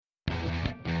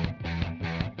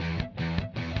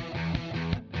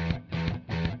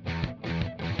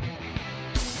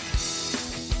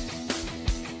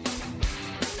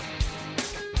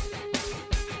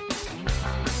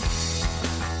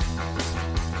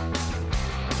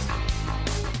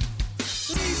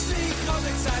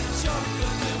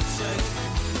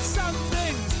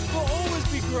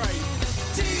great.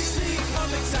 DC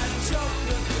Comics and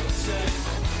chocolate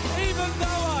milkshake. Even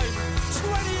though I'm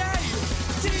 28,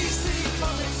 DC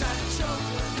Comics and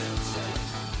chocolate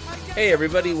milkshake. Hey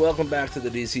everybody, welcome back to the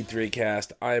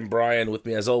DC3cast. I'm Brian. With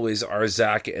me as always are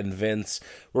Zach and Vince.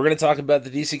 We're going to talk about the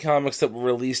DC comics that were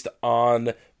released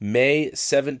on May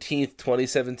 17th,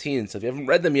 2017. So if you haven't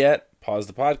read them yet, pause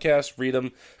the podcast, read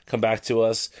them, come back to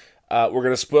us. We're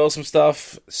going to spoil some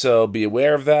stuff, so be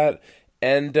aware of that.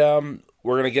 And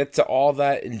we're going to get to all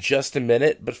that in just a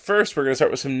minute. But first, we're going to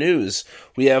start with some news.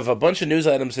 We have a bunch of news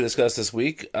items to discuss this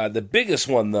week. The biggest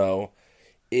one, though,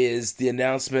 is the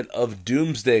announcement of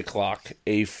Doomsday Clock,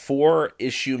 a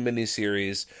 4-issue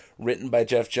miniseries written by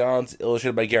Jeff Johns,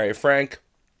 illustrated by Gary Frank.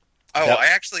 Oh, I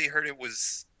actually heard it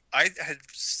was... I had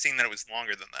seen that it was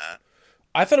longer than that.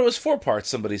 I thought it was 4 parts,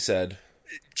 somebody said.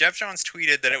 Jeff Johns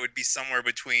tweeted that it would be somewhere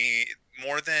between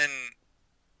more than...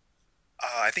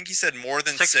 I think he said more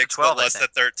than 6 but less than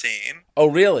 13. Oh,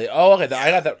 really? Oh, okay. Yeah. I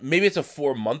got that. Maybe it's a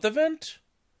 4-month event?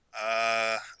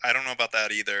 I don't know about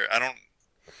that either.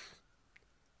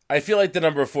 I feel like the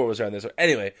number 4 was around this.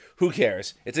 Anyway, who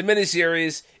cares? It's a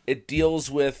miniseries. It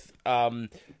deals with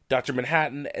Dr.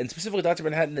 Manhattan, and specifically Dr.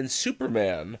 Manhattan and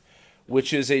Superman,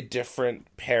 which is a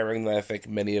different pairing than I think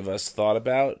many of us thought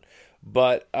about.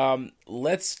 But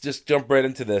let's just jump right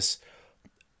into this.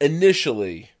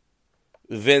 Initially,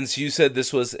 Vince, you said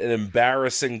this was an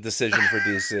embarrassing decision for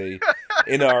DC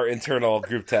in our internal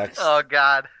group text. Oh,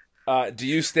 God. Do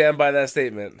you stand by that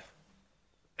statement?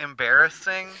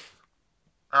 Embarrassing?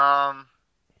 I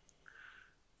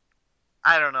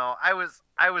don't know. I was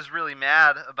really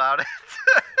mad about it.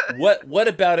 What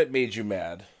about it made you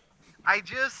mad? I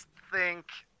just think...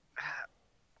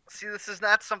 See, this is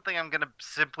not something I'm going to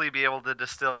simply be able to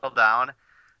distill down.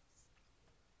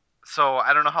 So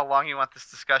I don't know how long you want this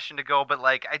discussion to go, but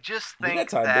like I just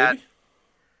think that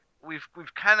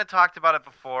we've kind of talked about it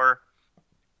before.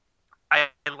 I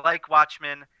like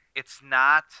Watchmen. It's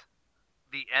not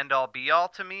the end all be all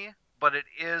to me, but it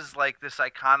is like this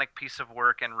iconic piece of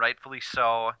work, and rightfully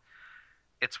so.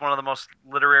 It's one of the most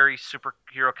literary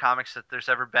superhero comics that there's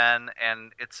ever been,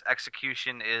 and its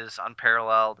execution is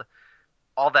unparalleled.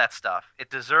 All that stuff.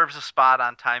 It deserves a spot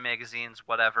on Time Magazine's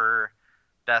whatever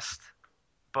best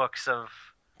books of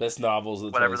best novels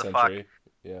of the whatever 20th the century.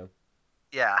 Fuck.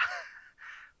 Yeah.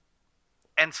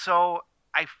 And so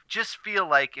I just feel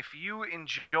like if you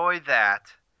enjoy that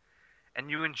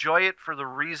and you enjoy it for the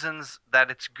reasons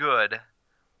that it's good,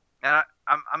 and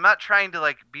I'm not trying to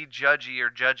like be judgy or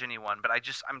judge anyone, but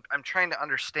I'm trying to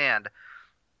understand.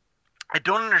 I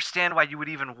don't understand why you would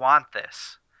even want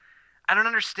this. I don't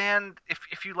understand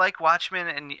if you like Watchmen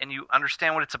and you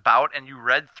understand what it's about and you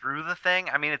read through the thing.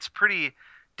 I mean, it's pretty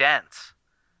dense.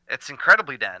 It's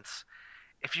incredibly dense.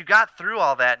 If you got through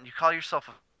all that and you call yourself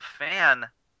a fan,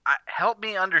 help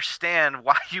me understand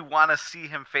why you want to see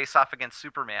him face off against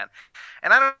Superman.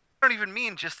 And I don't even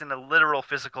mean just in a literal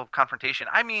physical confrontation.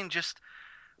 I mean just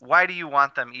why do you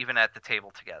want them even at the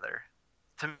table together?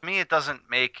 To me, it doesn't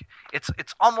make it's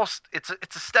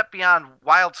a step beyond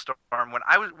Wildstorm.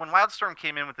 When Wildstorm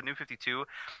came in with the New 52,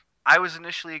 I was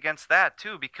initially against that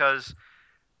too because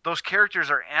those characters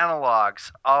are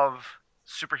analogs of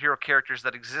superhero characters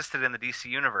that existed in the DC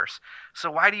universe.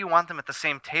 So why do you want them at the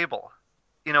same table?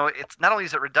 You know, it's not only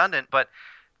is it redundant, but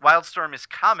Wildstorm is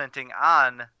commenting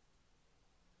on,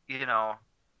 you know,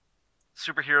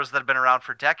 superheroes that have been around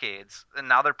for decades, and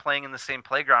now they're playing in the same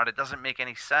playground. It doesn't make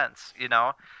any sense, you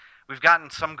know? We've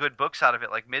gotten some good books out of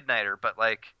it, like Midnighter, but,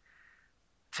 like,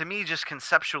 to me, just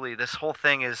conceptually, this whole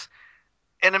thing is...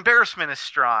 An embarrassment is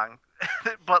strong,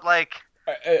 but, like...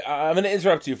 I'm going to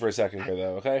interrupt you for a second here,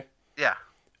 though, okay? Yeah.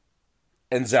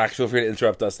 And Zach, feel free to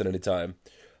interrupt us at any time.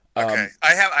 Okay.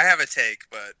 I have a take,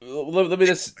 but... Let me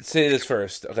just say this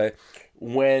first, okay?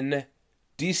 When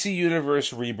DC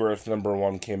Universe Rebirth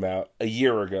 #1 came out a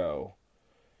year ago,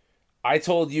 I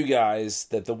told you guys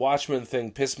that the Watchmen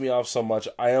thing pissed me off so much,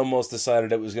 I almost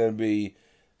decided it was going to be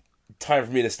time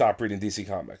for me to stop reading DC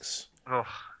Comics. Ugh.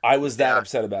 I was that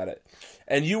upset about it.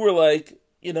 And you were like,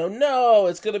 you know, no,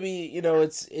 it's going to be, you know,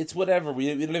 it's whatever. We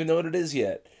don't even know what it is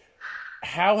yet.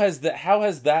 How has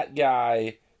that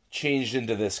guy changed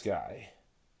into this guy?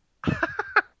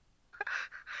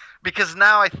 Because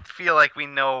now I feel like we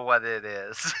know what it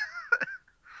is.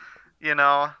 You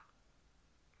know?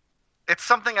 It's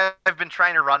something I've been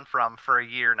trying to run from for a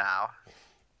year now.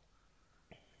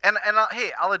 And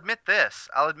hey, I'll admit this.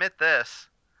 At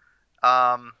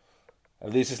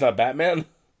least it's not Batman?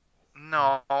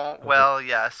 No, well,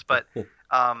 yes, but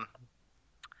I'll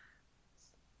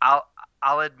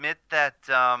admit that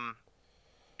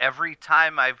every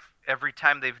time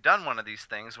they've done one of these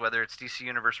things, whether it's DC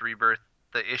Universe Rebirth,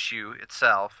 the issue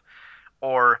itself,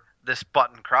 or this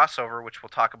button crossover, which we'll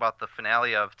talk about the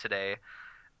finale of today,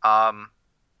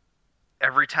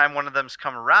 every time one of them's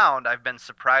come around, I've been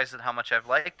surprised at how much I've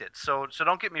liked it. So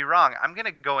don't get me wrong. I'm going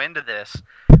to go into this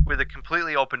with a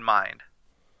completely open mind.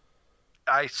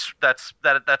 That's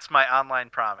my online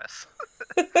promise.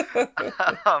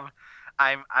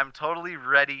 I'm totally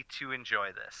ready to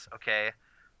enjoy this, okay?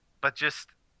 But just,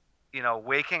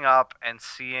 waking up and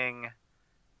seeing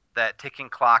that ticking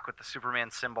clock with the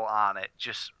Superman symbol on it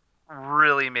just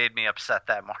really made me upset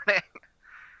that morning.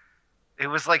 It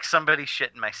was like somebody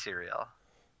shit in my cereal.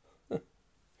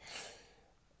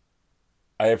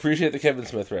 I appreciate the Kevin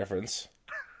Smith reference.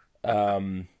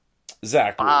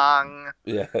 Zach. Bong.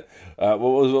 Yeah. What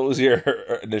was your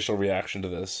initial reaction to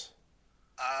this?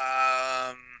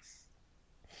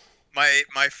 My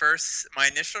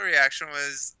initial reaction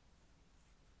was,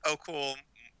 oh cool,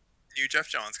 new Jeff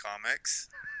Johns comics.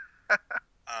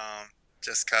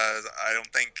 Just because I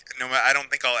don't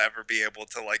think I'll ever be able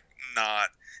to like not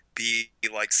be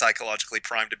like psychologically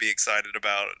primed to be excited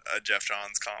about a Jeff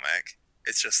Johns comic.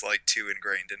 It's just like too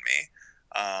ingrained in me.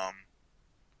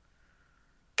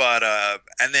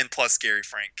 And then plus Gary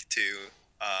Frank too.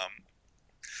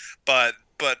 But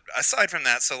aside from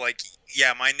that, so like,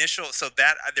 yeah, my initial, so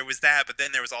that there was that, but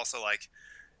then there was also like,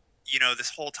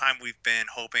 this whole time we've been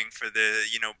hoping for the,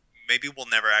 maybe we'll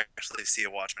never actually see a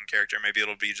Watchmen character. Maybe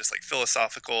it'll be just like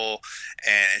philosophical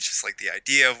and it's just like the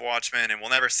idea of Watchmen and we'll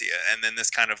never see it. And then this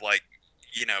kind of like,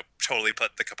 totally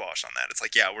put the kibosh on that. It's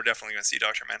like, yeah, we're definitely going to see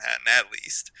Dr. Manhattan at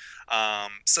least.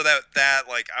 So that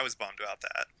like, I was bummed about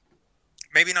that.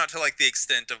 Maybe not to like the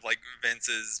extent of like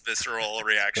Vince's visceral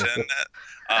reaction,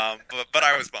 but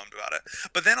I was bummed about it.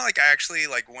 But then like I actually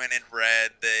like went and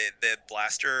read the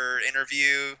Blaster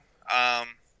interview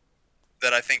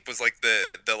that I think was like the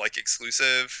like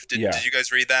exclusive. Did you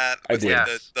guys read that? I did.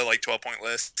 Like the like 12-point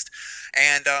list,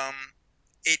 and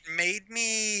it made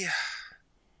me,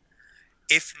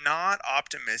 if not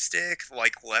optimistic,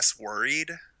 like less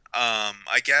worried.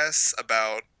 I guess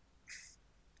about.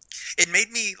 It made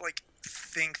me like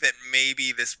think that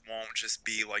maybe this won't just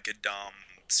be like a dumb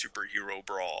superhero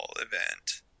brawl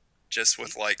event, just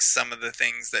with like some of the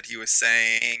things that he was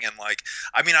saying. And like,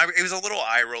 I mean, it was a little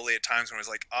eye rolly at times when it was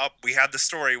like, oh, we had the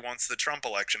story once the Trump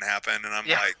election happened, and I'm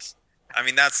like, I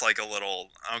mean, that's like a little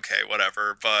okay,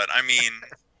 whatever. But I mean,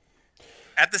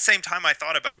 at the same time, I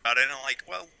thought about it and I'm like,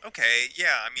 well, okay,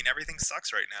 yeah, I mean, everything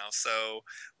sucks right now, so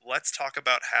let's talk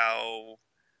about how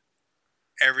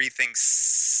everything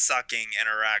sucking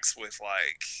interacts with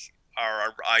like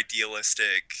our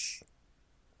idealistic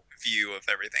view of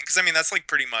everything. Because I mean, that's like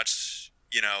pretty much,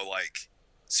 like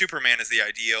Superman is the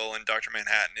ideal and Dr.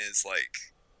 Manhattan is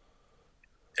like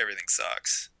everything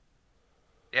sucks.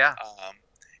 Yeah.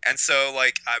 And so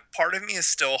like part of me is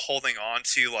still holding on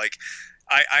to like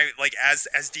I like as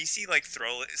DC like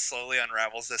slowly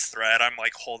unravels this thread, I'm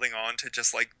like holding on to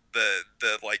just like the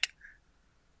like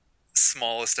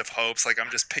smallest of hopes. Like I'm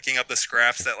just picking up the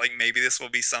scraps that like maybe this will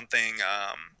be something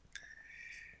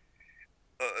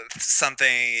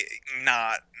something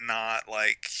not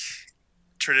like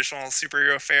traditional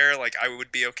superhero fare. Like I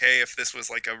would be okay if this was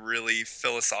like a really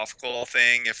philosophical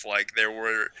thing, if like there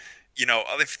were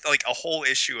if, like a whole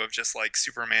issue of just like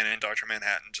Superman and Dr.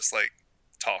 Manhattan just like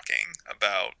talking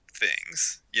about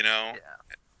things,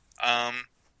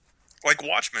 like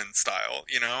Watchmen style,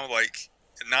 like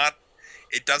not.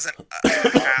 It doesn't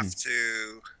have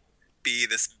to be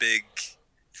this big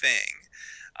thing.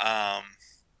 And,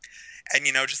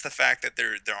 just the fact that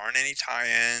there aren't any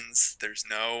tie-ins, this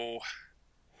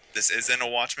isn't a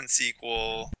Watchmen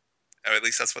sequel, or at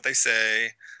least that's what they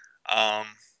say. I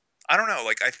don't know,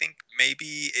 like, I think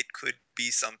maybe it could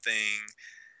be something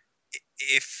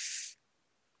if...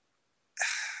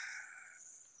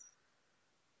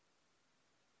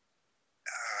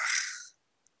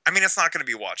 I mean, it's not going to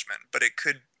be Watchmen, but it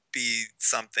could be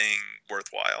something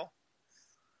worthwhile.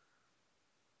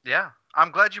 Yeah,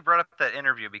 I'm glad you brought up that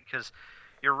interview because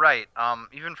you're right.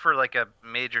 Even for like a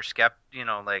major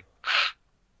like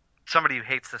somebody who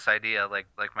hates this idea, like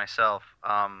myself,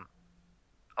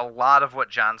 a lot of what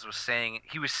Johns was saying,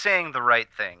 he was saying the right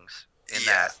things in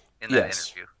that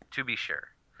interview, to be sure.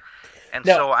 And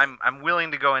so I'm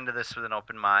willing to go into this with an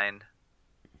open mind.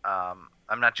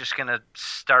 I'm not just going to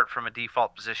start from a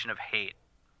default position of hate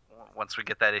once we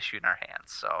get that issue in our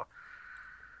hands. So,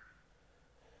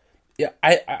 yeah,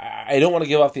 I don't want to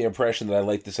give off the impression that I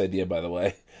like this idea, by the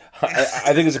way.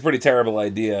 I think it's a pretty terrible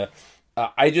idea.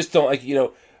 I just don't like,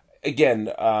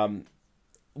 again,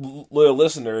 loyal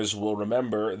listeners will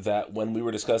remember that when we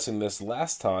were discussing this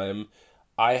last time,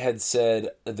 I had said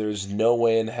there's no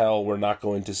way in hell we're not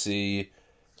going to see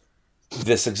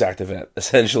this exact event.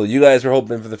 Essentially, you guys were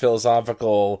hoping for the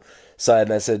philosophical side,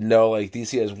 and I said no. Like,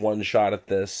 DC has one shot at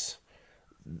this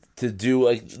to do.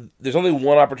 Like, there's only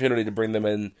one opportunity to bring them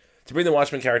in, to bring the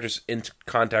Watchmen characters into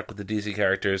contact with the DC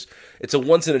characters. It's a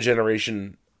once in a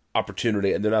generation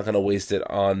opportunity, and they're not going to waste it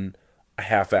on a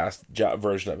half-assed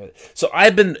version of it. So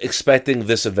I've been expecting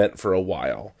this event for a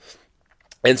while,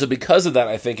 and so because of that,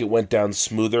 I think it went down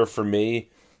smoother for me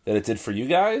than it did for you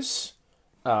guys.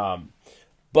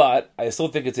 But I still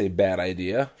think it's a bad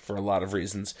idea for a lot of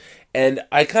reasons. And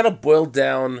I kind of boiled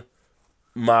down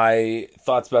my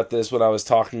thoughts about this when I was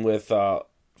talking with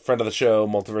friend of the show,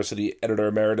 Multiversity Editor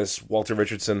Emeritus Walter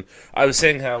Richardson. I was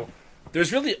saying how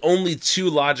there's really only two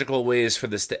logical ways for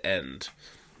this to end.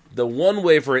 The one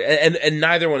way for it, and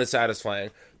neither one is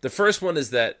satisfying. The first one is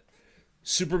that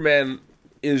Superman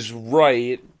is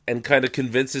right and kind of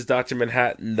convinces Dr.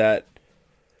 Manhattan that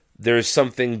there's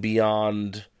something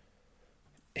beyond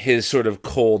his sort of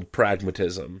cold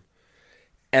pragmatism.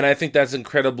 And I think that's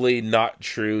incredibly not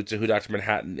true to who Dr.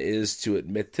 Manhattan is to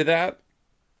admit to that.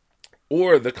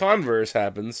 Or the converse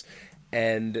happens,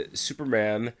 and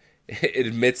Superman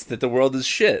admits that the world is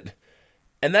shit.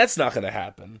 And that's not going to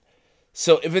happen.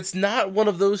 So if it's not one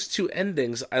of those two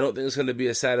endings, I don't think it's going to be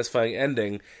a satisfying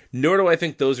ending, nor do I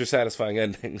think those are satisfying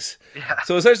endings. Yeah.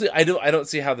 So essentially, I don't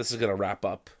see how this is going to wrap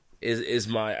up, is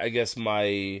my, I guess,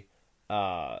 my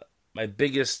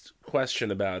biggest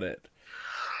question about it.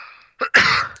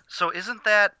 So isn't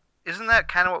that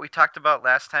kind of what we talked about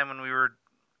last time when we were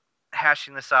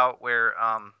hashing this out, where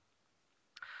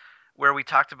we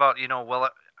talked about,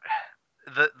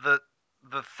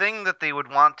 the thing that they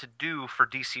would want to do for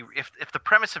DC, if the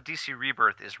premise of DC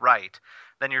Rebirth is right,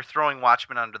 then you're throwing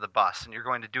Watchmen under the bus, and you're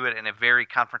going to do it in a very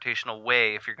confrontational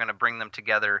way if you're going to bring them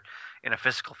together in a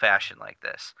physical fashion like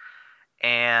this.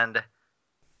 And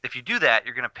if you do that,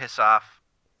 you're going to piss off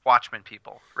Watchmen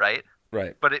people, right?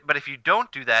 Right. But if you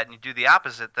don't do that and you do the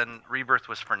opposite, then Rebirth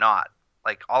was for naught.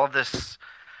 Like, all of this,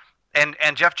 and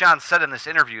Jeff Johns said in this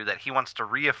interview that he wants to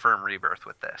reaffirm Rebirth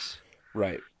with this.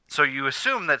 Right. So you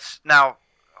assume now,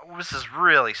 this is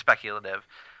really speculative,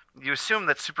 you assume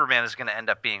that Superman is going to end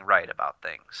up being right about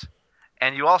things.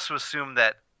 And you also assume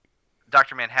that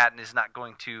Dr. Manhattan is not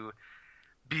going to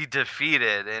be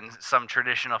defeated in some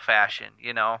traditional fashion,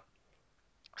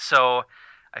 So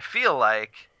I feel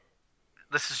like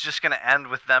this is just going to end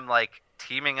with them, like,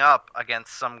 teaming up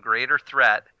against some greater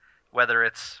threat, whether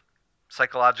it's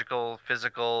psychological,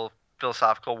 physical,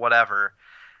 philosophical, whatever,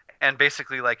 and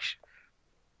basically, like,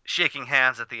 shaking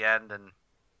hands at the end and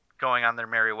going on their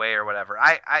merry way or whatever.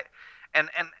 And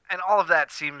all of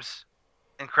that seems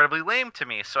incredibly lame to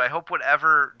me. So I hope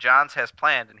whatever Johns has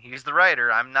planned, and he's the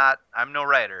writer, I'm no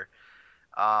writer.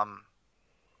 I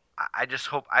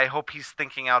hope he's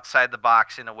thinking outside the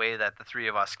box in a way that the three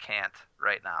of us can't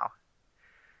right now.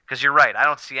 Because you're right, I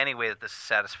don't see any way that this is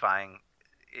satisfying,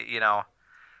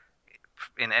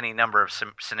 in any number of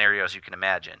scenarios you can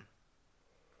imagine.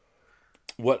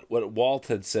 What Walt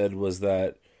had said was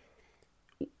that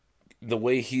the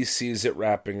way he sees it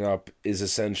wrapping up is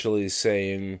essentially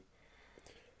saying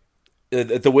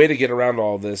that the way to get around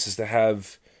all this is to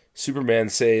have Superman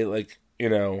say, like,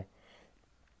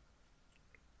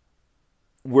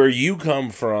 where you come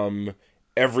from,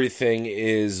 everything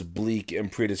is bleak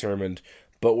and predetermined,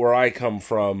 but where I come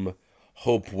from,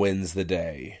 hope wins the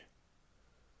day.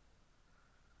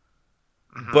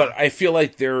 Mm-hmm. But I feel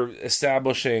like they're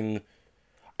establishing...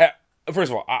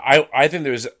 First of all, I think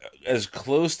there's as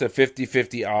close to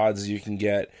 50-50 odds as you can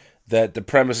get that the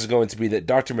premise is going to be that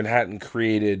Dr. Manhattan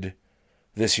created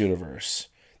this universe.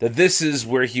 That this is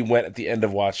where he went at the end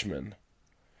of Watchmen.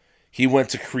 He went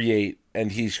to create,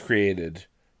 and he's created,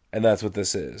 and that's what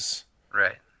this is.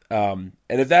 Right. And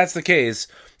if that's the case,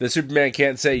 then Superman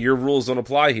can't say your rules don't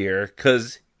apply here,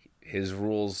 because his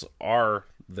rules are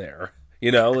there.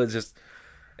 It doesn't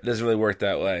really work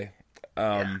that way.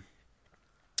 Yeah.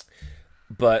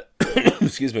 But,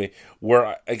 excuse me,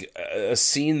 where a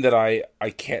scene that I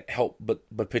can't help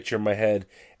but picture in my head,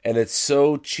 and it's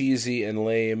so cheesy and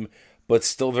lame, but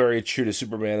still very true to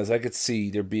Superman, is I could see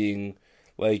there being,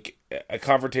 like, a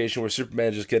confrontation where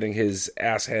Superman just getting his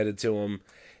ass handed to him,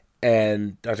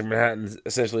 and Dr. Manhattan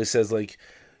essentially says, like,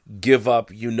 give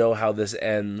up, you know how this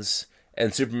ends,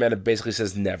 and Superman basically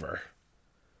says never.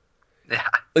 Yeah.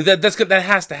 Like that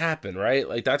has to happen, right?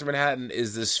 Like, Dr. Manhattan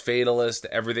is this fatalist,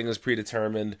 everything is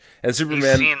predetermined, and Superman...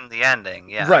 He's seen the ending,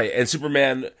 yeah. Right, and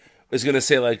Superman is going to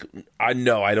say, like, I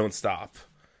don't stop.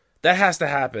 That has to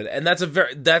happen, and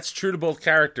that's true to both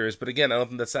characters. But again, I don't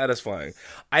think that's satisfying.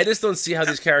 I just don't see how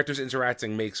these characters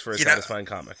interacting makes for a satisfying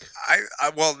comic.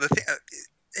 Well, the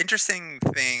interesting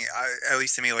thing, at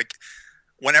least to me, like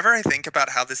whenever I think about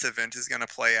how this event is going to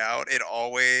play out, it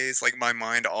always my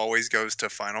mind always goes to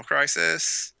Final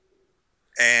Crisis,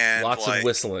 and lots of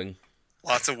whistling.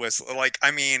 Like, I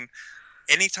mean,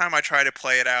 anytime I try to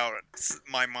play it out,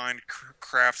 my mind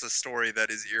crafts a story that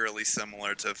is eerily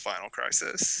similar to Final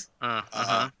Crisis.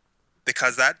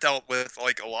 Because that dealt with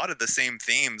a lot of the same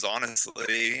themes,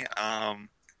 honestly. And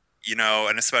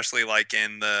especially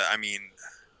in the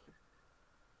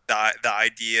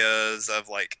ideas of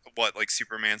what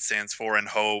Superman stands for and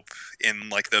hope in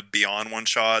the Beyond one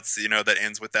shots, that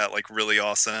ends with that really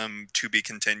awesome to be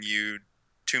continued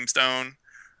tombstone.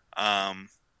 And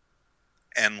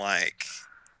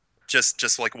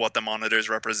just what the monitors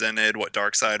represented, what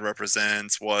Darkseid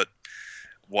represents,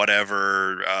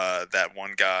 whatever that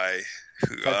one guy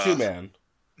who Tattoo Man.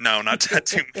 No, not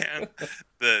Tattoo Man.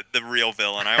 the real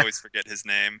villain. I always forget his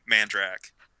name.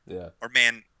 Mandrak. Yeah. Or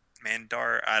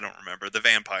Mandar, I don't remember. The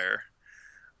vampire.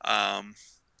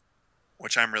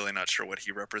 Which I'm really not sure what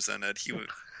he represented.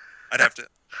 I'd have to,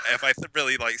 if I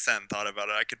really sat and thought about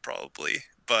it, I could probably,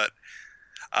 but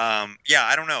yeah,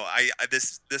 I don't know.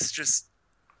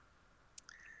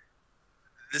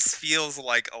 This feels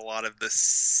like a lot of the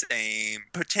same,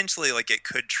 potentially it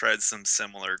could tread some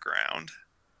similar ground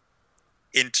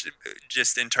in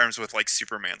terms with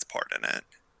Superman's part in it.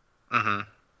 Mm-hmm.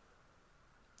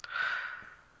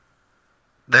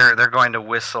 They're going to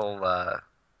whistle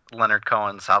Leonard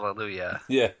Cohen's Hallelujah.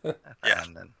 Yeah. Yeah.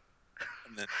 And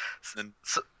then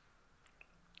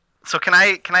so can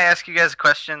I ask you guys a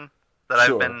question that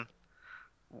Sure. I've been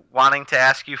wanting to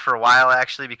ask you for a while,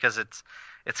 actually, because it's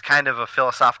kind of a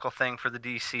philosophical thing for the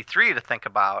DC3 to think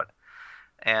about,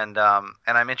 and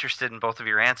I'm interested in both of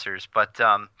your answers. But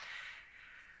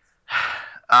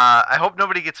I hope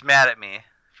nobody gets mad at me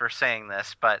for saying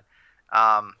this, but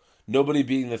nobody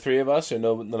being the three of us, or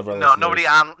none of our no,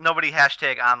 listeners? nobody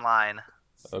hashtag online.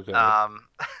 Okay.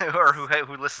 Or who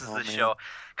listens to the show,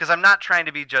 because I'm not trying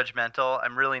to be judgmental.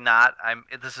 I'm really not.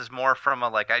 This is more from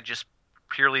I just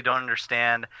purely don't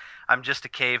understand. I'm just a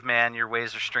caveman. Your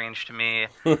ways are strange to me.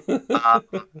 But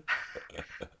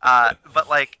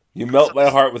you melt my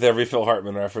heart with every Phil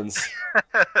Hartman reference.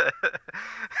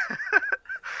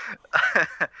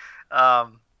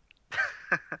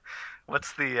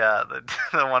 What's the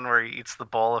one where he eats the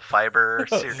bowl of fiber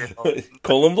cereal?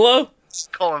 Colon blow?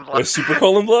 Colon blow. Or super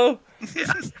colon blow?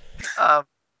 Yeah.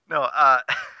 No,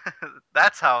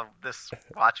 that's how this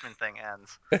Watchmen thing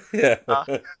ends. Yeah.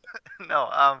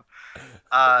 No.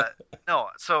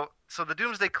 So the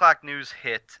Doomsday Clock news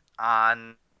hit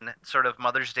on sort of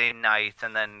Mother's Day night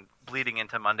and then bleeding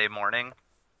into Monday morning.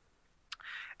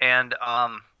 And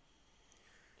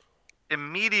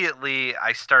immediately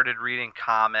I started reading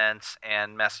comments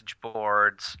and message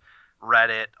boards,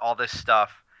 Reddit, all this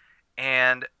stuff.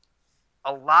 And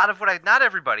a lot of not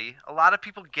everybody, a lot of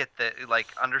people get that,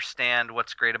 understand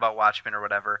what's great about Watchmen or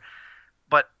whatever.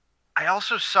 But I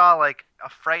also saw a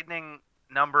frightening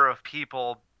number of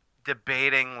people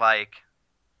debating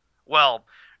well,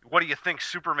 what do you think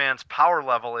Superman's power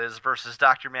level is versus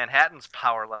Dr. Manhattan's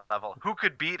power level? Who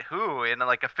could beat who in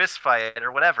a fist fight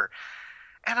or whatever?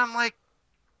 And I'm like,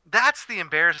 that's the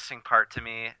embarrassing part to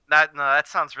me. That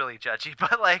sounds really judgy,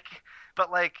 but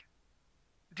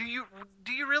do you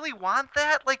really want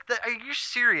that? Are you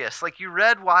serious? You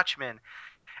read Watchmen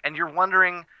and you're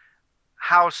wondering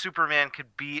how Superman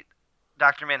could beat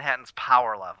Dr. Manhattan's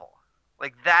power level.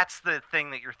 That's the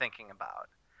thing that you're thinking about.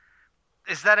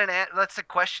 Is that that's a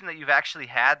question that you've actually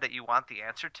had that you want the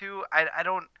answer to? I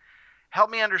don't. Help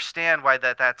me understand why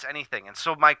that's anything. And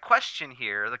so my question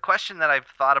here, the question that I've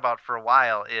thought about for a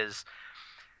while is,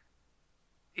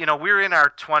 we're in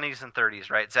our 20s and 30s,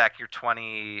 right? Zach, you're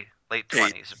 20, late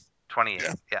 20s, 28.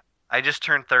 Yeah. I just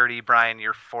turned 30. Brian,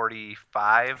 you're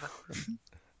 45. Fuck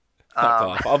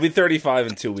off. I'll be 35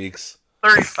 in 2 weeks.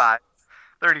 35.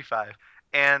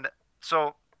 And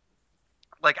so,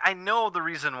 I know the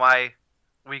reason why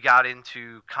we got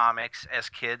into comics as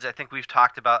kids. I think we've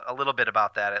talked about a little bit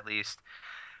about that at least.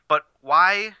 But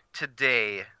why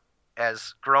today,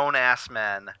 as grown-ass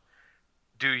men,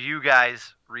 do you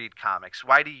guys read comics?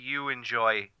 Why do you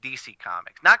enjoy DC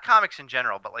comics? Not comics in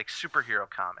general, but superhero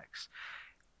comics.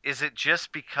 Is it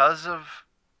just because of,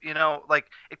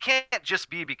 it can't just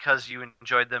be because you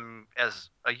enjoyed them as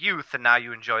a youth and now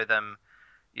you enjoy them,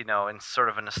 in sort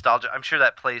of a nostalgia. I'm sure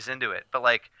that plays into it. But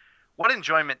what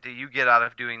enjoyment do you get out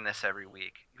of doing this every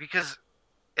week? Because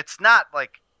it's not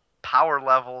power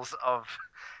levels of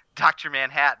Dr.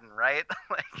 Manhattan, right?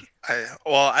 Like,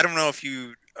 I don't know if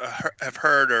you have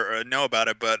heard or know about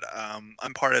it, but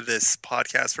I'm part of this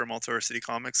podcast for Multiversity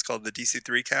Comics called the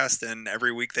DC3cast, and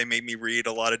every week they make me read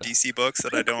a lot of DC books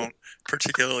that I don't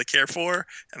particularly care for,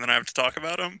 and then I have to talk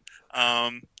about them.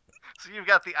 so you've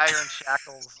got the iron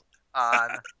shackles on.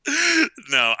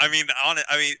 No, I mean,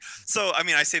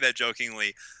 I say that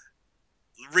jokingly.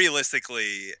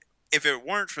 Realistically, if it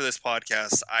weren't for this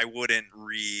podcast, I wouldn't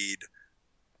read.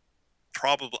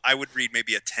 I would read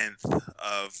maybe a tenth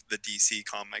of the DC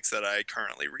comics that I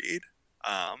currently read.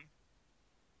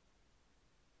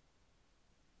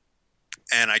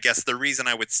 And I guess the reason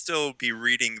I would still be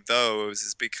reading those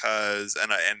is because,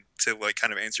 and to like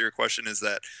kind of answer your question, is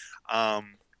that I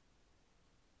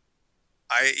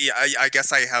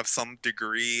guess I have some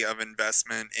degree of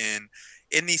investment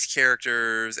in these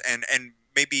characters, and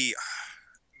maybe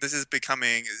this is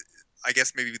becoming, I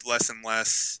guess, maybe less and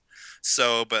less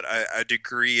so, but a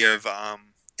degree of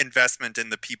investment in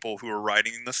the people who are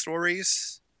writing the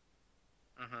stories.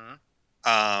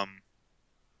 Mm-hmm.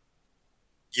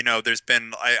 You know, there's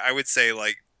been, I would say,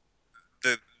 like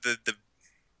the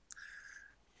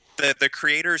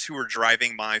creators who were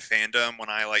driving my fandom when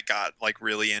I like got like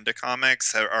really into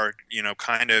comics are you know,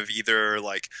 kind of either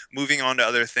like moving on to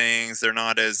other things. They're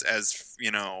not as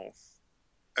you know,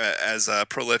 as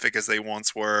prolific as they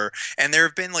once were, and there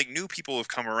have been like new people who've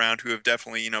come around who have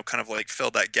definitely, you know, kind of like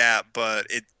filled that gap. But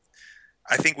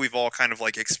I think we've all kind of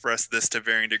like expressed this to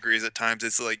varying degrees at times.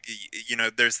 It's like, you know,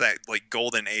 there's that like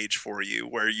golden age for you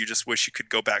where you just wish you could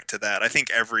go back to that. I think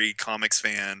every comics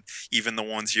fan, even the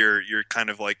ones you're kind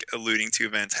of like alluding to,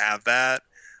 Vince, have that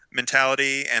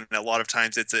mentality. And a lot of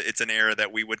times it's an era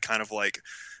that we would kind of like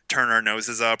turn our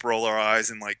noses up, roll our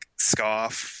eyes, and like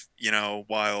scoff, you know,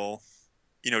 while,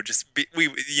 you know,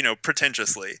 you know,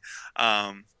 pretentiously.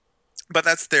 But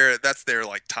that's their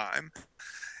like time.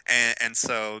 And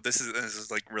so this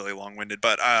is like really long-winded,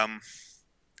 but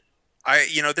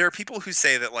you know, there are people who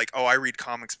say that like, oh, I read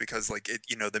comics because like it,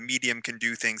 you know, the medium can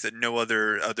do things that no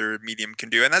other medium can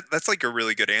do, and that's like a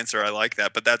really good answer. I like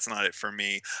that, but that's not it for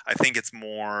me. I think it's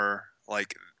more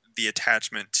like the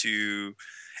attachment to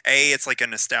it's like a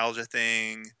nostalgia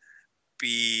thing.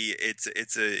 B, it's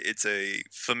a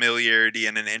familiarity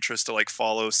and an interest to like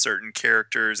follow certain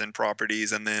characters and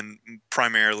properties, and then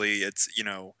primarily it's, you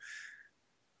know,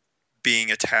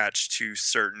 being attached to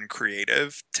certain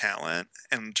creative talent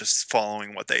and just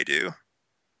following what they do.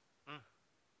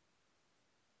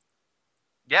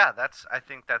 Yeah, I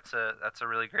think that's a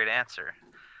really great answer.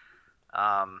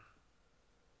 I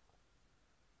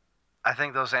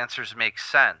think those answers make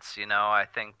sense. You know, I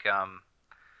think I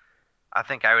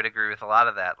would agree with a lot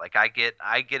of that. Like I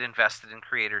get invested in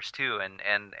creators too, and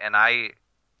I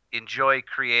enjoy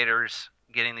creators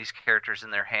getting these characters in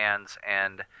their hands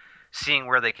and seeing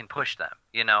where they can push them,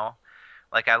 you know?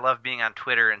 Like I love being on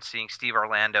Twitter and seeing Steve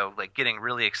Orlando like getting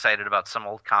really excited about some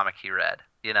old comic he read,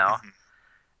 you know? Mm-hmm.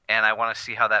 And I want to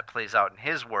see how that plays out in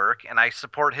his work, and I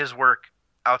support his work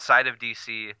outside of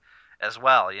DC as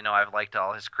well. You know, I've liked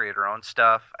all his creator-owned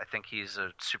stuff. I think he's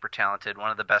a super talented,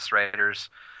 one of the best writers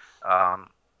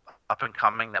up and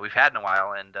coming that we've had in a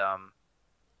while, and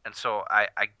so I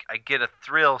get a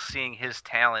thrill seeing his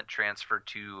talent transferred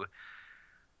to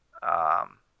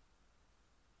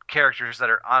characters that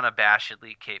are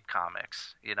unabashedly Cape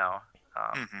Comics, you know,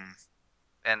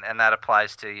 and that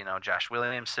applies to, you know, Josh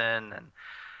Williamson,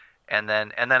 and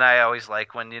then I always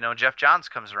like when, you know, Jeff Johns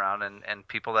comes around and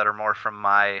people that are more from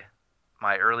my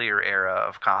earlier era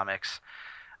of comics.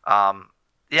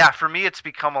 Yeah, for me it's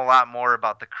become a lot more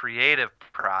about the creative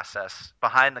process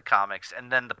behind the comics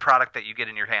and then the product that you get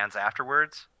in your hands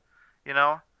afterwards, you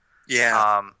know?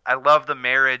 Yeah. I love the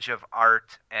marriage of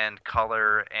art and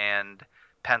color and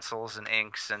pencils and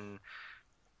inks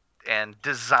and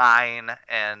design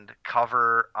and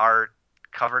cover art,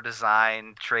 cover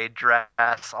design, trade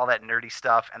dress, all that nerdy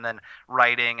stuff, and then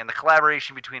writing and the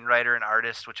collaboration between writer and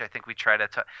artist, which I think we try to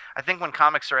I think when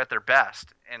comics are at their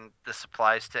best, and this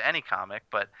applies to any comic,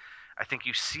 but I think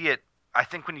you see it, I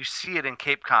think when you see it in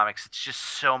Cape Comics, it's just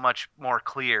so much more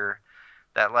clear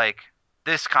that like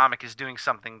this comic is doing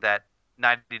something that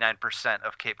 99%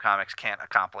 of Cape Comics can't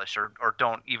accomplish or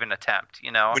don't even attempt,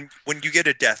 you know? When you get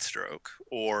a Deathstroke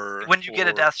or get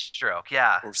a Deathstroke,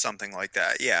 yeah. Or something like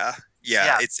that. Yeah.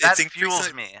 That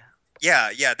fuels me.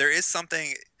 Yeah, there is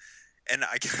something, and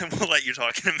we'll let you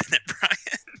talk in a minute,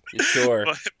 Brian. Sure.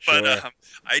 But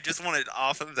I just wanted,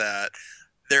 off of that,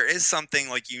 there is something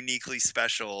like uniquely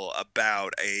special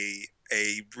about a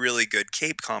really good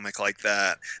Cape comic like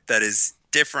that is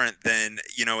different than,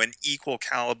 you know, an equal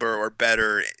caliber or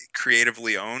better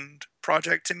creatively owned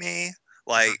project to me.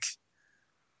 Like,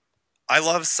 I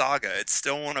love Saga. It's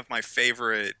still one of my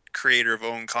favorite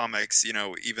creator-owned comics, you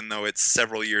know, even though it's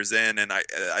several years in. And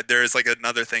there's like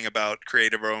another thing about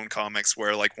creator-owned comics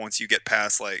where, like, once you get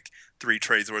past like 3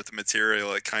 trades worth of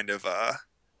material, it kind of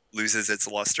loses its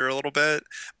luster a little bit.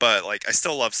 But like, I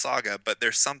still love Saga, but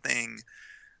there's something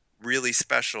really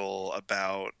special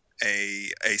about a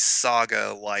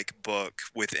Saga-like book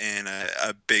within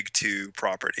a Big Two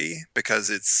property, because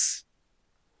it's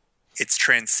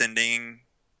transcending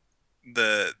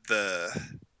the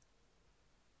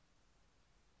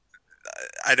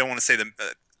I don't want to say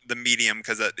the medium,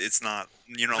 because it's not,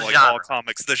 you know, like genre. all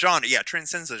comics, the genre, yeah,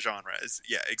 transcends the genre.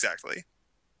 Yeah, exactly.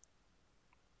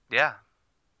 Yeah.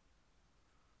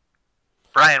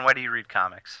 Brian, why do you read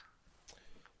comics?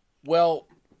 Well,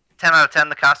 10 out of 10,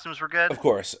 the costumes were good? of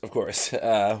course. We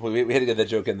had to get that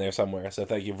joke in there somewhere, so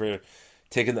thank you for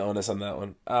taking the onus on that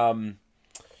one.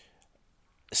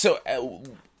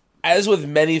 As with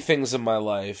many things in my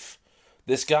life,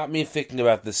 this got me thinking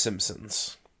about The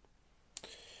Simpsons.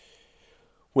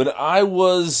 When I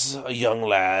was a young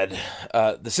lad,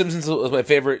 The Simpsons was my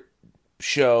favorite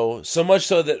show, so much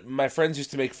so that my friends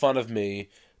used to make fun of me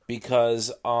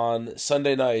because on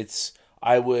Sunday nights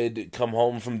I would come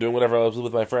home from doing whatever I was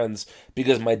with my friends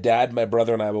because my dad, my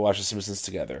brother, and I would watch The Simpsons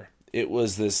together. It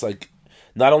was this, like,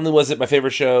 not only was it my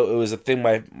favorite show, it was a thing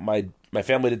my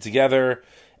family did together.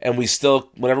 And we still,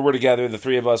 whenever we're together, the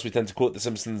three of us, we tend to quote The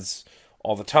Simpsons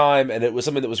all the time. And it was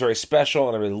something that was very special,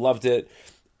 and I really loved it.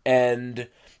 And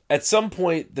at some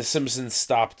point, The Simpsons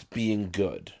stopped being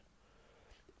good.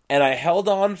 And I held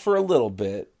on for a little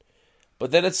bit.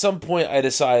 But then at some point, I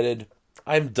decided,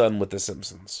 I'm done with The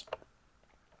Simpsons.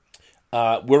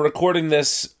 We're recording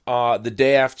this the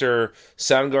day after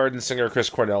Soundgarden singer Chris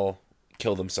Cornell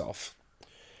killed himself.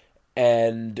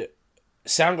 And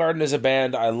Soundgarden is a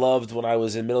band I loved when I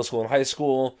was in middle school and high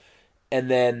school, and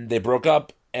then they broke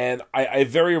up, and I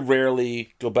very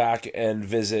rarely go back and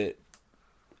visit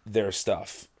their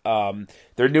stuff.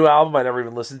 Their new album I never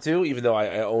even listened to, even though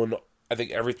I own, I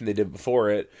think, everything they did before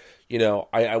it. You know,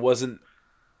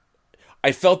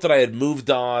 I felt that I had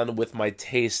moved on with my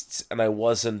tastes, and I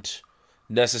wasn't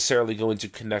necessarily going to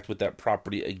connect with that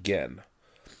property again.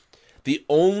 The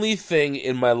only thing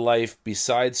in my life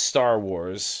besides Star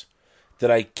Wars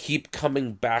that I keep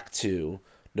coming back to,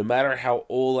 no matter how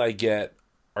old I get,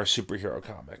 are superhero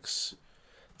comics.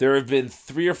 There have been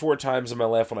 3 or 4 times in my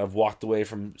life when I've walked away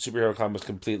from superhero comics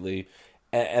completely,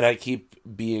 and I keep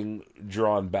being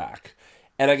drawn back.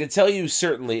 And I can tell you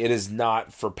certainly it is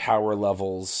not for power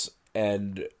levels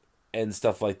and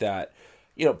stuff like that.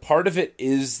 You know, part of it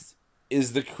is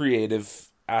the creative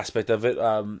aspect of it.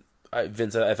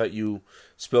 Vince, I thought you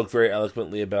spoke very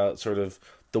eloquently about sort of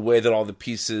the way that all the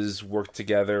pieces work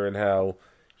together, and how,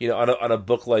 you know, on a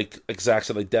book like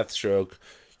exactly like Deathstroke,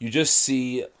 you just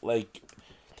see, like,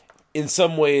 in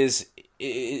some ways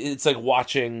it's like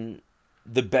watching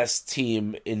the best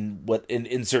team in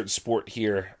insert sport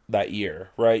here that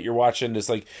year, right? You're watching just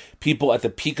like people at the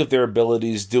peak of their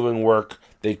abilities doing work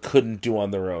they couldn't do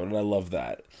on their own, and I love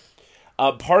that.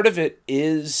 Part of it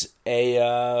is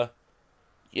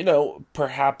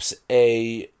perhaps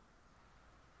a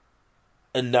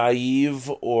naive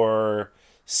or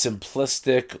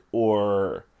simplistic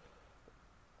or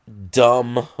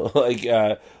dumb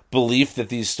belief that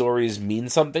these stories mean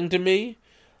something to me,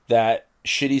 that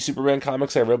shitty Superman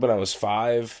comics I read when I was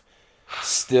 5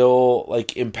 still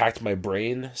like impact my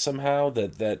brain somehow,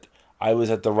 that I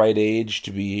was at the right age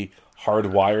to be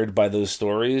hardwired by those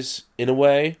stories in a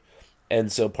way. And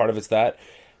so part of it's that.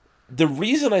 The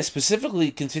reason I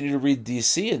specifically continue to read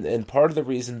DC, and part of the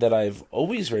reason that I've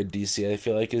always read DC, I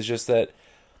feel like, is just that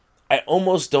I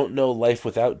almost don't know life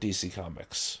without DC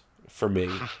Comics for me.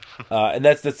 And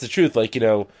that's the truth. Like, you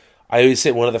know, I always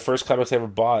say one of the first comics I ever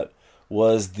bought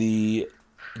was the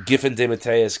Giffen de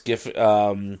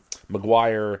Matteis,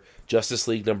 Maguire Justice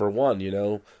League #1, you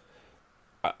know.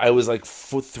 I was like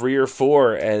 3 or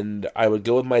 4, and I would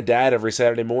go with my dad every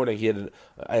Saturday morning.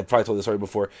 I probably told this story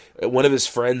before. One of his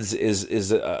friends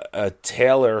is a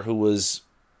tailor who was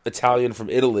Italian from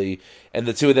Italy, and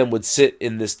the two of them would sit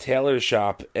in this tailor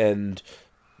shop and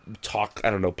talk,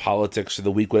 I don't know, politics or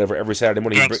the week, whatever, every Saturday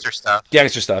morning.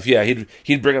 Gangster stuff, yeah.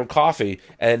 He'd bring him coffee,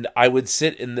 and I would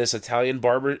sit in this Italian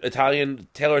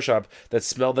tailor shop that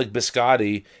smelled like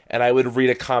biscotti, and I would read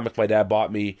a comic my dad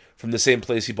bought me from the same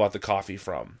place he bought the coffee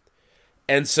from.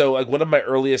 And so, like, one of my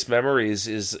earliest memories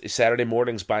is Saturday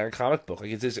mornings buying a comic book.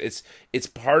 Like, it's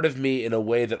part of me in a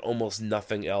way that almost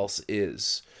nothing else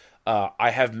is.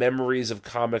 I have memories of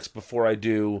comics before I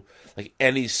do like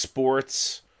any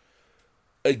sports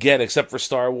again, except for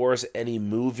Star Wars, any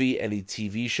movie, any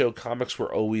TV show, comics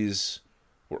were always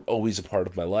a part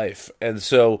of my life. And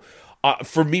so,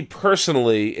 for me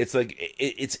personally, it's like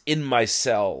it's in my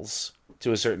cells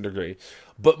to a certain degree.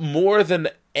 But more than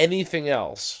anything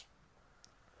else,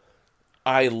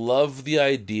 I love the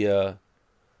idea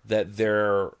that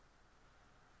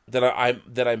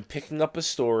I'm picking up a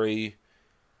story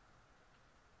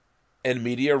and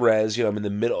media res, I'm in the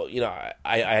middle,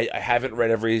 I haven't read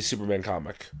every Superman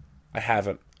comic. I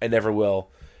haven't. I never will.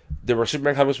 There were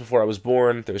Superman comics before I was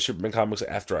born. There were Superman comics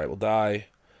after I will die,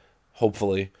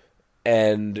 hopefully.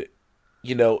 And,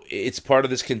 it's part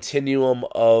of this continuum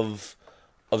of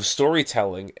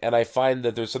storytelling, and I find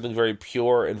that there's something very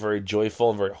pure and very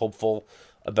joyful and very hopeful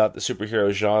about the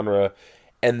superhero genre,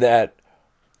 and that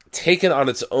taken on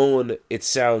its own, it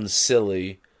sounds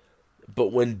silly,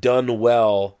 but when done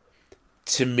well,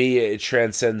 to me, it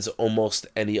transcends almost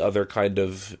any other kind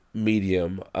of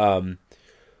medium.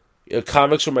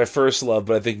 Comics were my first love,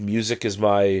 but I think music is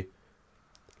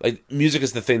music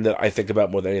is the thing that I think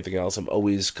about more than anything else. I'm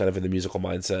always kind of in the musical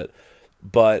mindset.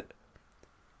 But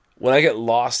when I get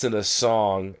lost in a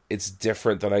song, it's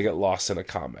different than I get lost in a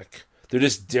comic. They're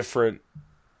just different.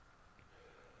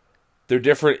 They're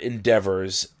different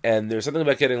endeavors, and there's something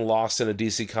about getting lost in a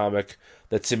DC comic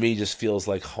that to me just feels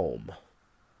like home.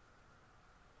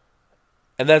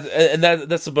 And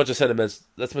that's a bunch of sentiments.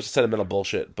 That's a bunch of sentimental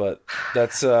bullshit, but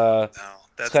that's kind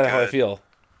of how I feel.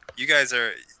 You guys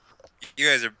are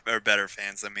better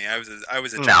fans than me. I was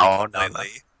a no. No.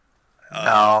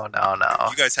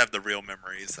 You guys have the real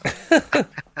memories.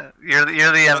 You're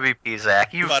the MVP,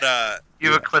 Zach.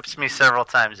 You've eclipsed me several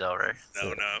times over.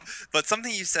 No. But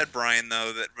something you said, Brian,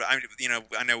 though, that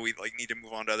I know we need to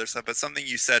move on to other stuff. But something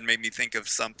you said made me think of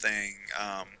something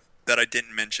that I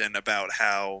didn't mention about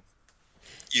how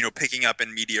picking up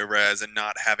in media res and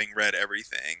not having read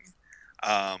everything.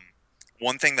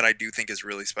 One thing that I do think is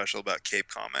really special about Cape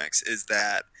Comics is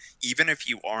that even if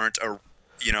you aren't a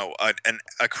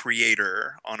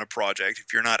creator on a project,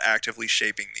 if you're not actively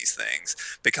shaping these things,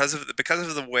 because of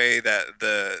the way that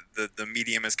the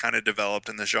medium is kind of developed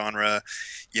in the genre,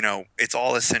 it's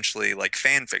all essentially like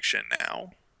fan fiction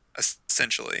now,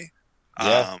 essentially.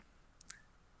 Yeah.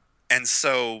 And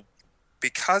so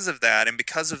because of that, and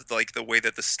because of the way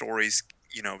that the stories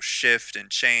shift and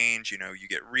change, you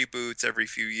get reboots every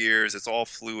few years, it's all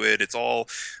fluid, it's all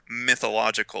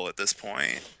mythological at this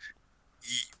point.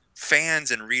 Fans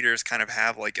and readers kind of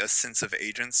have a sense of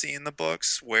agency in the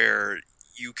books where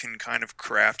you can kind of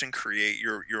craft and create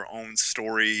your own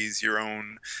stories, your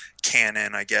own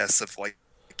canon, I guess, of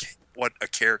what a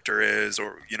character is,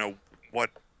 or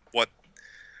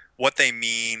what they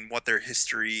mean, what their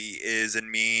history is and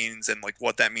means, and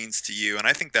what that means to you. And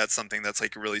I think that's something that's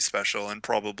really special and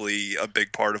probably a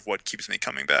big part of what keeps me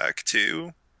coming back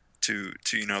to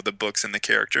the books and the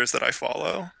characters that I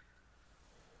follow.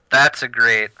 That's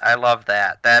I love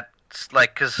that. That's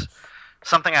because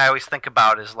something I always think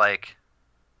about is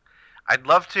I'd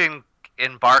love to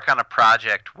embark on a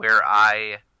project where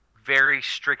I very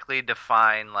strictly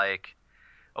define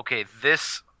okay,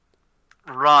 this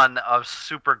run of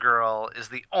Supergirl is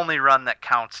the only run that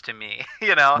counts to me,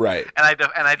 Right. And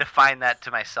I define that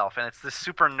to myself, and it's this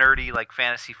super nerdy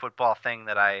fantasy football thing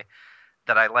that I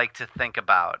like to think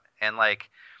about, and like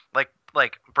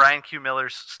Brian Q.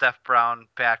 Miller's Steph Brown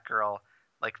Batgirl,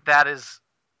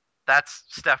 that's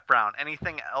Steph Brown.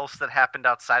 Anything else that happened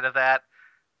outside of that,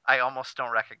 I almost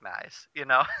don't recognize,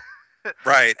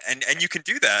 Right, and you can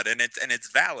do that, and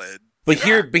it's valid. But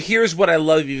here's what I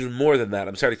love even more than that.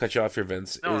 I'm sorry to cut you off here,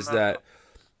 Vince. All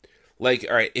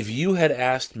right, if you had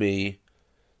asked me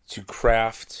to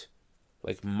craft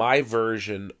my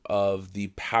version of the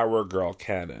Power Girl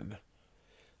canon,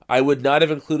 I would not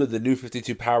have included the New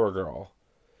 52 Power Girl.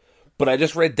 But I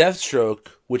just read Deathstroke,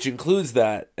 which includes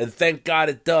that, and thank God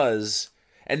it does.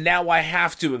 And now I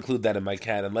have to include that in my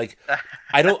canon.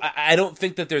 I don't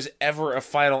think that there's ever a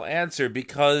final answer,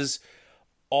 because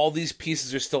all these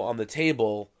pieces are still on the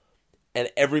table, and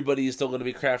everybody is still going to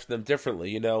be crafting them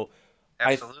differently.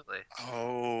 Absolutely.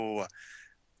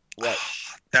 What?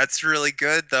 That's really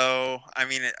good, though. I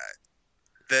mean,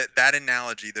 that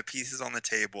analogy, the pieces on the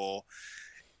table,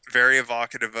 very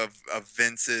evocative of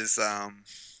Vince's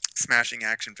smashing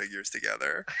action figures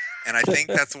together. And I think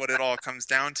that's what it all comes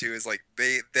down to, is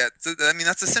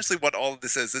that's essentially what all of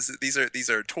this is. These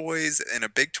are toys in a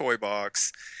big toy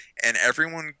box, and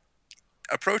everyone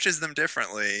approaches them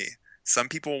differently. Some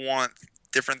people want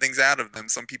different things out of them.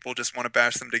 Some people just want to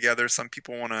bash them together. Some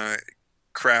people want to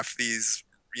craft these,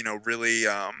 really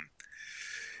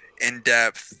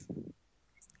in-depth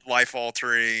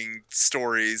life-altering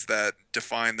stories that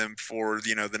define them for,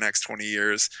 the next 20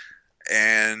 years.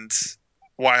 And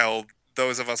while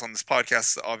those of us on this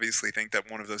podcast obviously think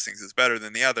that one of those things is better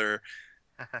than the other,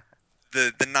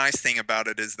 the nice thing about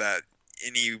it is that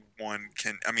anyone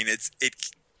can, I mean, it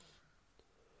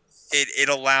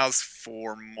allows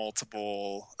for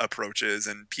multiple approaches,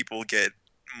 and people get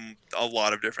a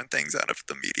lot of different things out of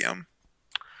the medium.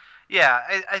 Yeah,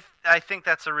 I think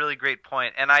that's a really great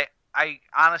point. And I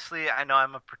honestly, I know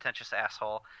I'm a pretentious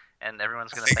asshole, and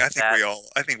everyone's going to think that.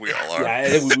 I think we all are. Yeah,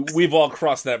 I think we've all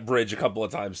crossed that bridge a couple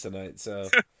of times tonight. So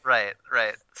Right.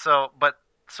 So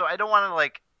I don't want to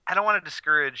I don't want to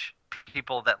discourage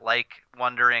people that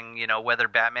wondering, whether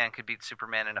Batman could beat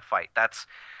Superman in a fight. That's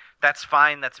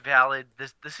fine. That's valid.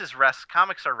 This is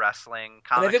comics are wrestling.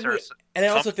 Comics are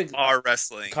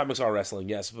wrestling. Comics are wrestling,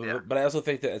 yes. But I also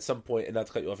think that at some point, and not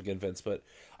to cut you off again, Vince, but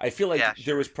I feel like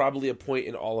there was probably a point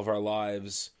in all of our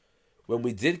lives when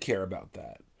we did care about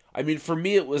that. I mean, for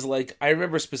me, it was like, I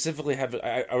remember specifically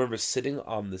I remember sitting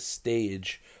on the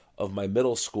stage of my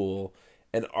middle school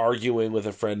and arguing with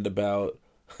a friend about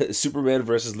Superman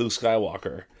versus Luke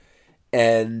Skywalker.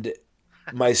 And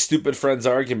my stupid friend's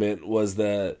argument was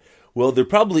that, well, there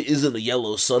probably isn't a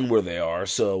yellow sun where they are,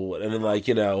 so, and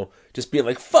then just being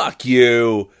like, fuck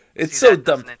you. It's so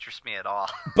dumb. Doesn't interest me at all.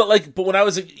 But when I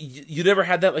was you never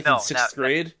had that in sixth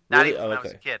grade? Not really? even when I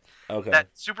was a kid. Okay. That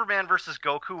Superman versus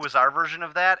Goku was our version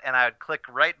of that, and I would click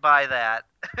right by that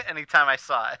anytime I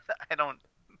saw it. I don't.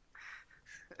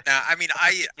 Now, I mean,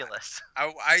 ridiculous.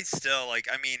 I still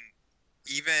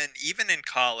even in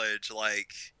college,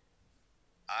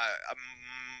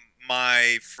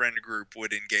 my friend group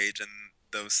would engage in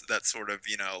that sort of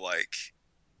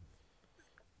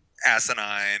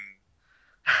asinine.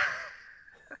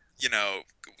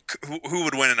 Who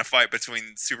would win in a fight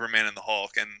between Superman and the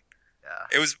Hulk, and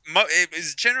it was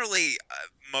generally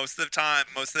most of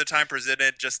the time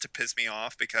presented just to piss me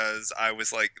off, because I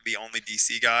was the only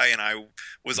DC guy, and I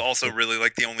was also really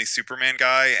the only Superman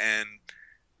guy, and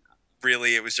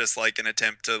really it was just an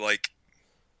attempt to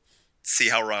see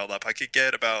how riled up I could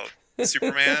get about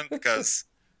Superman, because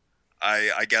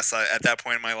I guess at that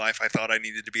point in my life I thought I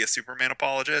needed to be a Superman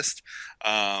apologist.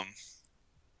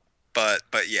 But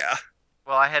yeah.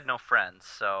 Well, I had no friends,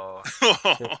 so.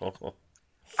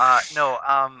 No.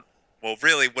 Well,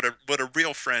 really, would a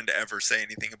real friend ever say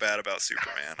anything bad about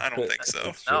Superman? I don't think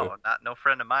so. No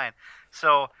friend of mine.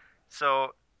 So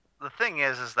the thing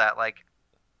is that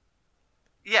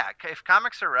if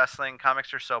comics are wrestling,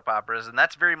 comics are soap operas, and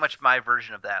that's very much my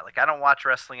version of that. I don't watch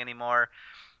wrestling anymore.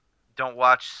 Don't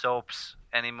watch soaps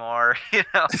anymore. You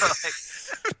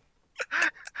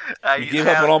gave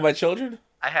up on All My Children?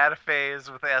 I had a phase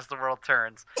with As the World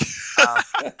Turns.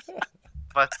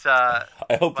 But I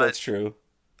hope that's true.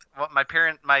 Well, my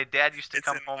dad used to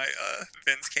come home. My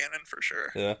Vince canon for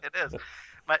sure. Yeah, it is.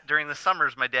 During the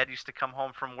summers, my dad used to come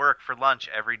home from work for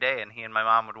lunch every day, and he and my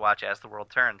mom would watch As the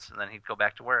World Turns, and then he'd go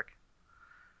back to work.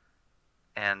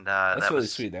 And that's really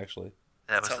sweet, actually.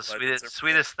 That was the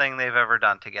sweetest thing they've ever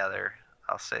done together.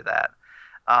 I'll say that.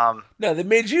 No, they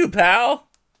made you, pal.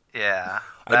 Yeah,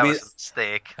 that was a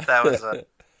mistake. That was a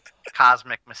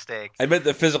cosmic mistake. I meant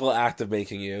the physical act of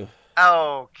making you.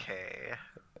 Okay.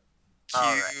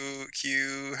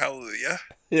 Cue hallelujah.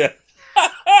 Yeah.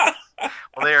 Well,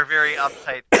 they are very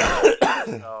uptight.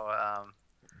 So,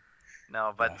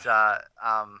 no, but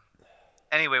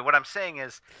anyway, what I'm saying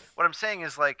is I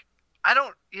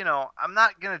don't, I'm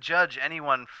not gonna judge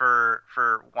anyone for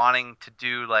wanting to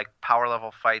do power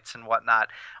level fights and whatnot.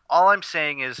 All I'm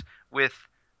saying is with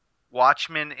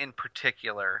Watchmen in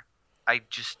particular, I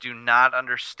just do not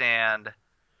understand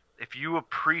if you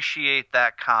appreciate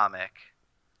that comic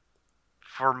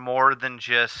for more than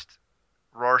just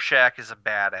Rorschach is a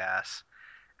badass.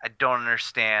 I don't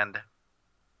understand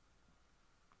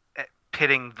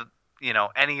pitting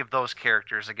any of those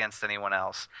characters against anyone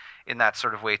else in that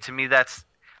sort of way. To me, that's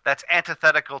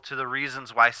antithetical to the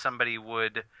reasons why somebody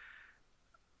would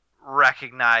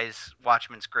recognize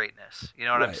Watchmen's greatness. You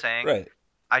know what I'm saying? Right.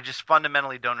 I just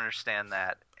fundamentally don't understand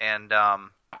that, and I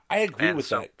agree with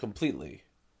that completely.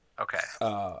 Okay.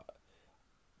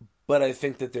 But I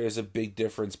think that there's a big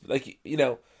difference.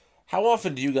 How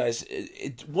often do you guys?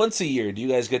 Once a year, do you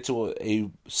guys get to a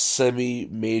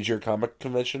semi-major comic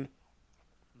convention?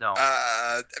 No.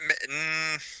 I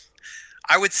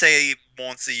would say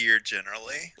once a year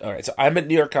generally. All right, so I'm at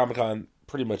New York Comic Con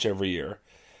pretty much every year,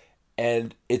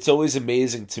 and it's always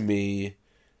amazing to me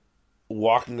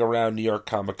walking around New York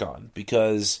Comic Con,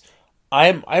 because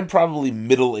I'm probably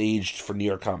middle aged for New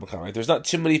York Comic Con. There's not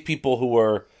too many people who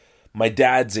are my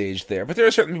dad's age there, but there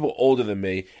are certain people older than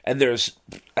me, and there's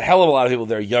a hell of a lot of people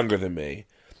that are younger than me.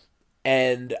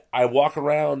 And I walk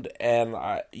around, and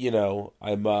I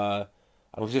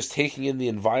was just taking in the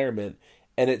environment,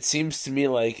 and it seems to me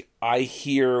like I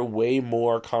hear way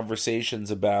more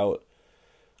conversations about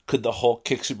could the Hulk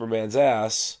kick Superman's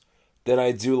ass than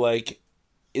I do like,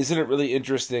 isn't it really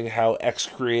interesting how X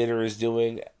creator is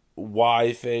doing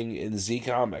Y thing in Z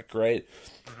comic, right?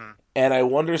 Mm-hmm. And I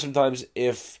wonder sometimes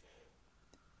if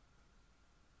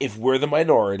we're the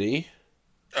minority.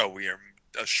 Oh, we are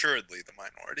assuredly the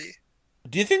minority.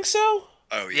 Do you think so?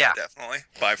 Oh yeah. Definitely.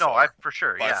 By far. No, for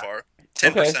sure. By far.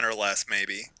 10% or less,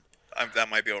 maybe. That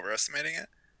might be overestimating it.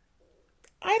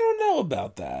 I don't know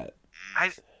about that.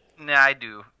 I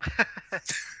do.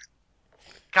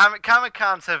 Comic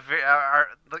Cons have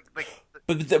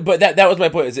but that was my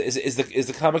point. Is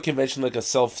the comic convention like a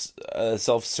self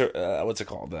what's it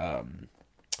called?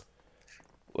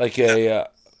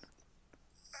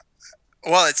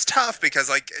 Well, it's tough because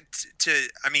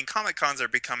Comic Cons are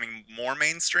becoming more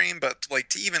mainstream, but like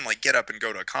to even like get up and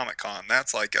go to a Comic Con,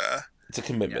 that's like it's a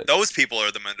commitment. Those people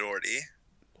are the minority,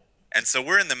 and so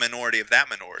we're in the minority of that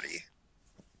minority.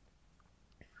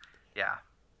 Yeah.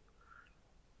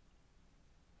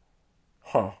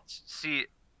 Huh. See,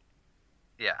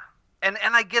 yeah, and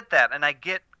I get that, and I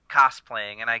get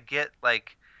cosplaying, and I get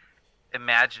like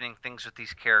imagining things with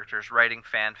these characters, writing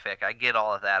fanfic. I get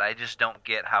all of that. I just don't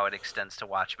get how it extends to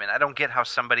Watchmen. I don't get how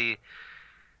somebody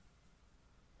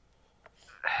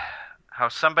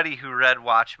who read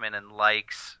Watchmen and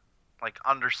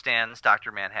understands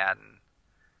Dr. Manhattan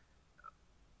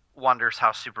wonders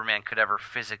how Superman could ever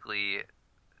physically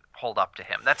hold up to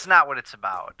him. That's not what it's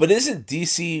about. But isn't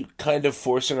DC kind of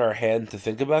forcing our hand to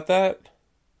think about that?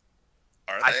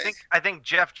 Are they? I think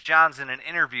Jeff Johns in an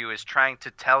interview is trying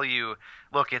to tell you,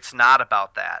 look, it's not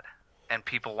about that, and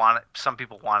some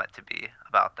people want it to be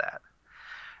about that.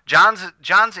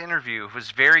 John's interview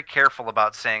was very careful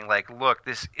about saying, like, look,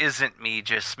 this isn't me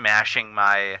just smashing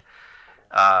my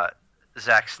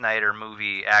Zack Snyder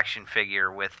movie action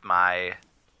figure with my,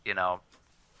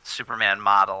 Superman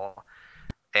model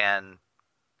and,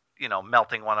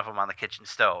 melting one of them on the kitchen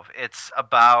stove. It's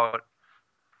about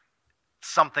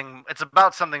something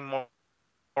more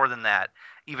than that,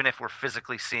 even if we're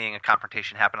physically seeing a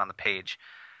confrontation happen on the page.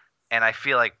 And I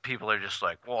feel like people are just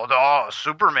like, well, no,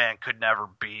 Superman could never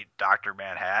beat Dr.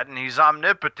 Manhattan. He's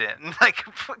omnipotent. And like,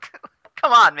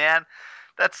 come on, man.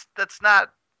 That's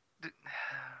not...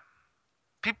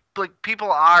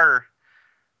 People are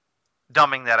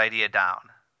dumbing that idea down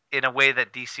in a way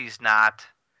that DC's not.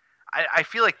 I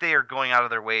feel like they are going out of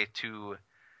their way to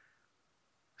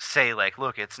say, like,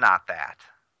 look, it's not that.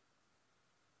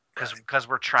 Because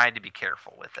we're trying to be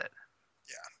careful with it.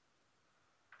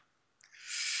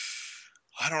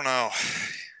 Yeah. I don't know.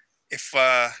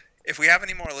 If we have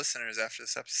any more listeners after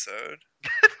this episode,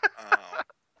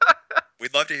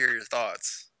 we'd love to hear your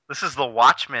thoughts. This is the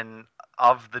Watchmen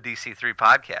of the DC3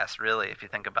 podcast, really, if you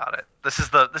think about it. This is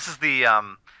the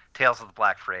Tales of the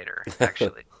Black Freighter,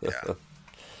 actually. Yeah.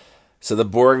 So the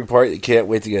boring part you can't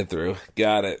wait to get through.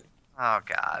 Got it. Oh,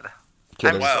 God.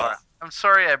 I'm Well,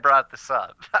 sorry I brought this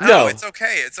up. No, it's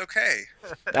okay. It's okay.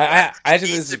 I think this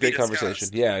Needs is a to be great conversation.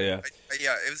 discussed. Yeah.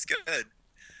 Yeah, it was good.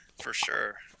 For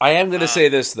sure. I am going to say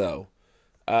this, though.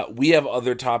 We have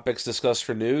other topics discussed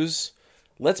for news.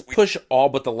 Let's push all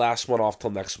but the last one off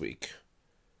till next week.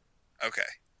 Okay.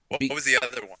 What was the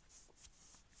other one?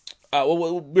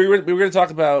 We were going to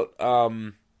talk about...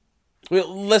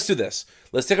 let's do this.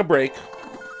 Let's take a break.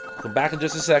 Come back in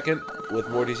just a second with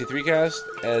more DC3cast.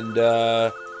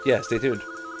 And, stay tuned.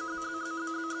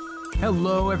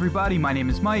 Hello, everybody. My name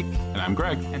is Mike. And I'm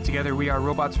Greg. And together we are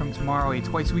Robots from Tomorrow, a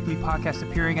twice-weekly podcast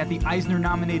appearing at the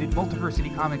Eisner-nominated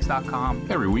MultiversityComics.com.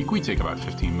 Every week, we take about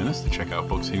 15 minutes to check out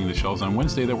books hitting the shelves on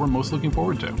Wednesday that we're most looking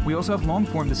forward to. We also have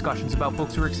long-form discussions about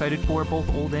books we're excited for, both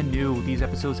old and new. These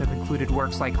episodes have included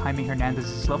works like Jaime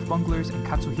Hernandez's Love Bunglers and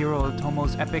Katsuhiro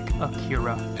Otomo's epic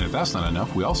Akira. And if that's not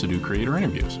enough, we also do creator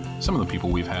interviews. Some of the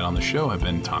people we've had on the show have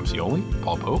been Tom Scioli,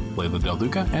 Paul Pope, Leila Del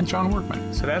Duca, and John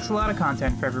Workman. So that's a lot of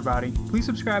content for everybody. Please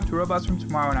subscribe to Robots from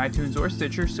Tomorrow on iTunes or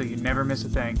Stitcher so you never miss a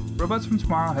thing. Robots from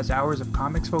Tomorrow has hours of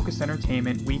comics-focused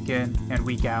entertainment week in and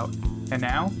week out. And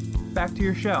now, back to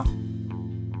your show.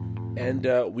 And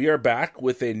we are back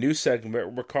with a new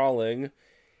segment we're calling,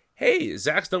 Hey,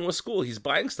 Zach's done with school. He's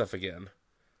buying stuff again.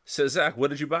 So, Zach,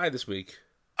 what did you buy this week?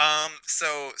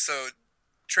 So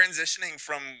transitioning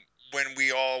from when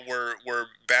we all were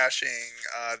bashing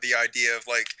the idea of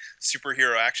like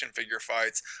superhero action figure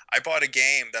fights, I bought a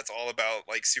game that's all about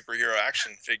like superhero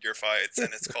action figure fights,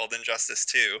 and it's called Injustice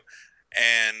 2.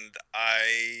 and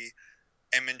I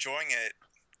am enjoying it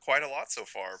quite a lot so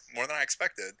far, more than I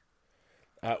expected.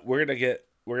 We're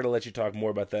gonna let you talk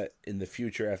more about that in the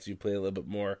future after you play a little bit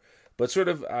more. But sort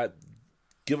of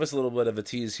give us a little bit of a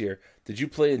tease here. Did you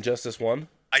play Injustice 1?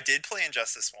 I did play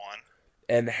Injustice 1.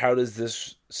 And how does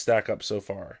this stack up so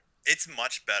far? It's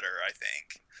much better, I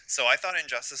think. So I thought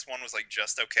Injustice 1 was like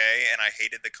just okay, and I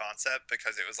hated the concept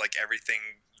because it was like everything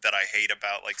that I hate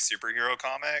about like superhero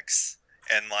comics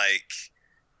and like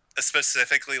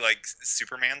specifically like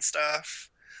Superman stuff.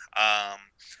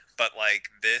 But like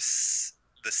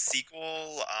the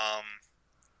sequel,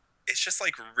 it's just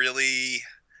like really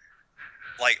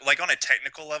like on a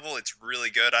technical level, it's really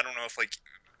good. I don't know if like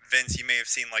Vince, you may have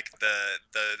seen like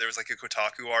there was like a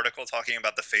Kotaku article talking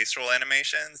about the facial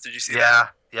animations. Did you see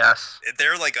that? Yeah, yes.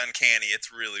 They're like uncanny.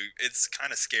 It's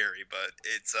kind of scary, but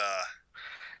it's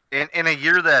in a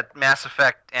year that Mass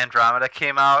Effect Andromeda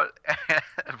came out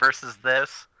versus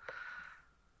this.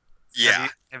 Yeah.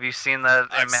 Have you seen that?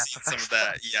 I've seen some of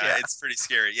that. Yeah, it's pretty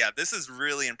scary. Yeah, this is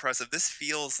really impressive. This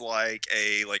feels like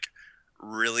a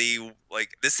really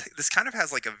like this kind of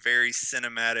has like a very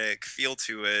cinematic feel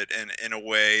to it, and in a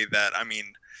way that, I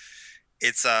mean,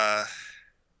 it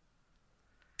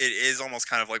is almost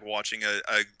kind of like watching a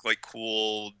like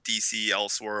cool DC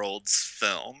Elseworlds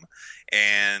film.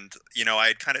 And I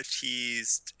had kind of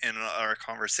teased in our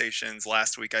conversations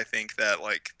last week, I think, that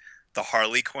like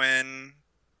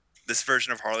this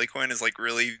version of Harley Quinn is like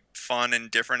really fun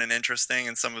and different and interesting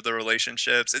in some of the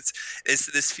relationships.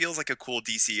 This feels like a cool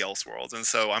DC Elseworlds, and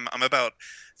so I'm about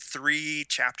 3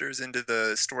 chapters into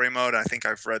the story mode. I think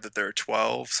I've read that there are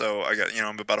 12, so I got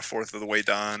I'm about a fourth of the way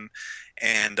done,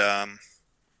 and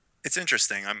it's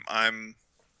interesting. I'm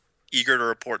eager to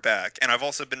report back, and I've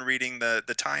also been reading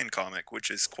the tie-in comic,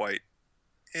 which is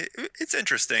it's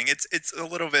interesting. It's a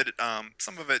little bit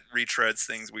some of it retreads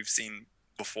things we've seen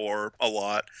before a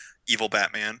lot, Evil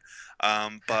Batman,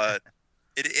 but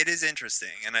it is interesting,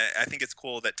 and I think it's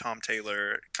cool that Tom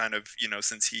Taylor kind of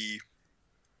since he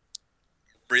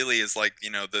really is like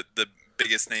the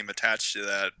biggest name attached to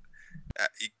that,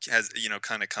 he has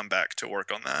kind of come back to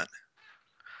work on that.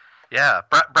 Yeah,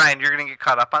 Brian, you're gonna get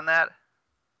caught up on that.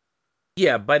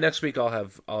 Yeah, by next week I'll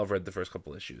have read the first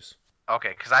couple issues.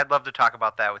 Okay, because I'd love to talk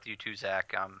about that with you too,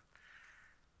 Zach.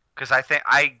 Because I think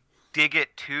I dig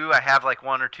it too. I have like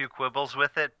 1 or 2 quibbles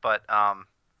with it, but I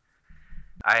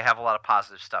have a lot of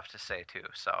positive stuff to say too.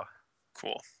 So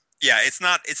cool. Yeah, it's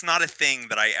not a thing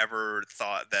that I ever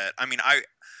thought that. I mean, I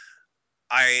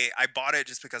bought it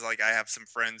just because like I have some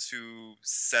friends who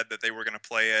said that they were going to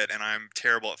play it, and I'm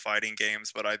terrible at fighting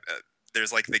games, but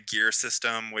there's like the gear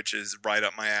system, which is right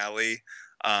up my alley,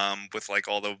 with like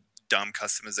all the dumb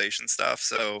customization stuff.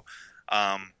 So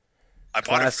I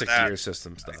bought it for that. Gear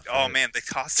system stuff. Oh right? Man, the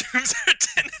costumes are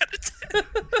 10 out of 10.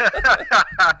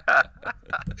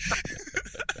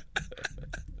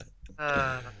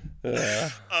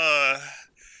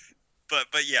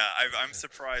 But yeah, I'm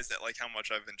surprised at like how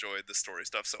much I've enjoyed the story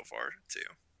stuff so far too.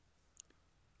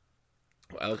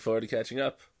 Well, I look forward to catching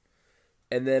up.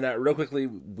 And then real quickly,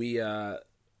 we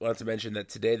wanted to mention that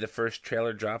today the first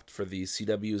trailer dropped for the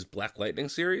CW's Black Lightning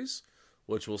series,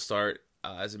 which will start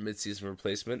as a mid-season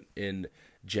replacement in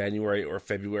January or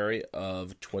February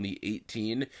of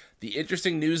 2018. The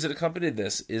interesting news that accompanied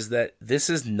this is that this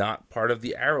is not part of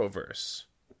the Arrowverse.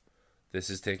 This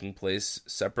is taking place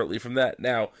separately from that.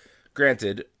 Now,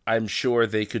 granted, I'm sure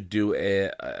they could do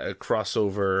a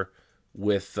crossover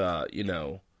with,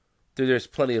 there's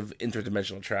plenty of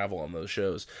interdimensional travel on those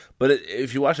shows. But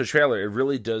if you watch the trailer, it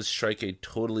really does strike a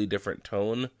totally different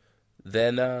tone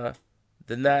than those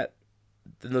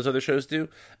other shows do.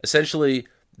 Essentially,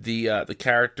 the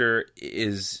character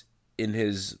is in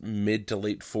his mid to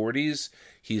late 40s.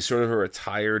 He's sort of a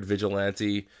retired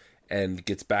vigilante and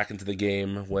gets back into the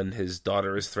game when his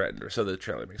daughter is threatened, or so the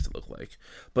trailer makes it look like.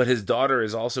 But his daughter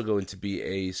is also going to be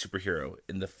a superhero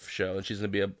in the show, and she's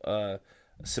going to be a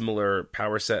similar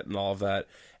power set and all of that.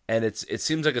 And it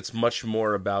seems like it's much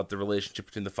more about the relationship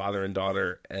between the father and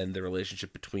daughter, and the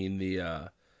relationship between the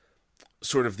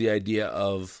sort of the idea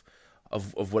of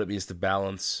what it means to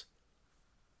balance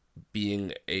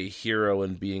being a hero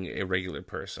and being a regular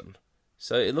person.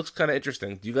 So it looks kind of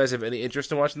interesting. Do you guys have any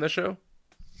interest in watching this show?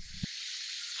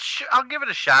 I'll give it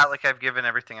a shot, like I've given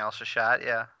everything else a shot.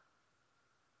 Yeah.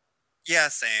 Yeah,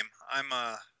 same. I'm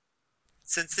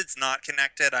since it's not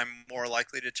connected, I'm more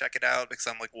likely to check it out because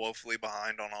I'm like woefully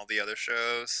behind on all the other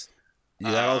shows. You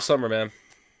got all summer, man.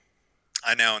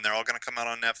 I know, and they're all gonna come out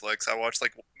on Netflix. I watched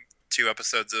like 2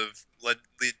 episodes of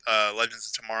Legends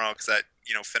of Tomorrow because that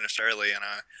finished early, and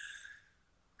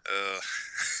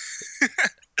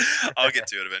I'll get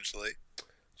to it eventually.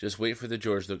 Just wait for the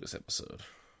George Lucas episode.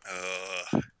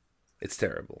 It's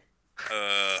terrible.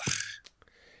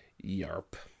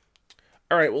 Yarp.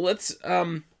 All right, well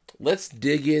let's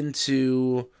dig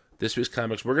into this week's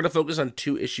comics. We're gonna focus on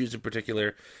 2 issues in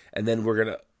particular, and then we're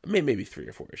gonna maybe 3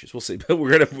 or 4 issues. We'll see. But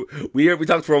we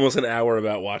talked for almost an hour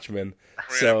about Watchmen.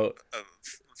 So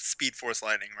Speed Force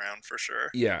Lightning round for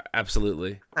sure. Yeah,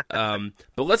 absolutely. But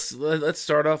let's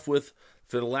start off with,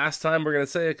 for the last time we're gonna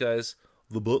say it, guys,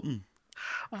 the button.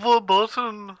 The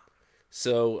button.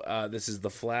 So this is The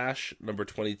Flash, number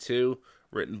 22,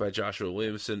 written by Joshua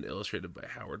Williamson, illustrated by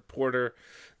Howard Porter.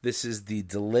 This is the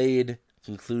delayed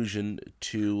conclusion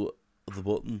to The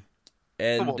Button.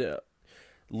 And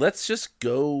let's just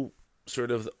go sort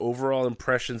of overall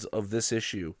impressions of this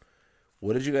issue.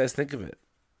 What did you guys think of it?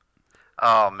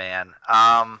 Oh, man.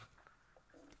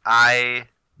 I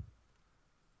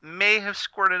may have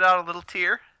squirted out a little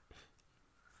tear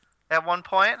at one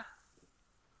point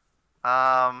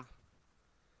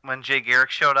when Jay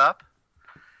Garrick showed up.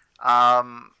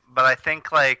 But I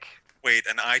think, like... Wait,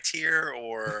 an eye tear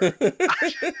or...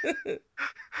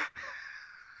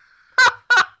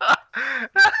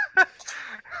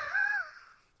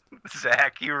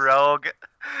 Zach, you rogue.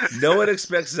 No one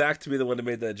expects Zach to be the one who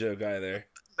made that joke either.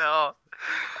 No.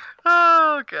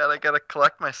 Oh, God, I gotta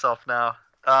collect myself now.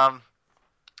 Man,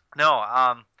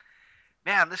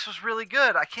 this was really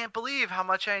good. I can't believe how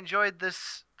much I enjoyed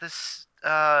this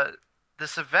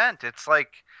event. It's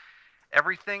like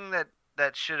everything that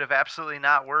should have absolutely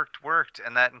not worked,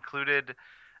 and that included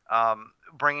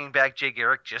bringing back Jay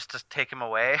Garrick just to take him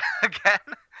away again,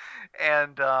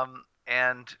 and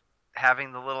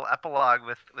having the little epilogue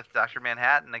with Dr.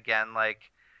 Manhattan again.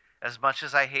 Like, as much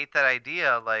as I hate that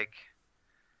idea, like,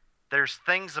 there's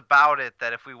things about it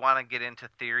that, if we want to get into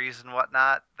theories and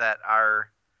whatnot, that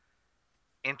are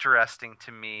interesting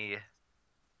to me.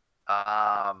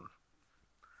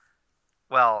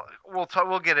 Well, we'll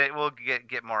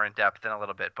get more in depth in a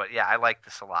little bit, but yeah, I like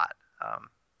this a lot.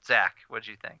 Zach, what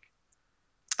did you think?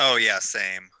 Oh yeah,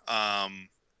 same.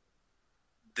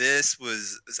 This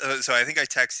was so. I think I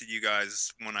texted you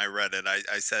guys when I read it.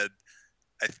 I said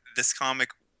this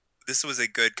was a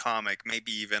good comic,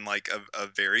 maybe even like a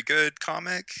very good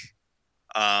comic.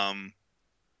 Yeah,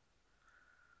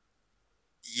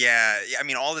 I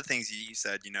mean, all the things you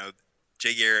said,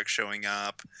 Jay Garrick showing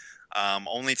up,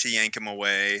 only to yank him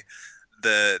away,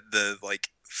 the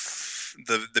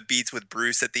beats with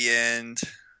Bruce at the end,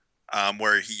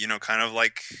 where he, kind of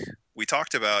like we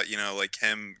talked about, like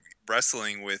him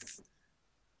wrestling with,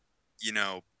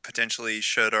 potentially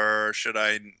should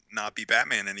I not be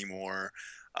Batman anymore,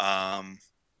 and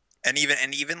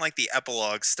even like the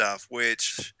epilogue stuff,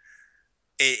 which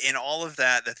in all of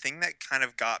that, the thing that kind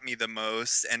of got me the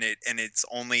most, and it's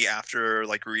only after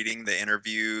like reading the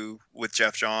interview with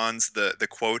Jeff Johns, the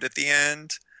quote at the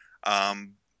end,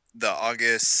 the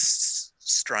August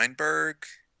Strindberg,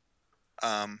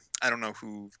 I don't know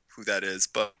who that is,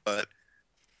 but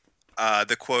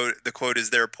the quote is,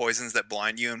 "There are poisons that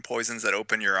blind you and poisons that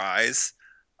open your eyes."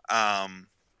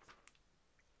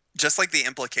 Just like the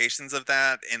implications of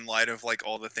that in light of like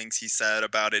all the things he said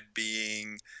about it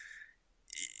being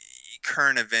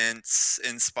current events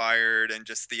inspired, and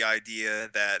just the idea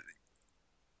that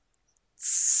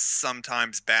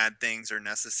sometimes bad things are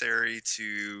necessary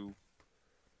to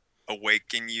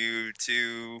awaken you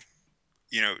to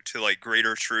like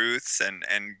greater truths, and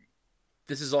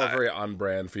this is all very on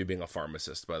brand for you being a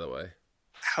pharmacist, by the way.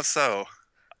 How so?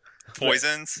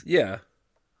 Poisons? Yeah,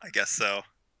 I guess so.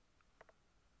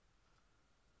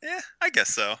 Yeah, I guess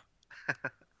so.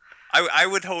 I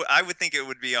would think it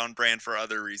would be on brand for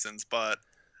other reasons, but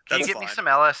Can you get me some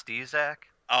LSD, Zach?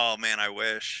 Oh man, I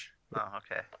wish. Oh,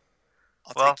 okay.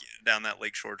 I'll take you down that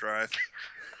Lakeshore Drive.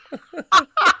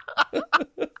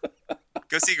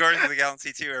 Go see Guardians of the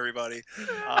Galaxy 2, everybody.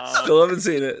 Still haven't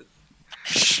seen it.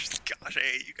 Gosh, I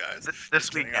hate you guys.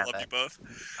 This weekend, I love you both.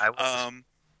 I will.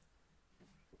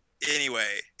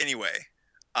 Anyway,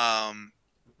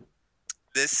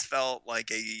 this felt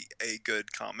like a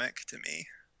good comic to me.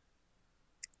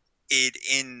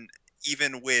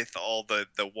 Even with all the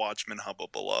Watchmen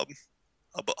hubbubalub.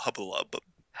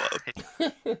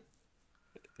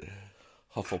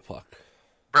 Hufflepuff.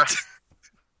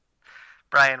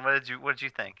 Brian, what did you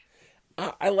think?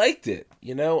 I liked it.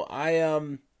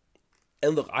 And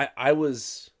look, I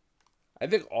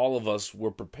think all of us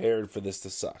were prepared for this to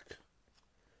suck.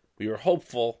 We were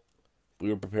hopeful. We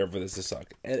were prepared for this to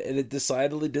suck, and it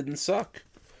decidedly didn't suck.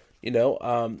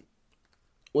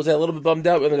 Was I a little bit bummed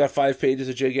out when I got 5 pages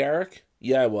of Jay Garrick?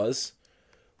 Yeah, I was.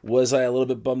 Was I a little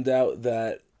bit bummed out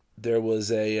that there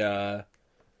was a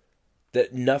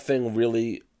that nothing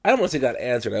really, I don't want to say got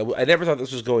answered. I never thought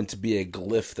this was going to be a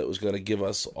glyph that was going to give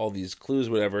us all these clues,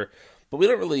 whatever, but we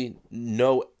don't really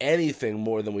know anything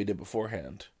more than we did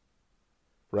beforehand,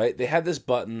 right? They had this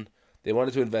button, they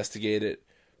wanted to investigate it,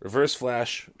 Reverse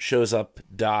Flash shows up,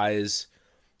 dies,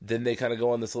 then they kind of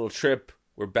go on this little trip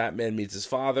where Batman meets his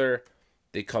father,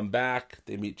 they come back,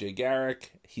 they meet Jay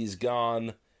Garrick, he's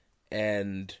gone,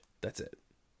 and that's it.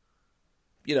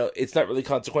 You know, it's not really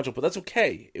consequential, but that's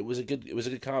okay. It was a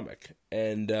good comic,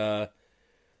 and I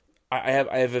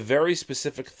have a very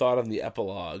specific thought on the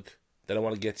epilogue that I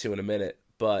want to get to in a minute.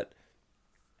 But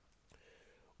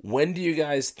when do you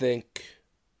guys think?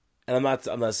 And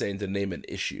I'm not saying to name an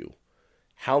issue.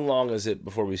 How long is it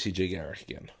before we see Jay Garrick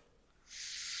again?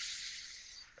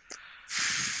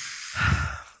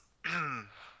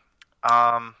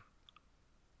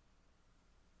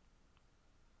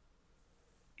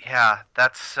 Yeah,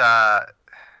 that's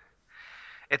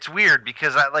it's weird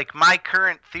because my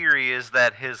current theory is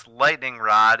that his lightning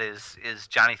rod is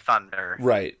Johnny Thunder.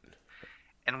 Right.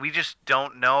 And we just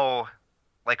don't know,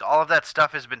 like, all of that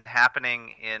stuff has been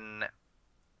happening in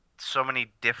so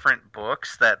many different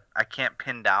books that I can't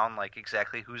pin down like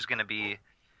exactly who's going to be.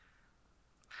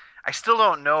 I still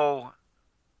don't know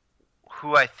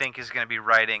who I think is going to be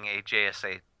writing a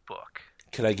JSA book.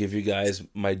 Can I give you guys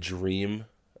my dream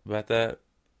about that?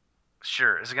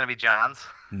 Sure. Is it going to be John's?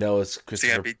 No, it's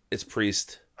Christopher. It's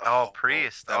Priest. Oh,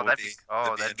 Priest. That'd be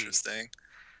interesting.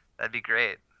 That'd be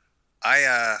great.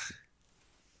 I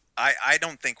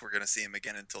don't think we're gonna see him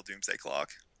again until Doomsday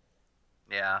Clock.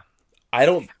 Yeah. I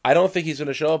don't think he's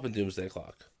gonna show up in Doomsday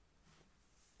Clock.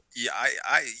 Yeah,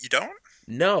 you don't?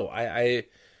 No, I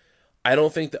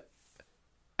don't think that.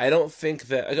 I don't think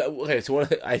that. Okay, so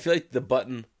I feel like the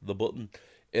button,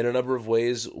 in a number of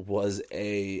ways was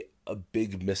a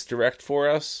big misdirect for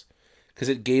us, because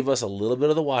it gave us a little bit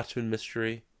of the Watchmen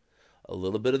mystery, a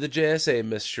little bit of the JSA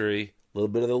mystery, a little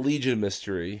bit of the Legion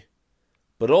mystery,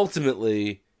 but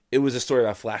ultimately it was a story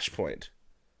about Flashpoint.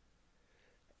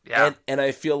 Yeah, and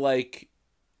I feel like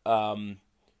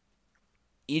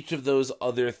each of those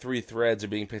other three threads are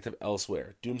being picked up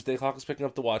elsewhere. Doomsday Clock is picking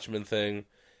up the Watchmen thing.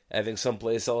 I think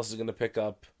someplace else is going to pick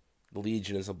up the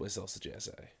Legion, and someplace else the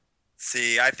JSA.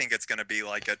 See, I think it's going to be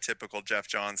like a typical Jeff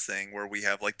Johns thing where we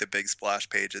have like the big splash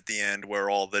page at the end where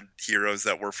all the heroes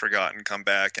that were forgotten come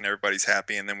back and everybody's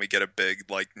happy, and then we get a big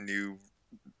like new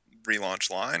relaunch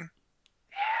line.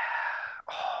 Yeah.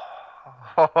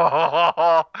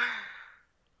 Oh.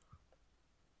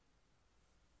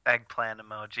 Eggplant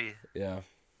emoji. Yeah.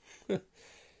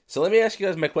 So let me ask you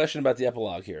guys my question about the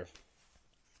epilogue here.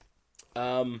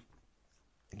 Do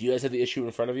you guys have the issue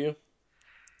in front of you?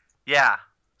 Yeah.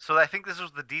 So I think this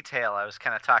was the detail I was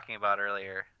kind of talking about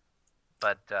earlier,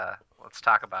 but let's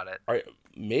talk about it. All right,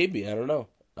 maybe, I don't know.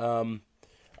 All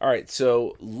right,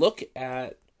 so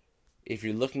if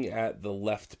you're looking at the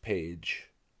left page,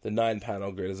 the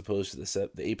 9-panel grid as opposed to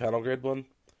the 8-panel grid one,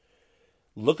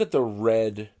 look at the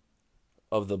red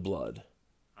of the blood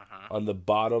on the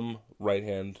bottom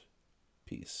right-hand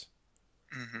piece.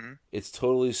 Mm-hmm. It's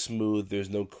totally smooth. There's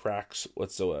no cracks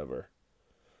whatsoever.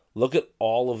 Look at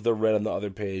all of the red on the other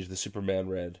page, the Superman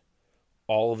red.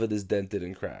 All of it is dented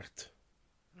and cracked.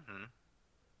 Mm-hmm.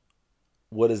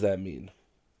 What does that mean?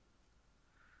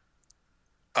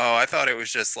 Oh, I thought it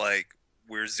was just like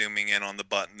we're zooming in on the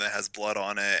button that has blood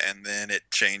on it, and then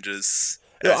it changes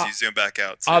as you zoom back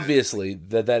out. Obviously,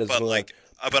 that is. But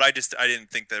but I didn't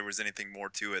think there was anything more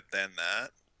to it than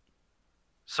that.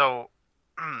 So,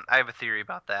 I have a theory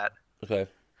about that. Okay.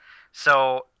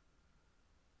 So,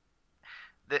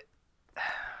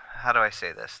 how do I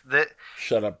say this?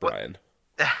 Shut up, Brian.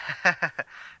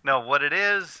 No, what it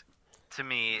is to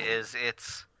me is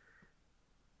it's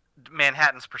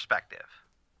Manhattan's perspective.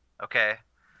 Okay?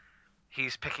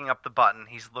 He's picking up the button.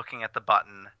 He's looking at the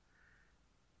button.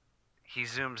 He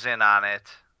zooms in on it.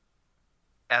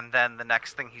 And then the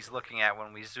next thing he's looking at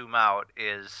when we zoom out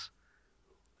is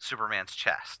Superman's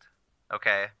chest.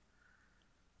 Okay?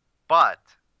 But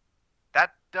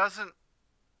that doesn't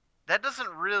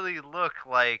really look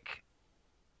like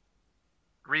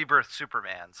Rebirth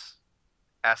Superman's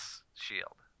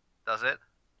S-Shield, does it?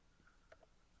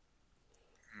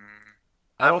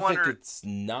 I don't think it's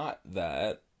not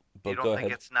that, but you go don't ahead.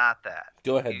 think it's not that?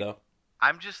 Go ahead, though.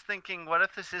 I'm just thinking, what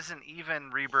if this isn't even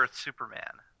Rebirth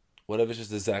Superman? What if it's just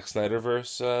the Zack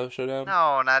Snyderverse showdown?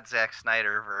 No, not Zack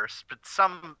Snyderverse, but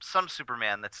some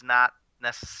Superman that's not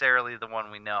necessarily the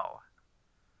one we know.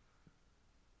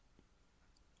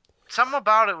 Something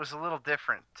about it was a little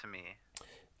different to me.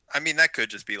 I mean, that could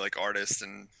just be like artists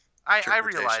and I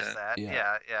realize that.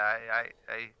 Yeah.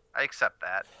 I accept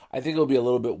that. I think it'll be a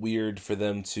little bit weird for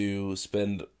them to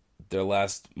spend their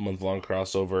last month-long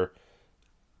crossover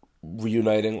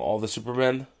reuniting all the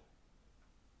Supermen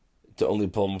to only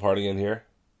pull them apart again here.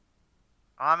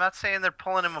 I'm not saying they're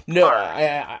pulling him apart. No,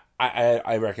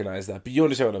 I recognize that, but you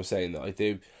understand what I'm saying, though. Like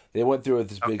they went through with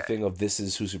this big thing of this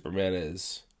is who Superman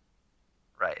is.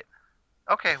 Right.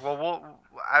 Okay. Well,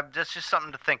 that's just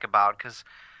something to think about, because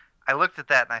I looked at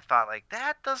that and I thought, like,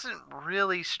 that doesn't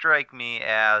really strike me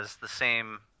as the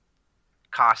same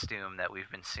costume that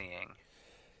we've been seeing.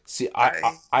 See,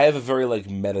 I have a very like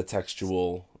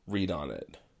metatextual read on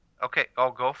it. Okay.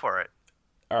 Oh, go for it.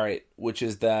 All right, which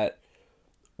is that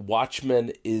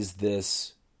Watchmen is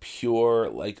this pure,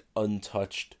 like,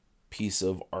 untouched piece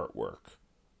of artwork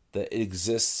that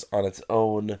exists on its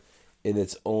own in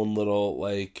its own little,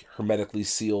 like, hermetically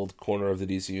sealed corner of the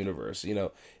DC universe. You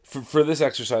know, for this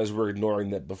exercise, we're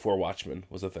ignoring that before Watchmen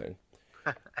was a thing.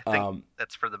 I think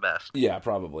that's for the best. Yeah,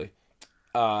 probably.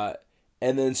 And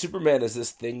then Superman is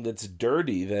this thing that's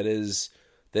dirty, that has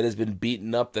been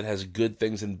beaten up, that has good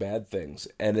things and bad things,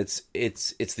 and it's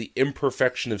the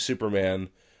imperfection of Superman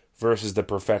versus the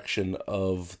perfection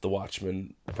of the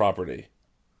Watchmen property.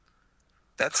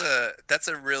 That's a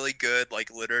really good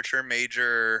like literature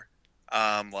major,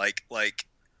 like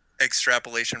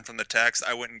extrapolation from the text.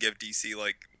 I wouldn't give DC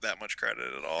like that much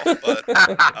credit at all,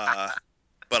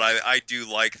 but I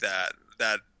do like that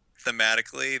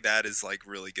thematically that is like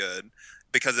really good,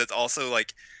 because it's also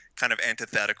like kind of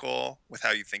antithetical with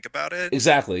how you think about it.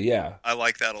 Exactly, yeah. I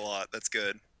like that a lot. That's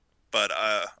good. But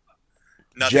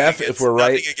Jeff, if we're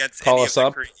right, call us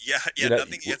up.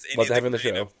 Nothing against any of the having the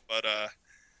creative, show. but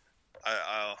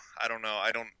I don't know.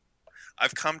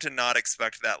 I've come to not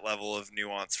expect that level of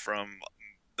nuance from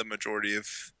the majority of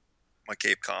my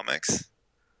Cape comics.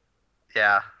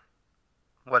 Yeah.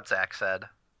 What Zach said.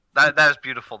 That was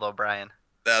beautiful, though, Brian.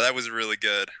 That was really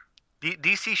good.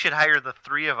 DC should hire the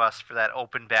three of us for that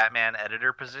open Batman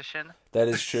editor position. That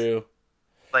is true.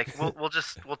 Like we'll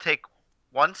take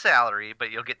one salary,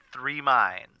 but you'll get 3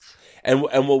 minds. And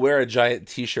we'll wear a giant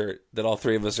T-shirt that all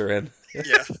three of us are in.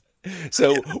 Yeah.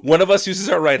 So one of us uses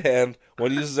our right hand,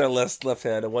 one uses our left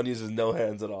hand, and one uses no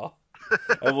hands at all.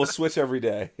 And we'll switch every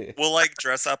day. We'll like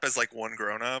dress up as like one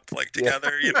grown up, like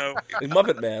together, you know. Like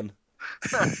Muppet Man.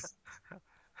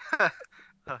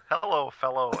 Hello,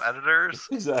 fellow editors.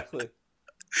 Exactly.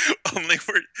 Only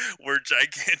we're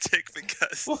gigantic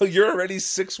because. Well, you're already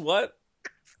 6 what?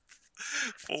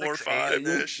 4 or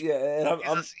 5-ish. Yeah,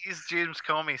 and he's James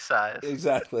Comey size.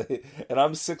 Exactly, and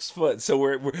I'm 6 foot, so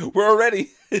we're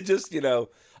already just, you know.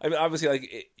 I mean, obviously,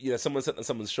 like, you know, someone's sitting on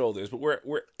someone's shoulders, but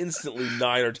we're instantly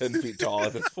 9 or 10 feet tall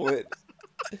at this point.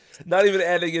 Not even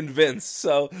adding in Vince,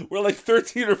 so we're like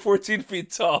 13 or 14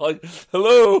 feet tall. Like,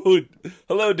 hello,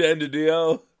 Dan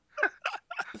DiDio.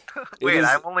 Wait,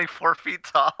 I'm only 4 feet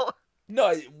tall?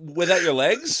 No, without your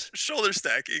legs? Shoulder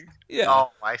stacking. Yeah.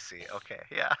 Oh, I see. Okay,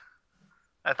 yeah.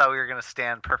 I thought we were going to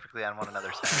stand perfectly on one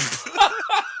another's heads.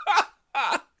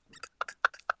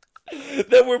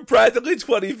 Then we're practically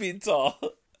 20 feet tall.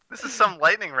 This is some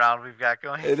lightning round we've got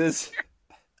going. It is.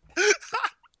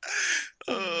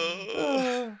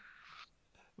 But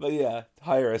yeah,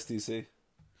 hire SDC.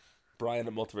 Brian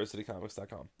at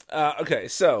multiversitycomics.com. Okay,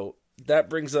 so that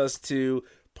brings us to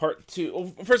part 2.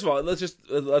 Well, first of all,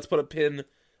 let's put a pin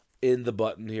in the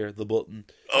button here. The button.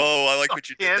 Oh, I like what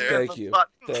you did there.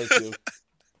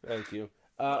 Thank you.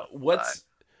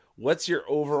 What's your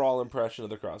overall impression of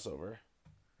the crossover?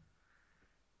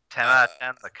 10 out of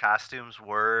 10. The costumes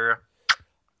were.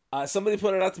 Somebody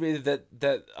pointed out to me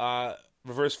that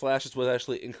Reverse Flashes was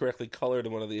actually incorrectly colored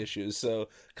in one of the issues, so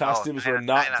costumes were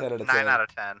not 10 out of 10. 9 out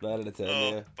of 10. 9 out of 10.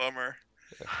 Oh, yeah. Bummer.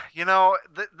 You know,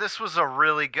 this was a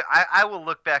really good. I will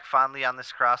look back fondly on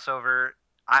this crossover.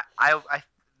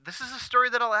 This is a story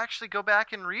that I'll actually go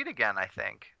back and read again. I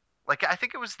think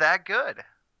it was that good.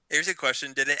 Here's a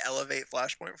question: did it elevate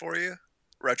Flashpoint for you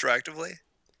retroactively?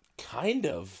 Kind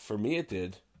of. For me, it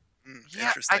did. Yeah,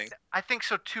 interesting. I think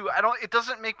so too. It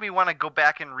doesn't make me want to go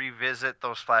back and revisit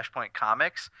those Flashpoint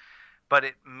comics, but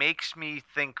it makes me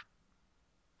think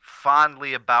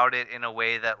fondly about it in a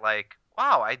way that, like,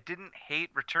 wow, I didn't hate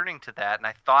returning to that, and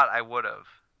I thought I would have.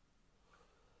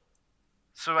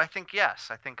 So I think yes.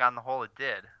 I think on the whole it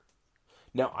did.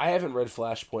 Now, I haven't read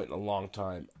Flashpoint in a long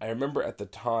time. I remember at the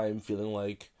time feeling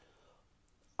like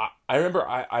I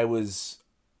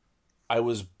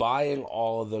was buying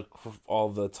all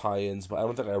the tie-ins, but I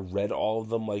don't think I read all of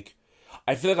them. Like,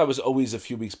 I feel like I was always a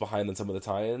few weeks behind on some of the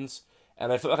tie-ins,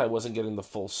 and I feel like I wasn't getting the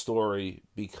full story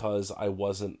because I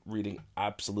wasn't reading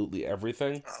absolutely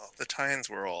everything. Oh, the tie-ins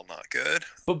were all not good.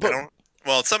 But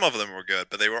Well, some of them were good,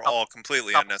 but they were all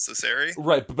completely unnecessary.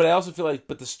 Right, but I also feel like,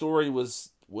 but the story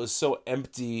was so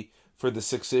empty for the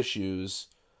 6 issues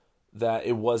that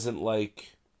it wasn't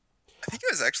like, I think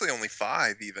it was actually only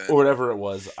 5 even. or whatever it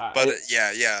was. But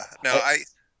yeah. No,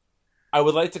 I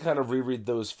would like to kind of reread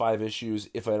those 5 issues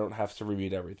if I don't have to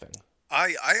reread everything.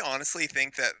 I honestly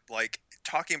think that, like,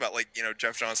 talking about, like, you know,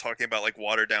 Jeff Johns talking about, like,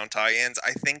 watered down tie-ins,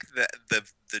 I think that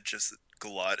the just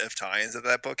glut of tie-ins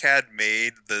that book had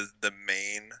made the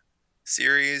main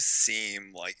series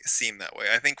seem that way.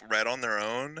 I think read on their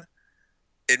own,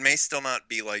 it may still not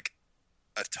be like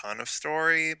a ton of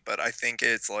story, but I think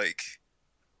it's like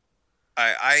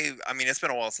I mean, it's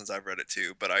been a while since I've read it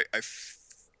too, but I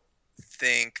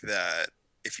think that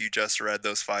if you just read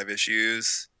those 5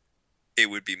 issues, it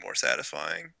would be more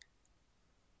satisfying.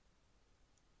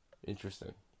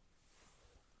 Interesting.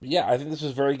 Yeah, I think this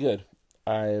was very good.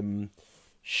 I'm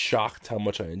shocked how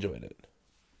much I enjoyed it.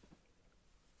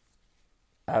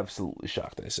 Absolutely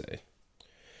shocked, I say.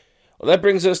 Well, that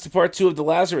brings us to part 2 of the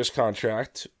Lazarus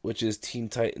Contract, which is Teen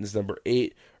Titans number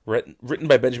 8, written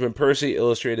by Benjamin Percy,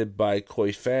 illustrated by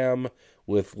Koi Pham,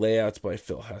 with layouts by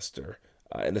Phil Hester,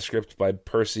 and a script by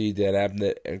Percy, Dan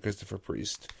Abnett, and Christopher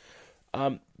Priest.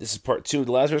 This is part 2 of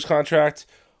the Lazarus Contract.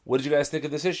 What did you guys think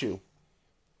of this issue?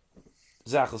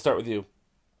 Zach, let's start with you.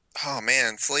 Oh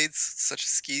man, Slade's such a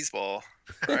skis ball,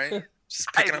 right?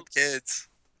 Just picking up kids.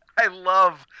 I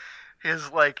love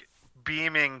his like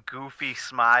beaming, goofy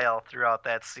smile throughout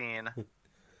that scene.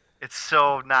 It's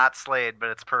so not Slade, but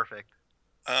it's perfect.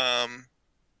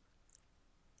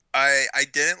 I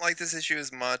didn't like this issue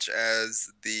as much as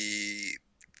the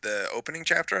opening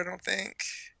chapter, I don't think,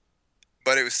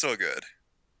 but it was still good.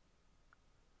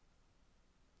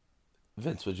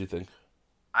 Vince, what'd you think?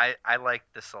 I like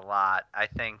this a lot. I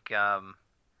think I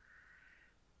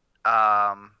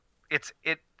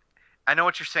know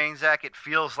what you're saying, Zach. It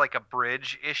feels like a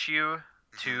bridge issue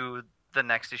to the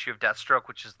next issue of Deathstroke,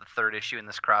 which is the 3rd issue in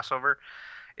this crossover.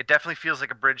 It definitely feels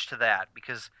like a bridge to that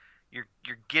because you're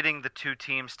getting the 2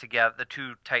 teams together, the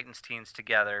 2 Titans teams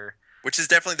together. Which is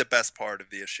definitely the best part of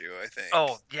the issue, I think.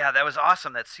 Oh, yeah, that was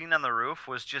awesome. That scene on the roof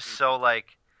was just so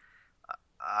like,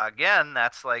 again,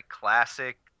 that's like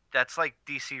classic. That's like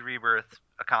DC Rebirth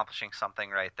accomplishing something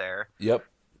right there. Yep.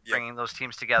 Bringing those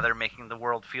teams together, making the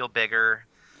world feel bigger,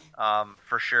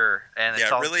 for sure. And it's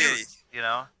all really, cute, you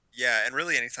know? Yeah, and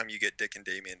really anytime you get Dick and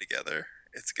Damian together,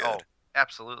 it's good. Oh,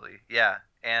 absolutely. Yeah.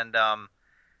 And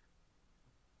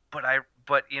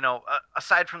but you know,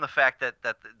 aside from the fact that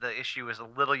the issue is a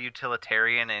little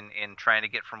utilitarian in trying to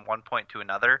get from one point to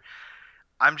another,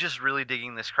 I'm just really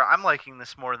digging this. I'm liking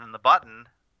this more than the button,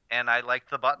 and I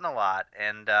liked the button a lot.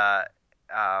 And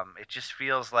it just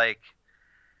feels like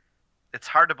it's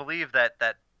hard to believe that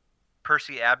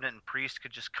Percy, Abnett, and Priest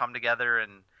could just come together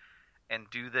and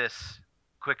do this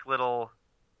quick little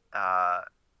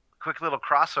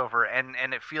crossover,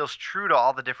 and it feels true to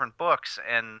all the different books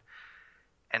and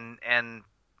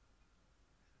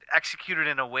executed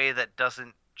in a way that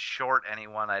doesn't short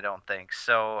anyone, I don't think.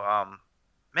 So,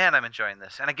 man, I'm enjoying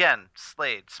this. And again,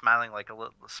 Slade smiling like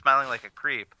a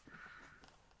creep,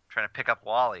 trying to pick up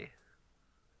Wally.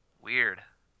 Weird.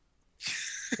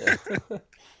 Yeah.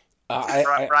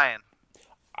 Brian.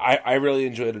 I really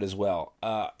enjoyed it as well.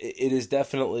 It is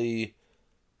definitely...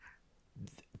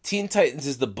 Teen Titans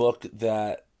is the book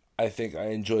that I think I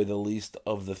enjoy the least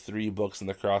of the 3 books in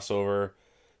the crossover,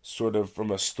 sort of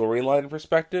from a storyline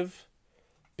perspective,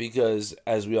 because,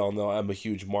 as we all know, I'm a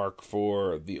huge mark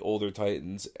for the older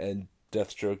Titans, and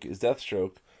Deathstroke is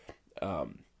Deathstroke.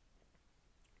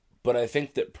 But I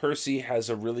think that Percy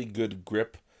has a really good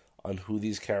grip on who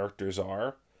these characters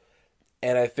are.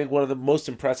 And I think one of the most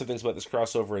impressive things about this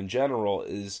crossover in general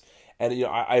is, and you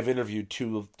know, I've interviewed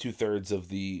 2/3 of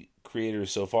the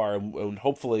creators so far, and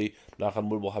hopefully, knock on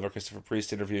wood, we'll have a Christopher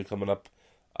Priest interview coming up.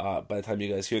 By the time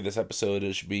you guys hear this episode,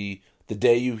 it should be the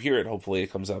day you hear it. Hopefully,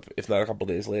 it comes up, if not a couple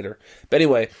days later. But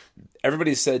anyway,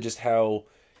 everybody said just how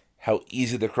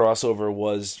easy the crossover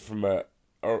was from a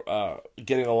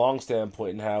getting along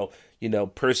standpoint, and how, you know,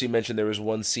 Percy mentioned there was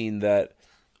one scene that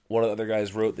one of the other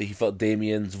guys wrote that he felt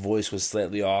Damien's voice was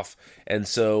slightly off, and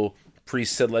so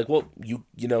Priest said, like, well, you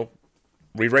know,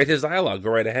 rewrite his dialogue, go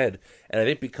right ahead. And I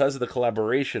think because of the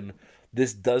collaboration,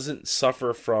 this doesn't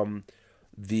suffer from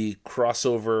the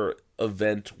crossover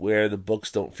event where the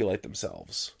books don't feel like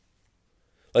themselves.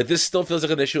 Like, this still feels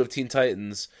like an issue of Teen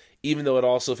Titans, even though it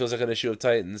also feels like an issue of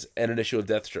Titans and an issue of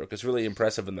Deathstroke. It's really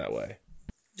impressive in that way.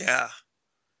 Yeah.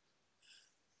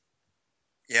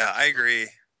 Yeah, I agree.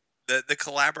 The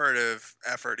collaborative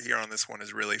effort here on this one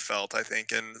is really felt, I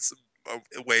think, and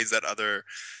ways that other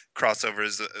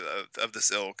crossovers of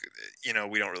this ilk,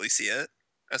 we don't really see it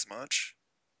as much.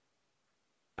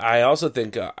 I also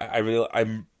think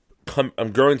I'm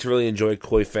growing to really enjoy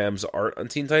Koi Fam's art on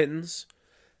Teen Titans.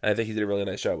 And I think he did a really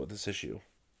nice job with this issue.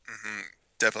 Mm-hmm.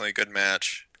 Definitely a good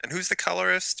match. And who's the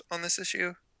colorist on this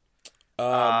issue?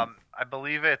 I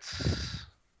believe is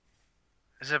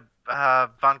it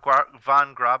Von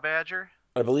Graubadger?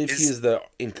 I believe he is the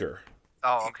inker.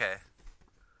 Oh, okay.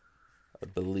 I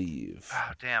believe.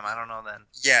 Oh, damn, I don't know then.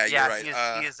 Yeah, you're right.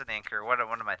 He is an inker. What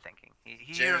am I thinking? He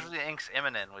usually inks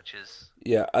Immonen, which is...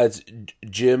 Yeah, it's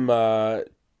Jim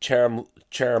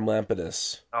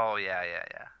Charamlampidis. Oh, yeah.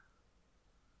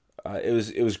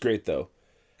 It was great, though.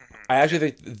 Mm-hmm. I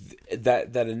actually think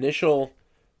that initial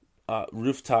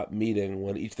rooftop meeting,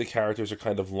 when each of the characters are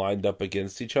kind of lined up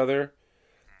against each other,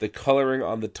 the coloring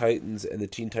on the Titans and the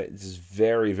Teen Titans is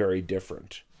very, very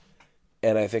different.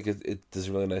 And I think it does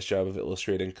a really nice job of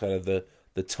illustrating kind of the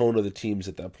tone of the teams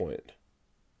at that point.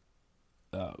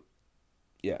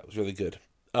 Yeah, it was really good.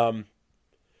 I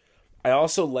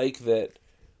also like that,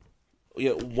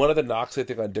 one of the knocks I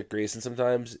think on Dick Grayson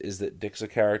sometimes is that Dick's a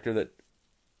character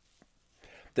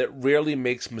that rarely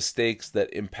makes mistakes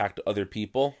that impact other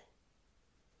people.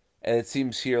 And it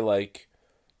seems here like,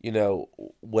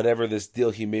 whatever this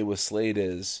deal he made with Slade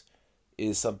is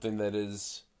something that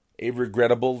is a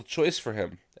regrettable choice for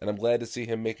him. And I'm glad to see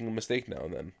him making a mistake now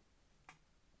and then.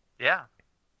 Yeah.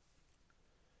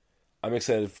 I'm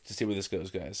excited to see where this goes,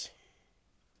 guys.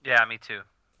 Yeah, me too.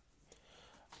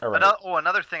 All right.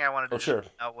 Another thing I wanted to sure.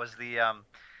 point out was the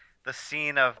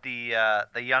scene of the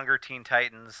younger Teen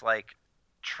Titans like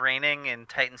training in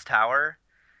Titan's Tower,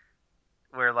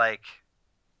 where like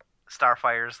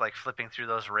Starfire's like flipping through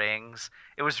those rings.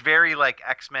 It was very like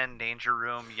X-Men Danger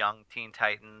Room, young Teen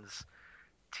Titans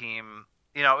team.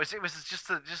 It was just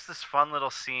this fun little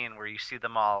scene where you see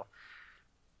them all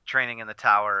training in the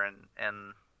tower,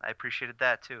 and I appreciated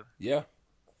that too. Yeah,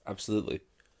 absolutely.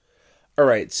 All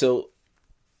right, so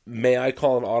may I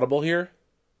call an audible here?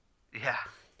 Yeah.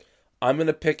 I'm going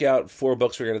to pick out 4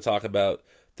 books we're going to talk about.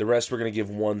 The rest we're going to give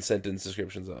 1-sentence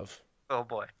descriptions of. Oh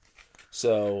boy.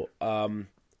 So, are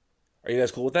you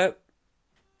guys cool with that?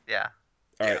 Yeah.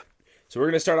 All right. So we're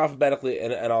going to start alphabetically,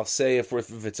 and I'll say if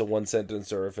it's a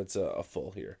 1-sentence or if it's a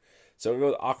full here. So we're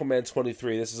going to go with Aquaman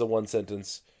 23. This is a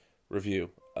 1-sentence review.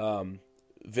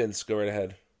 Vince, go right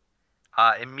ahead.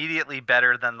 Immediately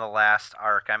better than the last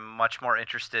arc. I'm much more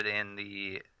interested in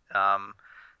the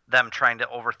them trying to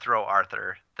overthrow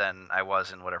Arthur than I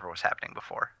was in whatever was happening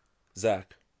before.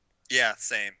 Zach. Yeah,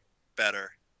 same.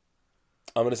 Better.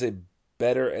 I'm going to say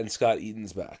better, and Scott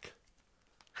Eaton's back.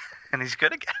 And he's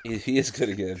good again. He is good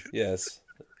again, yes.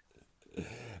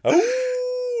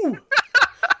 Oh!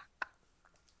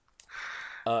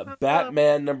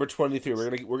 Batman number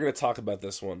 23. We're gonna talk about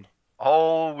this one.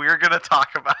 Oh, we're gonna talk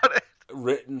about it.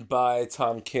 Written by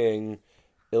Tom King,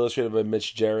 illustrated by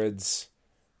Mitch Gerrards.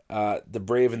 The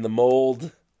Brave and the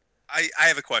Mold. I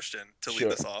have a question to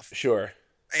lead this off. Sure.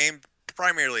 Aimed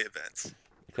primarily at Vince.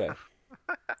 Okay.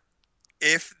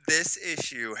 If this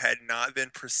issue had not been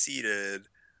preceded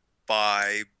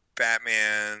by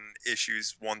Batman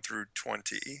issues 1 through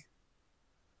 20,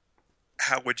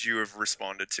 how would you have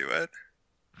responded to it?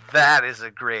 That is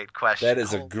a great question. That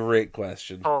is a great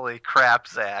question. Holy crap,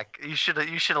 Zach! You should have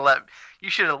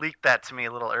leaked that to me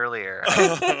a little earlier.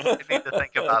 I need to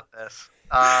think about this.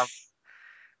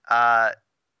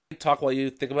 Talk while you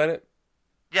think about it.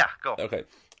 Yeah, go. Okay.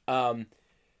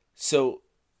 So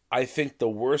I think the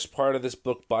worst part of this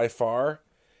book by far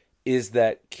is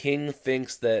that King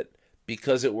thinks that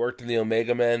because it worked in the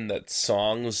Omega Men, that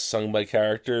songs sung by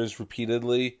characters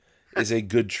repeatedly is a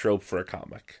good trope for a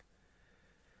comic.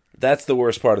 That's the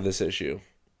worst part of this issue.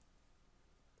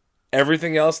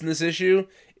 Everything else in this issue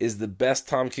is the best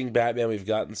Tom King Batman we've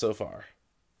gotten so far.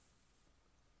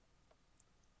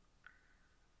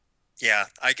 Yeah,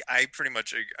 I pretty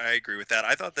much I agree with that.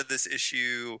 I thought that this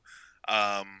issue,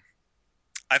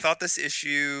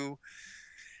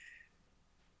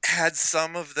 had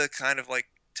some of the kind of like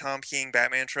Tom King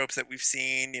Batman tropes that we've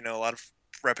seen. A lot of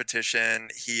repetition.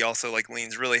 He also like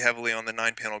leans really heavily on the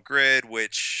 9-panel grid,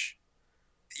 which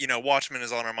Watchmen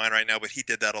is on our mind right now, but he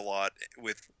did that a lot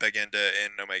with Begenda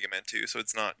and Omega Men too. So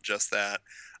it's not just that.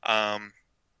 I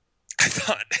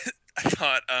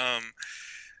thought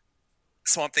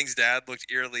Swamp Thing's dad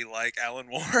looked eerily like Alan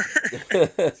Moore.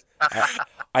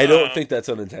 I don't think that's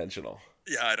unintentional.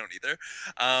 Yeah, I don't either.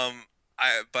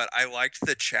 But I liked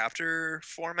the chapter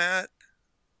format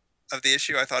of the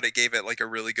issue. I thought it gave it like a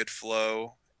really good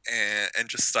flow, and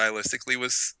just stylistically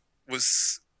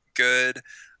was good.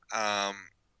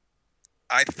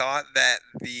 I thought that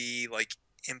the like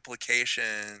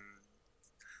implication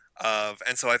of,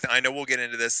 and so I know we'll get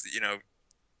into this,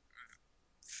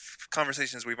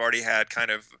 conversations we've already had, kind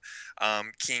of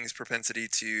King's propensity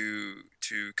to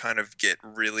kind of get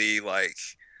really like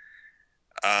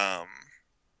um,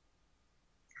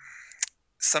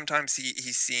 sometimes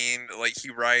he seemed like he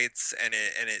writes and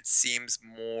it seems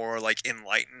more like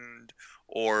enlightened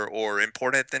or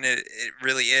important than it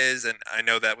really is, and I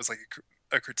know that was like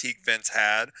a critique Vince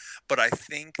had, but I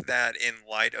think that in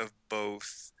light of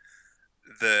both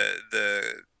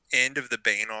the end of the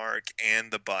Bane arc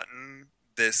and the Button,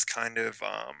 this kind of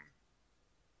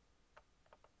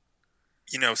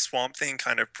Swamp Thing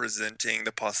kind of presenting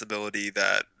the possibility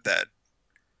that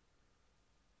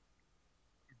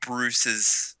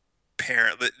Bruce's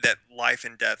that life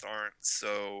and death aren't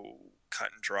so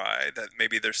cut and dry, that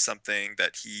maybe there's something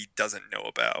that he doesn't know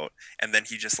about, and then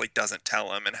he just like doesn't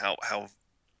tell him, and how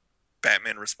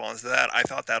Batman responds to that. I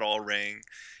thought that all rang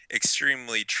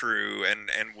extremely true and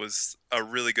was a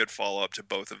really good follow-up to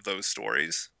both of those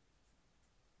stories.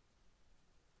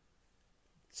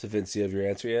 So Vince, do you have your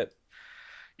answer yet?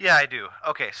 Yeah, I do.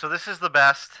 Okay, so this is the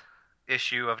best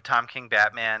issue of Tom King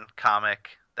Batman comic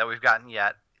that we've gotten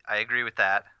yet. I agree with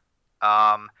that.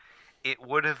 It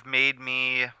would have made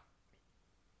me,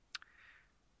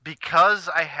 because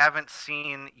I haven't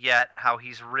seen yet how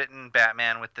he's written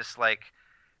Batman with this like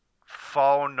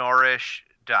faux noirish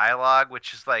dialogue,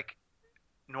 which is like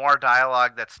noir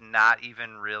dialogue that's not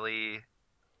even really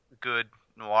good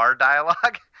noir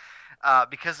dialogue.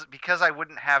 Because I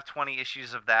wouldn't have 20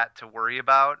 issues of that to worry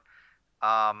about,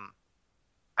 I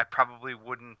probably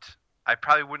wouldn't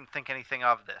think anything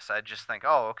of this. I'd just think,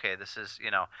 oh, okay, this is,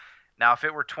 Now, if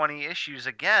it were 20 issues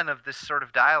again of this sort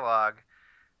of dialogue,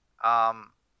 I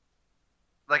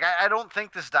don't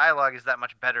think this dialogue is that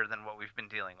much better than what we've been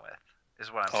dealing with,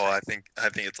 is what I'm saying. I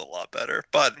think it's a lot better,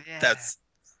 but yeah.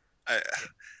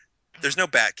 There's no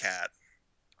Batcat.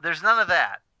 There's none of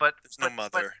that, but there's no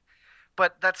mother.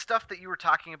 But that stuff that you were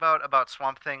talking about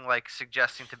Swamp Thing, like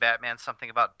suggesting to Batman something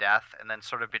about death and then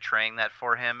sort of betraying that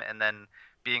for him and then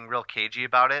being real cagey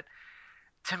about it,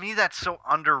 to me that's so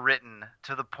underwritten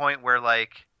to the point where,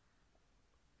 like,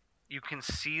 you can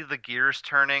see the gears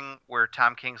turning where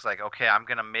Tom King's like, okay, I'm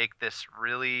going to make this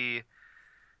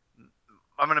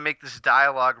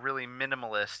dialogue really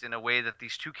minimalist in a way that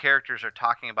these two characters are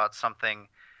talking about something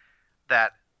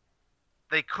that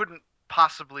they couldn't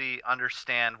possibly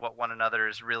understand what one another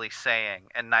is really saying,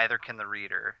 and neither can the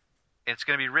reader. It's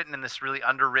going to be written in this really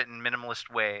underwritten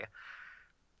minimalist way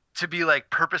to be like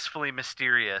purposefully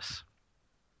mysterious,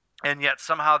 and yet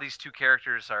somehow these two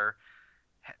characters are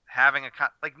having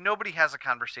like nobody has a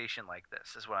conversation like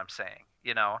this, is what I'm saying,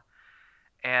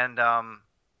 and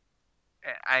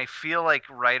I feel like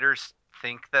writers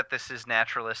think that this is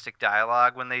naturalistic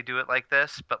dialogue when they do it like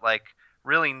this, but like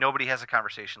really nobody has a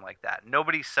conversation like that.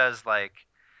 Nobody says like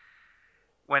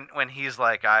when he's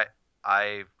like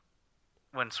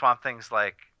when Swamp Thing's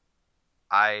like,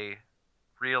 I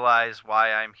realize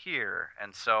why I'm here,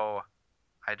 and so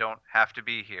I don't have to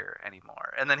be here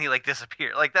anymore, and then he like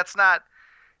disappears. Like that's not,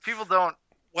 people don't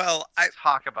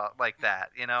talk about like that,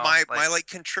 My like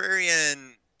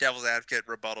contrarian devil's advocate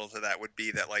rebuttal to that would be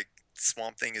that like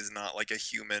Swamp Thing is not like a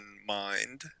human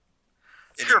mind.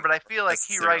 Sure, but I feel like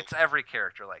he writes every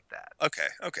character like that. Okay,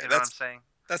 you know what I'm saying?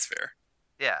 That's fair.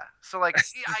 Yeah, so like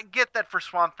I get that for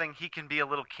Swamp Thing he can be a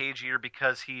little cagier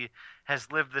because he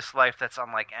has lived this life that's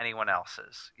unlike anyone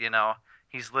else's.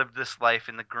 He's lived this life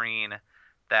in the green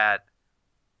that.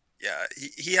 Yeah,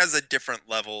 he has a different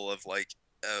level of like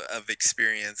of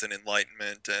experience and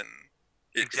enlightenment, and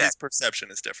his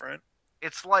perception is different.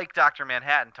 It's like Dr.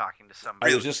 Manhattan talking to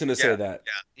somebody. I was just going to say that.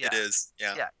 Yeah, it is.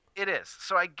 Yeah, it is.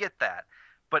 So I get that.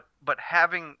 But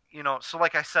having, so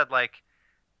like I said, like,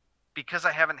 because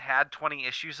I haven't had 20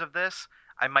 issues of this,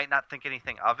 I might not think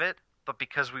anything of it. But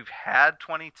because we've had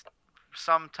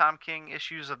 20-some Tom King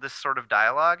issues of this sort of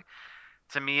dialogue,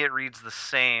 to me it reads the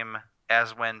same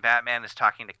as when Batman is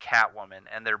talking to Catwoman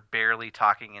and they're barely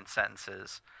talking in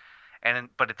sentences.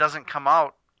 But it doesn't come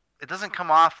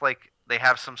off like they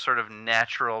have some sort of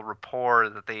natural rapport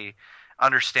that they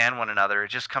understand one another. It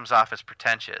just comes off as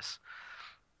pretentious.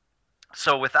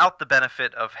 So without the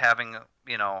benefit of having,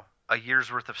 a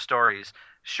year's worth of stories,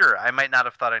 sure, I might not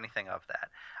have thought anything of that.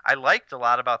 I liked a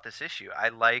lot about this issue. I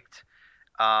liked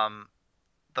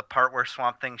the part where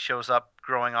Swamp Thing shows up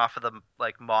growing off of the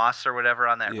like moss or whatever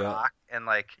on that rock, and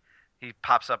like he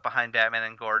pops up behind Batman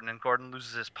and Gordon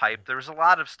loses his pipe. There was a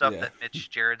lot of stuff that Mitch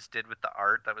Gerrits did with the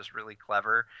art that was really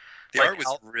clever. The Like art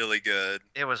was really good.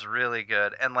 It was really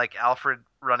good, and like Alfred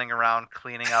running around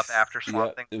cleaning up after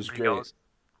Swamp Thing. it was where great. he goes.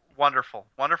 Wonderful,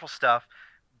 wonderful stuff.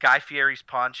 Guy Fieri's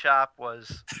pawn shop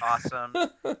was awesome.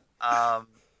 The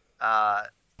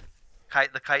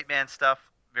Kite Man stuff,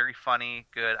 very funny,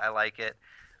 good. I like it.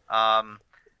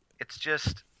 It's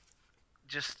just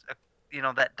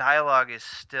that dialogue is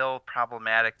still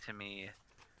problematic to me,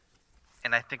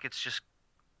 and I think it's just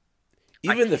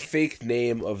Even the fake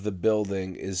name of the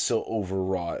building is so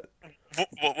overwrought.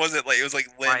 What was it like? It was like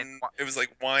Lynn. It was like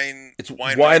wine. It's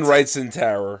Wine Wrightson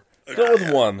Tower. Okay, Go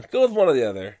with one. Go with one or the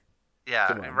other.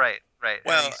 Yeah, right.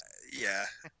 Well, yeah,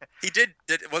 he did.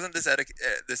 Wasn't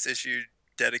this issue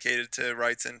dedicated to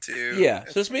Wrightson too? Yeah,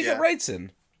 so let's make it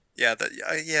Wrightson. Yeah,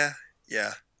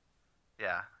 yeah.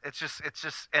 It's just,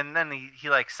 and then he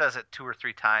like says it 2 or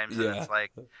 3 times, and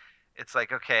it's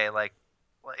like okay, like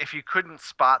if you couldn't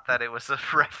spot that it was a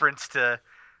reference to,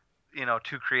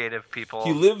 2 creative people.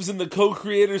 He lives in the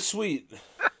co-creator suite.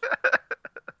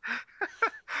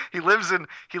 He lives on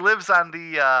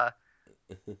the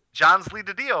John's Lee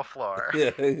DiDio floor.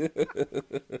 Yeah.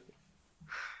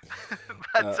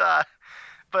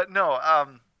 But no, I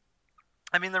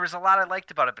mean, there was a lot I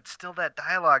liked about it, but still that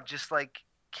dialogue just like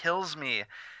kills me.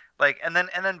 Like, and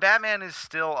then Batman is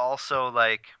still also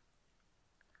like,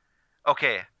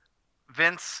 okay,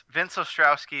 Vince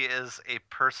Ostrowski is a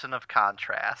person of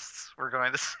contrasts, we're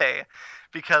going to say,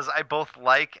 because I both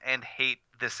like and hate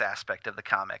this aspect of the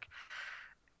comic.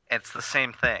 It's the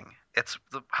same thing. It's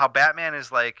how Batman is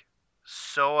like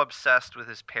so obsessed with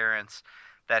his parents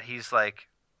that he's like,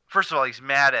 first of all, he's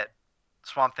mad at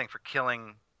Swamp Thing for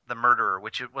killing the murderer,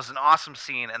 which it was an awesome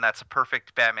scene, and that's a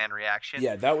perfect Batman reaction.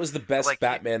 Yeah, that was the best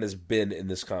Batman has been in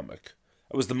this comic.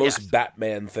 It was the most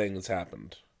Batman thing that's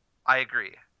happened. I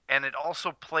agree. And it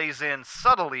also plays in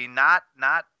subtly, not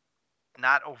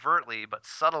overtly, but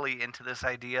subtly into this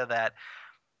idea that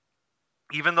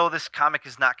even though this comic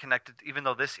is not connected, even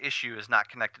though this issue is not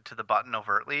connected to the button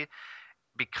overtly,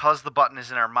 because the button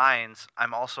is in our minds,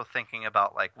 I'm also thinking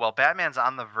about like, well, Batman's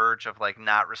on the verge of like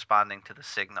not responding to the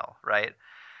signal, right?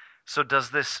 So does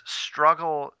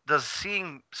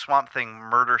seeing Swamp Thing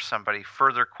murder somebody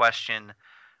further question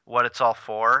what it's all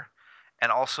for?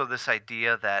 And also this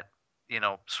idea that,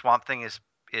 Swamp Thing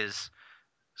is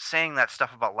saying that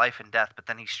stuff about life and death, but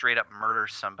then he straight up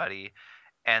murders somebody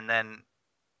and then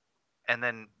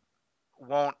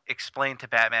won't explain to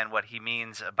Batman what he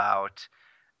means about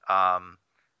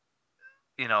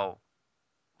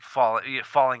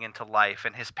falling into life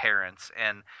and his parents,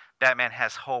 and Batman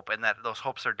has hope, and that those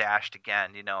hopes are dashed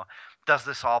again. Does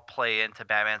this all play into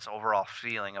Batman's overall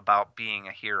feeling about being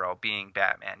a hero, being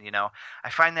Batman? I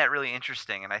find that really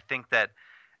interesting, and I think that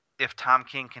if Tom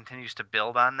King continues to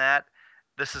build on that,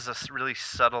 this is a really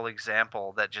subtle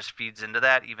example that just feeds into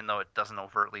that, even though it doesn't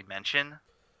overtly mention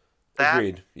that.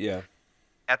 Agreed. Yeah.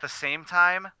 At the same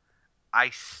time,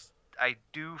 I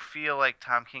do feel like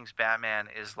Tom King's Batman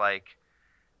is like,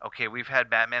 okay, we've had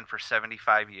Batman for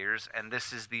 75 years, and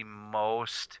this is the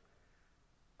most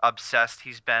obsessed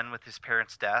he's been with his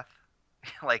parents' death,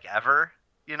 like ever,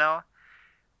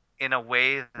 in a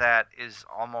way that is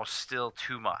almost still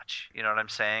too much. You know what I'm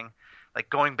saying? Like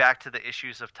going back to the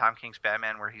issues of Tom King's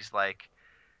Batman where he's like,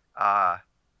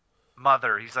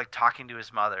 mother, he's like talking to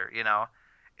his mother,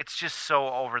 It's just so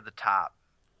over the top,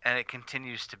 and it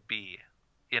continues to be.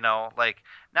 Like,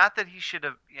 not that he should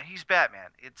have. He's Batman.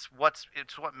 It's what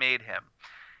made him.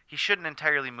 He shouldn't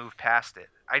entirely move past it.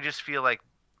 I just feel like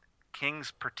King's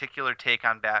particular take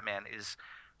on Batman is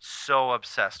so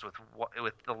obsessed with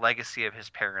the legacy of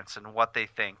his parents and what they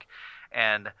think,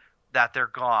 and that they're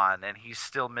gone, and he's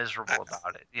still miserable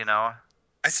about it.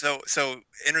 So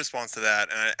in response to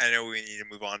that, and I know we need to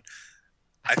move on.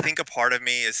 I think a part of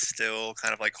me is still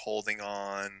kind of like holding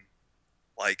on,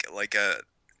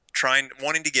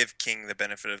 wanting to give King the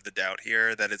benefit of the doubt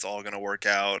here, that it's all going to work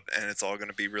out and it's all going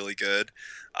to be really good.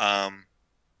 But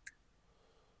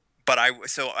I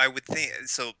would think,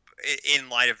 so in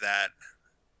light of that,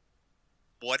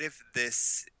 what if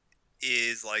this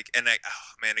is like, and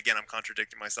again, I'm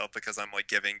contradicting myself because I'm like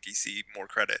giving DC more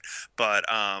credit, but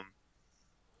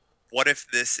what if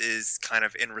this is kind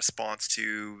of in response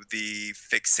to the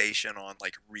fixation on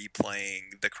like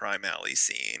replaying the crime alley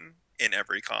scene in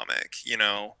every comic,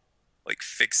 like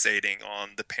fixating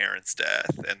on the parents'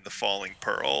 death and the falling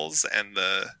pearls and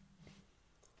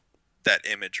that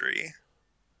imagery.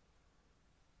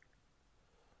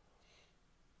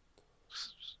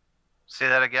 Say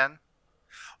that again.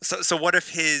 So what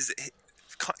if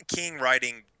King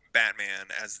writing Batman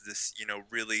as this,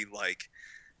 really like,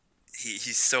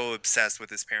 he's so obsessed with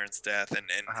his parents' death and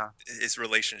Uh-huh. his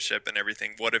relationship and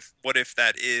everything. What if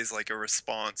that is like a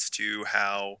response to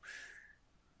how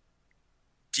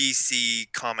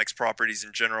DC Comics properties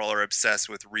in general are obsessed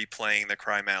with replaying the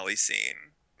Crime Alley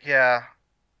scene? Yeah.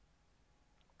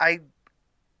 I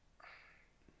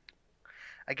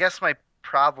guess my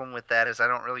problem with that is I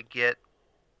don't really get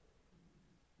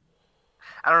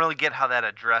how that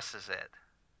addresses it.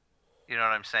 You know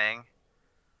what I'm saying?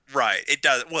 Right. It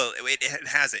does. Well, it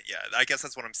hasn't yet. I guess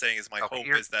that's what I'm saying. Is my Okay, hope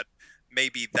is that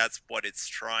maybe that's what it's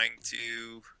trying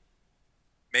to.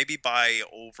 Maybe by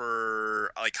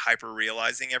hyper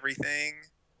realizing everything.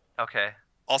 Okay.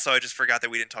 Also, I just forgot that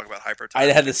we didn't talk about Hypertime. I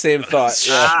had the same thought.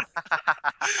 Yeah.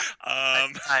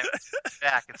 Hypertime is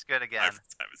back. It's good again.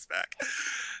 Hypertime is back.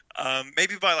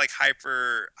 Maybe by like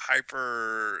hyper,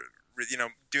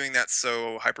 doing that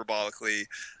so hyperbolically,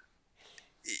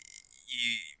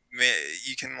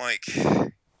 you can like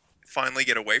finally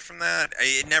get away from that.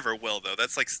 It never will though.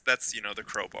 That's the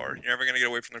crowbar. You're never gonna get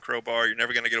away from the crowbar. You're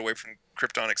never gonna get away from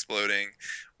Krypton exploding,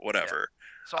 whatever. Yeah.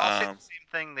 So I'll say the same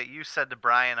thing that you said to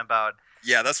Brian about.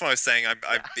 Yeah, that's what I was saying. I'm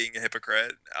being a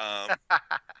hypocrite. Yeah.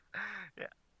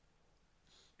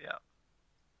 Yeah.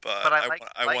 But I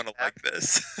want to that. like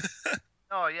this.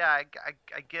 No, yeah,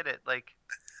 I get it. Like,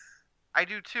 I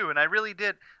do too, and I really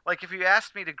did. Like, if you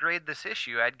asked me to grade this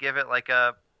issue, I'd give it like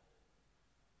a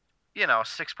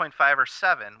 6.5 or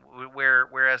 7.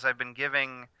 Whereas I've been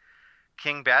giving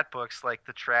King Bat books like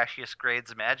the trashiest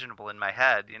grades imaginable in my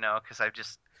head, because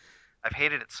I've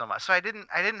hated it so much. So I didn't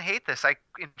hate this.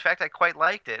 In fact, I quite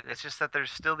liked it. It's just that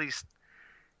there's still these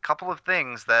couple of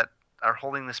things that are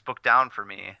holding this book down for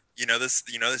me.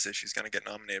 This issue's gonna get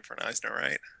nominated for an Eisner,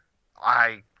 right?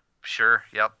 Sure,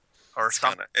 yep, or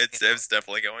something. It's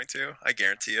definitely going to. I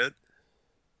guarantee it.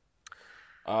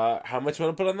 How much you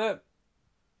want to put on that?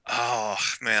 Oh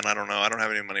man, I don't know. I don't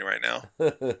have any money right now.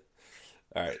 All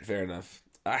right, fair enough.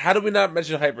 How did we not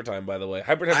mention Hypertime? By the way,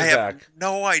 Hypertime is I have back.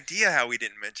 no idea how we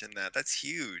didn't mention that. That's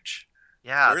huge.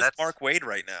 Yeah, where's Mark Waid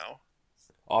right now?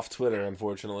 Off Twitter,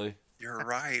 unfortunately. You're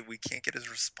right. We can't get his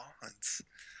response.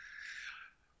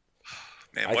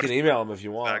 Man, I can email him if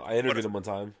you want. I interviewed him one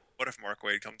time. What if Mark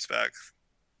Waid comes back?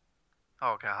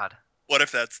 Oh God. What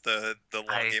if that's the long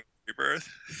game of Rebirth?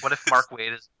 What if Mark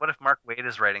Waid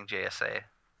is writing JSA?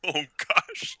 Oh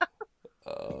gosh.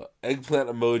 Eggplant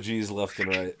emojis left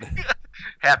and right.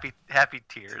 happy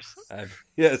tears.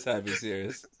 Yes, happy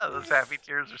tears. Those happy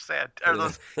tears are sad. Are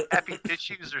those happy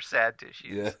tissues or sad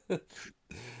tissues? Yeah.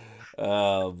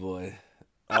 Oh boy.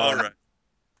 All right.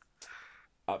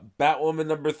 Batwoman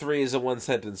number 3 is a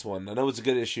one-sentence one. I know it's a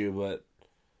good issue, but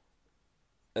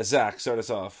Zach, start us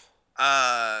off.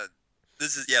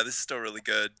 This is still really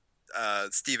good.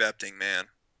 Steve Epting, man.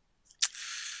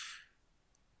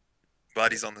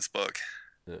 Glad he's on this book.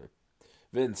 Yeah.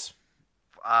 Vince.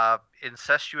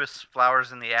 Incestuous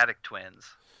Flowers in the Attic twins.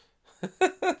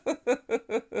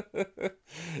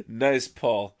 Nice,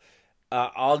 Paul.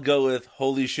 I'll go with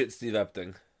Holy Shit, Steve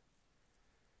Epting.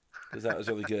 Because that was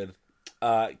really good.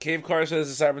 Cave Carson is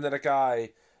a cybernetic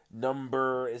eye.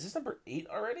 Is this number 8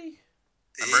 already?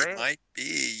 It might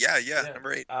be. Yeah,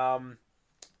 number 8.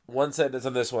 One sentence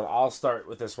on this one. I'll start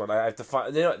with this one. I have to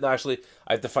find. I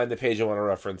have to find the page I want to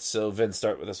reference. So Vince,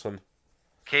 start with this one.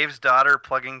 Cave's daughter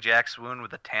plugging Jack's wound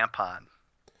with a tampon.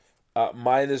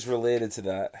 Mine is related to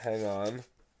that. Hang on.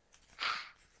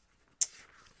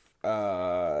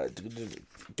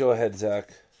 Go ahead, Zach.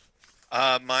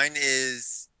 Mine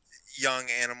is Young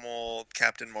Animal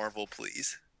Captain Marvel,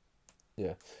 please.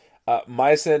 Yeah.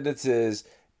 My sentence is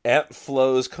Aunt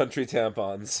Flo's Country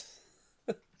Tampons.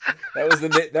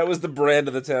 That was the brand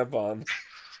of the tampon.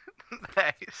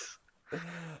 Nice.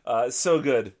 So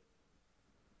good.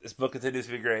 This book continues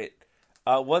to be great.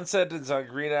 One sentence on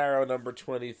Green Arrow number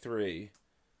 23.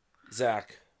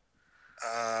 Zach.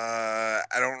 I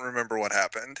don't remember what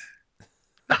happened.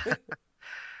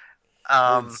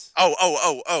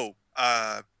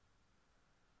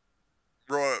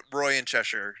 Roy and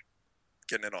Cheshire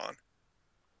getting it on.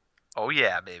 Oh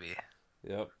yeah, baby.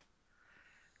 Yep.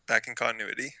 Back in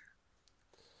continuity.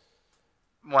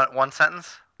 One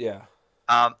sentence? Yeah.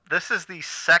 This is the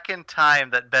second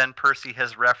time that Ben Percy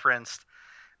has referenced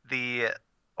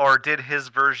did his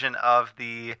version of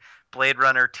the Blade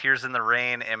Runner Tears in the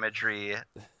Rain imagery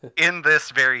in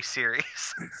this very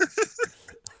series.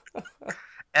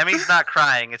 Emmy's not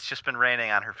crying, it's just been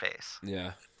raining on her face.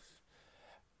 Yeah.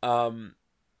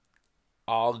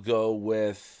 I'll go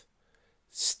with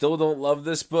still don't love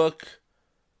this book,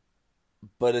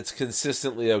 but it's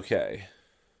consistently okay.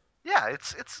 Yeah,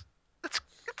 it's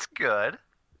good.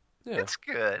 Yeah. It's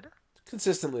good.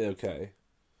 Consistently okay.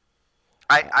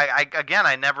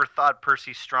 I never thought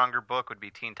Percy's stronger book would be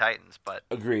Teen Titans, but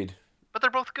Agreed. they're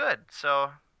both good,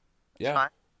 so it's Yeah.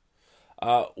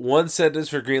 fine. One sentence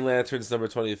for Green Lanterns number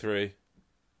 23.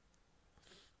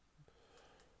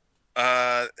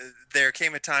 There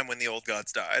came a time when the old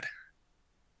gods died.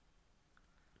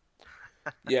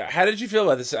 Yeah, how did you feel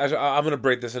about this? I'm going to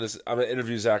break this into. I'm going to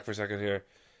interview Zach for a second here.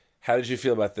 How did you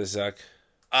feel about this, Zach?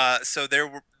 So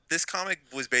this comic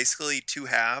was basically two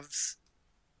halves,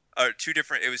 or two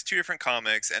different. It was two different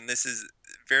comics, and this is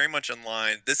very much in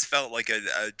line. This felt like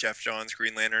a Jeff Johns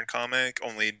Green Lantern comic,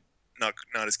 only not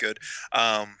as good.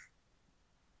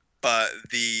 But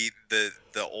the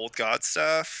old god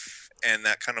stuff and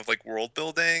that kind of like world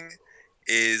building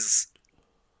is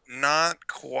not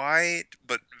quite,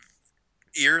 but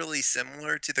eerily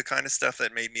similar to the kind of stuff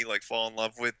that made me like fall in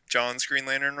love with John's Green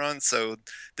Lantern run. So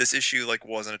this issue like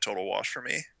wasn't a total wash for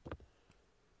me.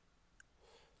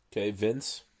 Okay,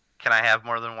 Vince? Can I have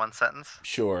more than one sentence?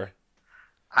 Sure.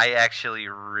 I actually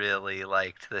really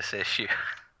liked this issue.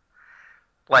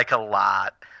 Like a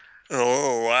lot.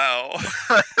 Oh wow.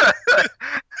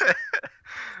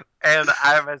 And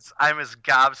I'm as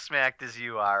gobsmacked as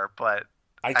you are, but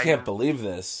I can't believe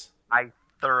this. I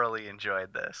thoroughly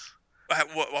enjoyed this. I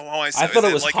thought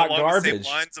it was like hot along garbage. the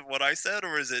same lines of what I said,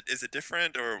 or is it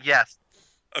different? Or Yes.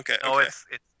 Okay. No, it's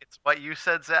what you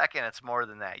said, Zach, and it's more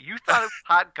than that. You thought it was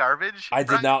hot garbage? I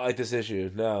did not like this issue.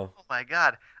 No. Oh my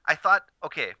god! I thought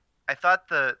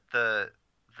the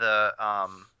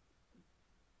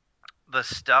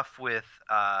stuff with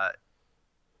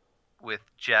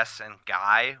Jess and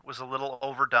Guy was a little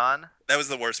overdone. That was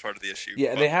the worst part of the issue.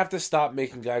 Yeah, and they have to stop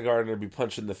making Guy Gardner be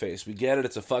punched in the face. We get it.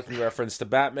 It's a fucking reference to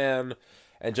Batman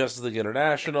and Justice League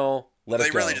International. They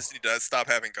really just need to stop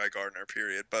having Guy Gardner,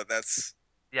 period. But that's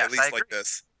at least like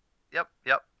this. Yep.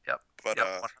 But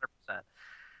 100%.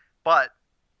 But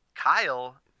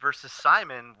Kyle versus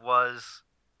Simon was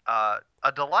a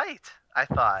delight, I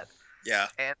thought. Yeah.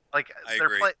 And like I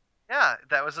agree. Yeah,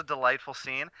 that was a delightful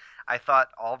scene. I thought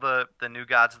all the New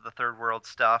Gods of the Third World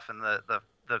stuff and the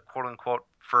quote unquote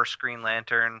first Green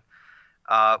Lantern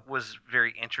was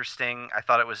very interesting. I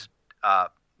thought it was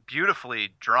beautifully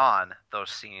drawn, those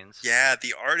scenes. Yeah,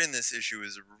 the art in this issue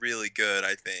is really good,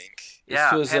 I think.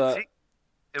 Yeah, it was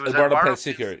Eduardo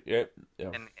Panseca. Yep.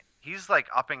 And he's like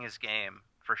upping his game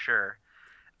for sure.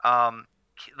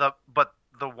 But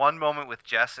the one moment with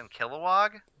Jess and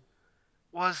Kilowog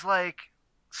was like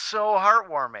so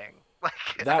heartwarming.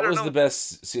 Like that was the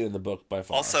best scene in the book by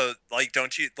far. Also, like,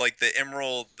 don't you like the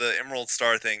Emerald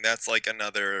Star thing? That's like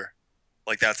another,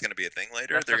 like that's going to be a thing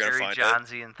later. They're going to find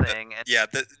Johnsian thing.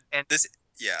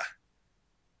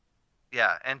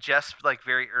 Yeah, and Jess like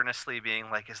very earnestly being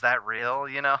like, "Is that real?"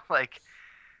 You know, like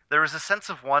there was a sense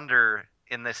of wonder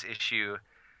in this issue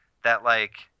that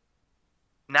like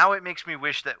now it makes me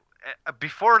wish that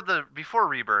before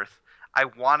Rebirth, I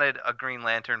wanted a Green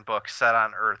Lantern book set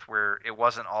on Earth where it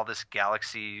wasn't all this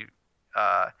galaxy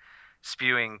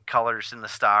spewing colors in the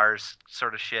stars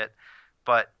sort of shit.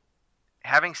 But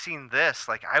having seen this,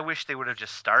 like I wish they would have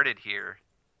just started here,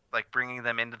 like bringing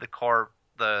them into the core,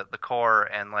 the core,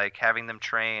 and like having them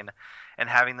train and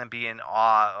having them be in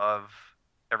awe of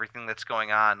everything that's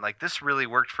going on. Like this really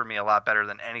worked for me a lot better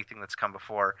than anything that's come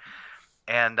before.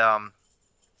 And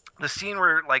the scene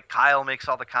where like Kyle makes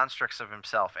all the constructs of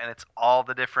himself and it's all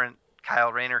the different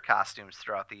Kyle Rayner costumes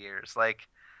throughout the years. Like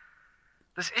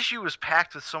this issue was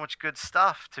packed with so much good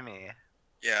stuff to me.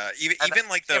 Yeah, even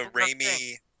like the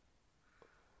Raimi.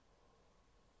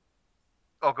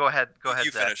 Oh, go ahead. You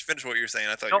finish what you were saying.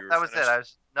 I thought you were that was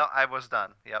finished. I was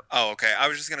done. Yep. Oh, okay. I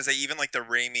was just gonna say even like the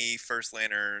Raimi First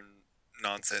Lantern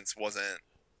nonsense wasn't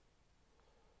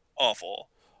awful.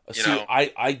 You know?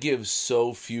 I give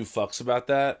so few fucks about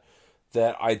that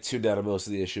I tuned out of most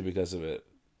of the issue because of it.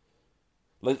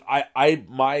 Like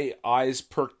my eyes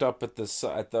perked up at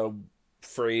the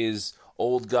phrase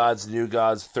 "old gods, new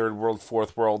gods, third world,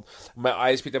 fourth world." My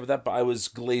eyes picked up at that, but I was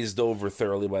glazed over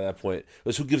thoroughly by that point. It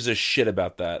was who gives a shit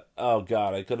about that? Oh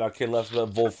god, I could not care less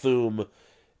about Volthoom.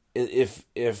 If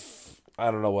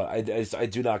I don't know what I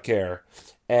do not care,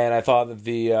 and I thought that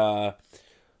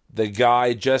the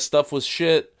Guy Jess stuff was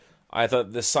shit. I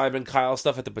thought the Simon Kyle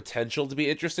stuff had the potential to be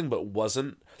interesting, but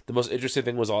wasn't. The most interesting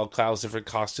thing was all Kyle's different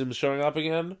costumes showing up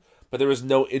again. But there was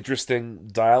no interesting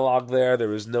dialogue there. There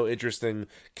was no interesting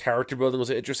character building. It was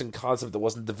an interesting concept that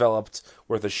wasn't developed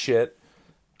worth a shit.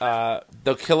 The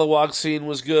Kilowog scene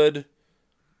was good.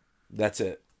 That's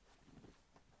it.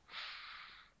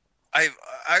 I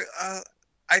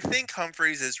think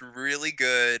Humphreys is really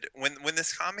good. When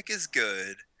this comic is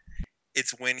good,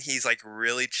 it's when he's like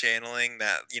really channeling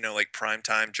that, like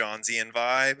primetime Johnsian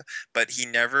vibe, but he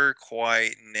never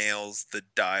quite nails the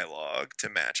dialogue to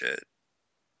match it.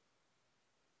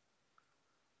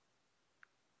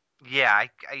 Yeah,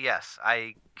 yes,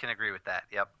 I can agree with that.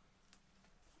 Yep.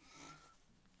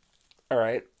 All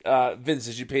right. Vince,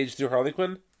 did you page through Harley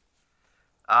Quinn?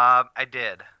 I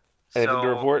did. Anything to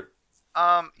report?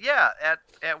 Yeah,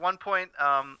 at one point,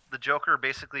 the Joker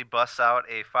basically busts out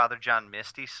a Father John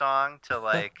Misty song to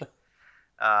like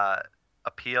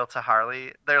appeal to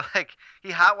Harley. They're like, he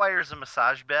hotwires a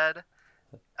massage bed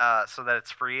so that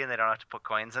it's free and they don't have to put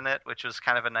coins in it, which was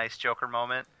kind of a nice Joker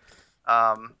moment.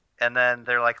 And then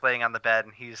they're like laying on the bed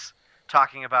and he's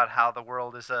talking about how the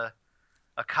world is a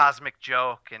cosmic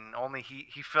joke and only he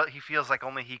feels like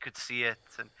only he could see it,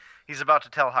 and he's about to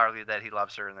tell Harley that he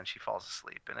loves her, and then she falls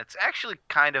asleep. And it's actually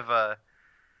kind of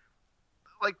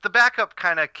like the backup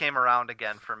kind of came around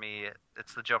again for me.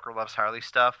 It's the Joker loves Harley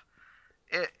stuff.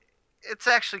 It's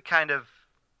actually kind of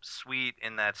sweet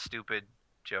in that stupid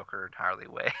Joker and Harley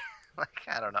way. Like,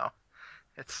 I don't know.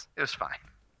 It was fine.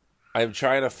 I'm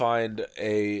trying to find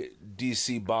a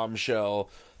DC bombshell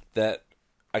that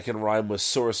I can rhyme with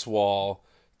source wall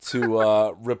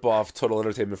to rip off Total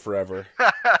Entertainment Forever.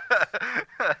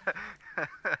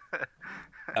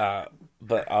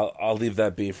 But I'll leave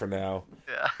that be for now.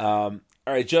 Yeah. All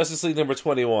right, Justice League number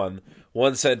 21.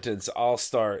 One sentence. I'll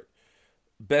start.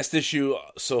 Best issue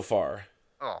so far.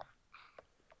 Oh.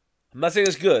 I'm not saying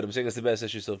it's good. I'm saying it's the best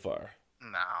issue so far.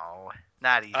 No,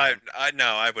 not even.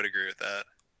 I would agree with that.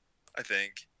 I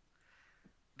think.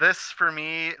 This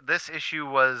issue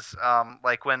was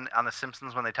like when on The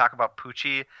Simpsons when they talk about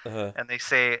Poochie and they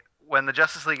say when the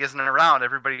Justice League isn't around,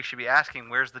 everybody should be asking,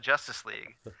 where's the Justice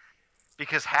League?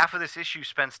 Because half of this issue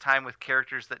spends time with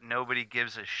characters that nobody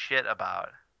gives a shit about.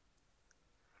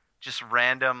 Just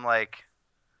random, like...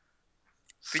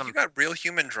 But you got real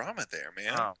human drama there,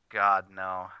 man. Oh, God,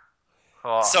 no.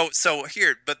 Oh. So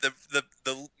here, but the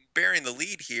bearing the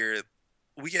lead here,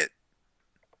 we get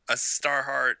a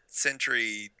Starheart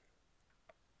Sentry,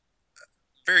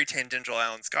 very tangential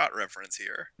Alan Scott reference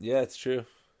here. Yeah, it's true.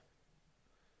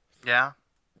 Yeah.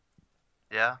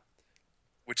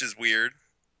 Which is weird.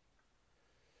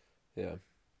 Yeah.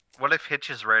 What if Hitch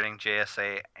is writing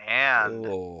JSA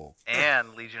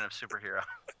and Legion of Superhero?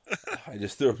 I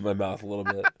just threw up in my mouth a little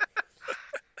bit.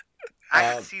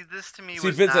 I see this to me.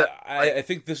 See, Vince, I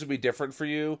think this would be different for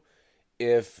you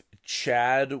if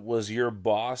Chad was your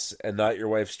boss and not your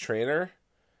wife's trainer.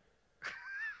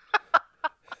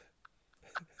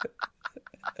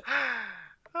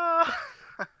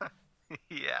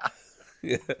 Yeah.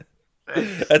 Yeah.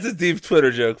 That's a deep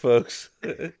Twitter joke, folks.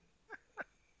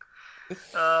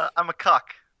 I'm a cuck.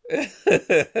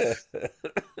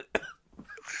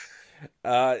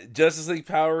 Justice League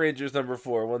Power Rangers number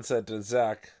 4. One sentence,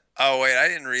 Zach. Oh, wait, I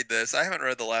didn't read this. I haven't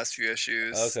read the last few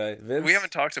issues. Okay, Vince? We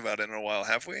haven't talked about it in a while,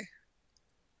 have we?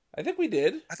 I think we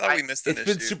did. I thought we missed an issue.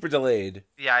 It's been super delayed.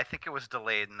 Yeah, I think it was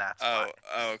delayed, and that's why.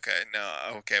 Oh, okay.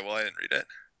 No, okay, well, I didn't read it.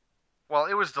 Well,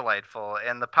 it was delightful,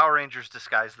 and the Power Rangers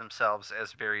disguised themselves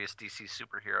as various DC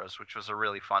superheroes, which was a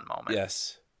really fun moment.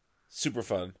 Yes. Super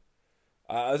fun.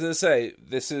 I was going to say,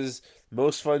 this is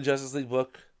most fun Justice League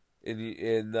book in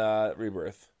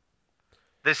Rebirth.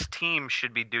 This team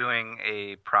should be doing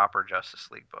a proper Justice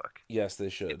League book. Yes, they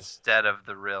should. Instead of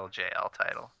the real JL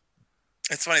title.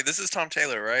 It's funny, this is Tom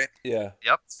Taylor, right? Yeah.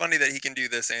 Yep. It's funny that he can do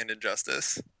this and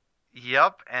Injustice.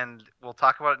 Yep, and we'll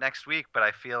talk about it next week, but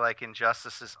I feel like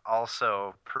Injustice is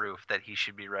also proof that he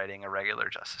should be writing a regular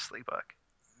Justice League book.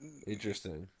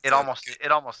 Interesting. It almost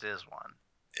is one.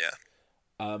 Yeah.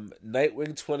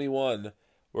 Nightwing 21.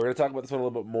 We're going to talk about this one a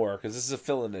little bit more, because this is a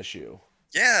fill-in issue.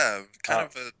 Yeah, kind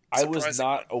of a I was surprising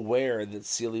not one. aware that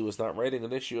Seeley was not writing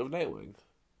an issue of Nightwing.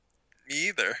 Me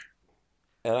either.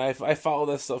 And I follow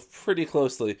that stuff pretty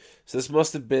closely. So this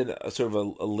must have been a sort of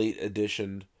a late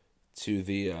addition to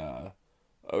the...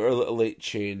 or a late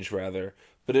change, rather.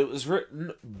 But it was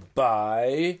written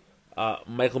by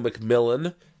Michael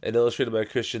McMillan and illustrated by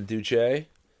Christian Duce.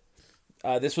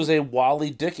 This was a Wally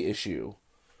Dick issue.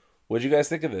 What did you guys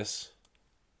think of this?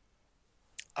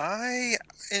 I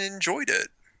enjoyed it.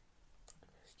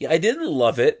 Yeah, I didn't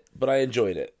love it, but I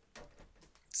enjoyed it.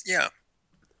 Yeah.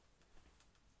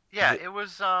 Yeah, it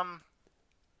was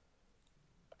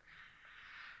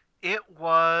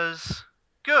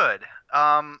good.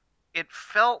 It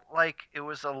felt like it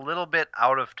was a little bit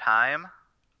out of time.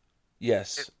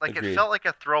 Yes, agreed. It felt like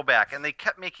a throwback, and they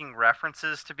kept making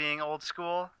references to being old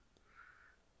school.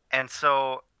 And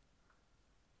so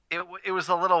it was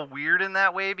a little weird in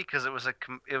that way because it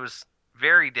was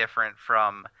very different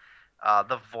from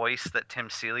the voice that Tim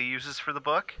Seeley uses for the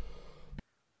book.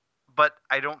 But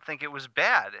I don't think it was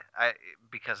bad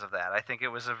because of that. I think it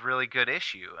was a really good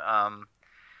issue.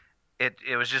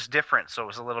 It was just different, so it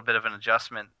was a little bit of an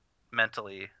adjustment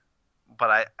mentally.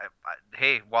 But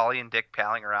hey, Wally and Dick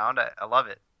palling around, I love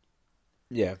it.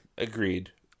 Yeah,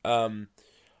 agreed.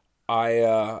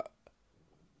 I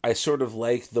sort of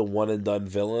like the one and done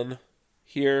villain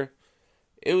here.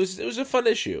 It was a fun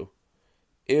issue.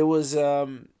 It was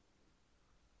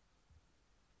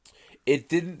it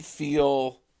didn't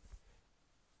feel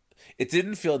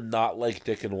not like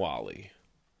Dick and Wally.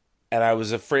 And I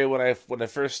was afraid when I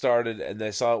first started and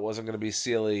I saw it wasn't going to be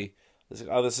Seeley, I was like,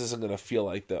 oh, this isn't going to feel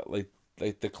like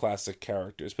the classic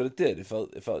characters, but it did. It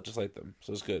felt just like them.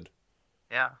 So it was good.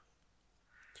 Yeah.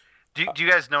 Do you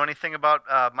guys know anything about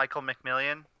Michael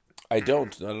McMillian? I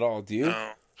don't, not at all. Do you?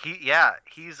 No.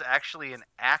 He's actually an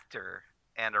actor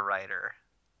and a writer.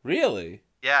 Really?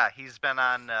 Yeah, he's been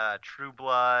on True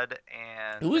Blood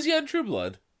and... Who was he on True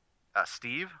Blood?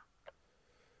 Steve?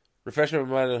 Refresh my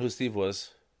mind on who Steve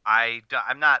was.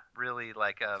 I'm not really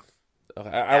like a... Okay.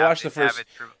 I watched the first...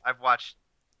 I've watched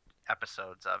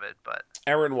episodes of it, but...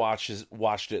 Aaron watched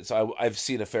it, so I've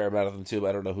seen a fair amount of them too, but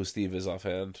I don't know who Steve is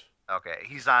offhand. Okay,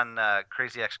 he's on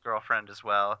Crazy Ex-Girlfriend as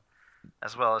well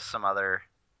as some other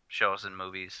shows and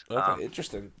movies. Okay,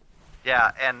 interesting.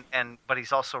 Yeah, but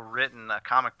he's also written a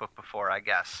comic book before, I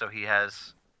guess, so he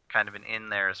has kind of an in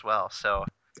there as well. So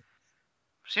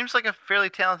seems like a fairly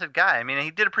talented guy. I mean,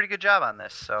 he did a pretty good job on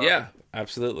this. So yeah,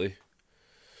 absolutely.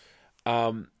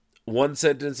 One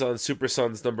sentence on Super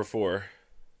Sons number 4.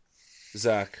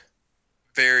 Zach.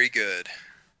 Very good.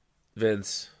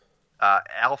 Vince.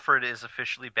 Alfred is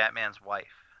officially Batman's wife.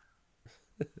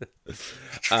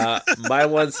 My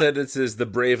one sentence is The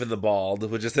Brave and the Bald,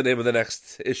 which is the name of the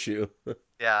next issue.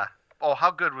 Yeah. Oh,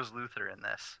 how good was Luther in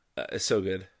this? It's so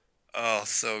good. Oh,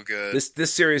 so good.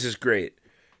 This series is great.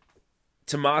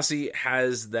 Tomasi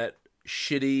has that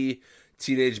shitty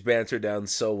teenage banter down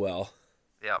so well.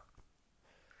 Yep.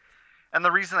 And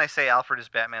the reason I say Alfred is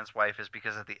Batman's wife is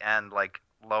because at the end, like,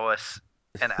 Lois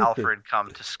and Alfred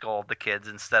come to scold the kids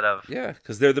instead of... Yeah,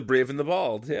 because they're the brave and the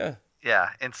bald, yeah. Yeah,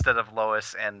 instead of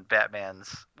Lois and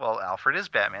Batman's... Well, Alfred is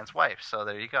Batman's wife, so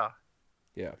there you go.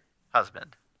 Yeah.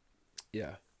 Husband.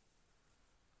 Yeah.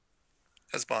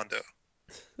 Husbando.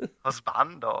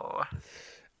 Husbando.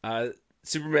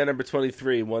 Superman number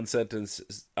 23, one sentence,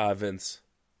 Vince.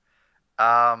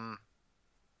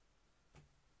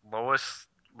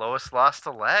 Lois lost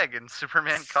a leg and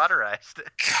Superman cauterized it.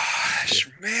 Gosh,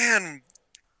 man,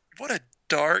 what a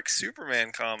dark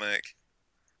Superman comic.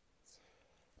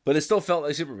 But it still felt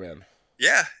like Superman.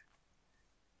 Yeah.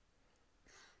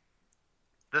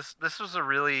 This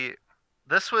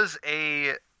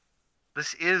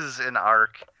is an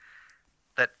arc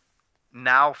that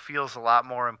now feels a lot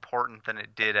more important than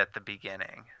it did at the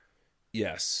beginning.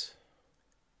 Yes.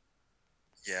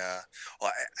 Yeah.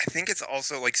 Well, I think it's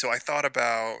also like, so I thought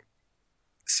about,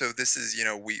 so this is,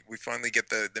 we finally get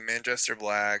the Manchester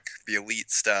Black, the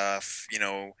Elite stuff,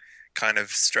 kind of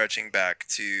stretching back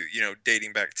to,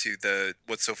 dating back to the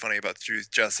What's So Funny About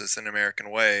Truth, Justice, and American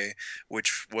Way,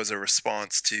 which was a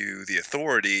response to the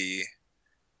Authority,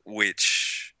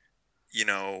 which,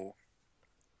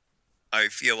 I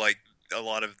feel like a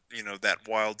lot of, that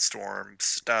Wildstorm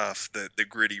stuff, the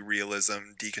gritty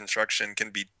realism, deconstruction can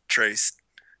be traced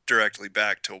directly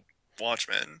back to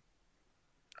Watchmen.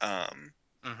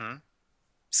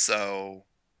 So,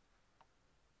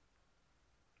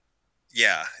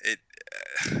 yeah,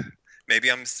 maybe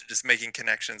I'm just making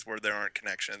connections where there aren't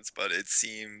connections, but it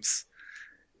seems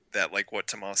that, like, what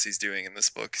Tomasi's doing in this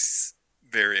book is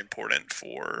very important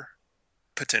for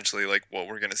potentially, like, what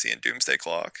we're going to see in Doomsday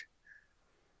Clock.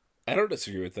 I don't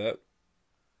disagree with that.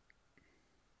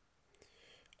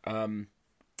 All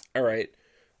right.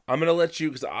 I'm going to let you,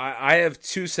 because I have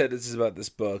 2 sentences about this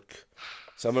book,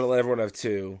 so I'm going to let everyone have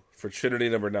 2 for Trinity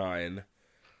number 9.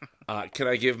 Can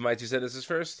I give my 2 sentences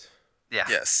first? Yeah.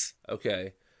 Yes.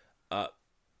 Okay.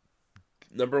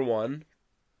 Number 1,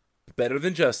 better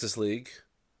than Justice League.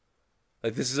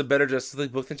 Like, this is a better Justice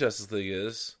League book than Justice League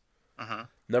is.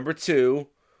 Number 2,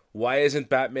 why isn't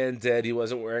Batman dead? He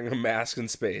wasn't wearing a mask in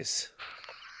space.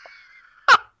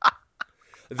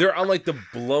 They're on, like, the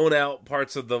blown out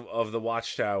parts of the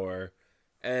Watchtower,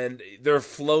 and they're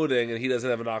floating, and he doesn't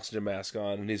have an oxygen mask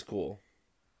on, and he's cool.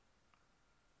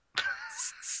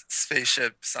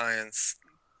 Spaceship science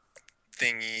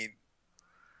thingy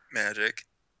magic.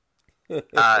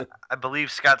 I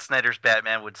believe Scott Snyder's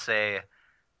Batman would say,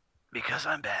 "Because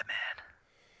I'm Batman."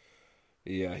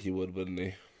 Yeah, he would, wouldn't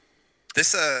he?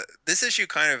 This issue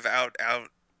kind of out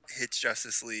hits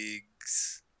Justice League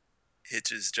Bendix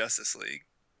Hitch's Justice League.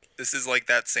 This is like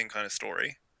that same kind of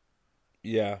story.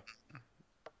 Yeah.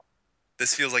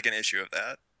 This feels like an issue of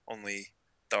that. Only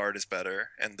the art is better,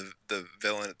 and the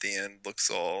villain at the end looks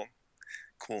all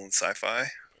cool and sci-fi.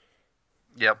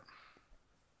 Yep.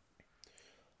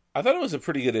 I thought it was a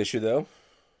pretty good issue, though.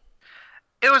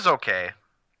 It was okay.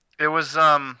 It was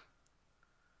not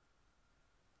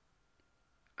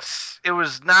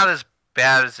as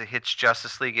bad as a Hitch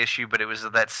Justice League issue, but it was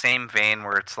of that same vein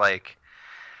where it's like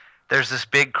there's this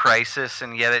big crisis,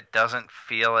 and yet it doesn't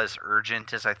feel as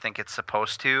urgent as I think it's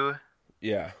supposed to.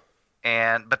 Yeah.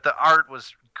 But the art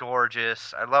was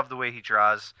gorgeous. I love the way he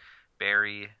draws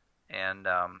Barry and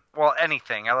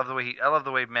anything. I love the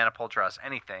way Manapul draws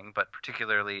anything, but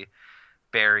particularly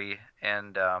Barry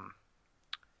and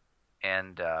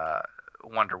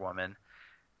Wonder Woman.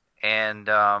 And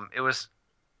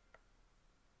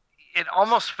it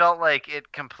almost felt like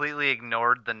it completely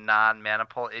ignored the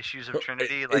non-Manipul issues of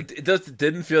Trinity. Like it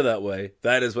didn't feel that way.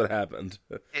 That is what happened.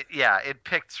 It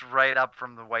picked right up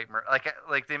from the White Mercy.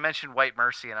 Like they mentioned White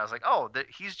Mercy, and I was like, oh,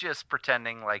 he's just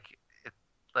pretending like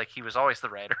he was always the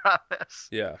writer on this.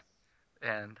 Yeah,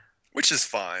 and which is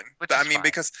fine.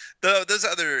 Because those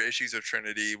other issues of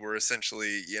Trinity were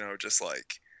essentially, just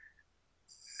like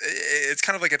it's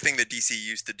kind of like a thing that DC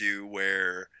used to do,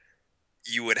 where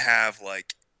you would have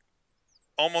like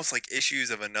almost like issues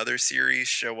of another series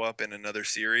show up in another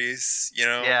series,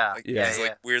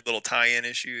 like weird little tie-in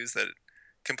issues that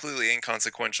completely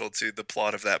inconsequential to the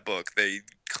plot of that book. They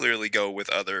clearly go with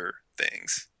other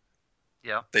things.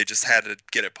 Yeah. They just had to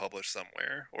get it published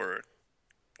somewhere or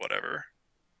whatever.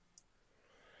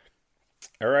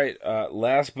 All right,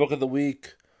 last book of the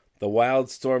week, The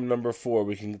Wildstorm #4.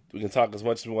 We can talk as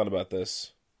much as we want about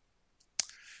this.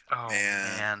 Oh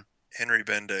man. Henry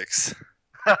Bendix.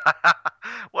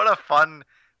 What a fun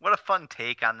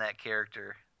take on that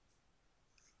character.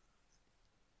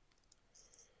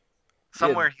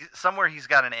 Somewhere he's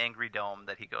got an angry dome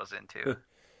that he goes into.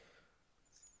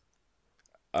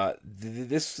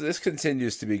 This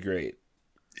continues to be great.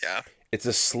 Yeah. It's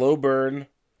a slow burn,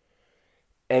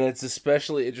 and it's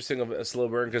especially interesting of a slow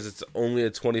burn because it's only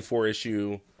a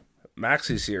 24-issue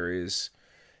maxi series.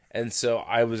 And so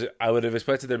I would have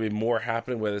expected there to be more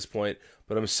happening by this point,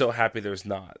 but I'm so happy there's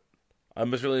not.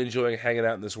 I'm just really enjoying hanging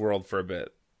out in this world for a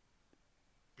bit.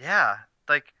 Yeah,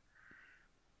 like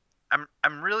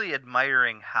I'm really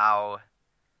admiring how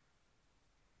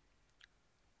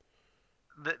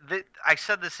I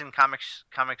said this in comics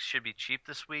should be cheap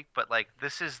this week, but like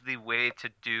this is the way to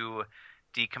do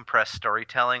decompressed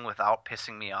storytelling without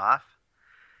pissing me off,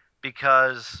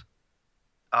 because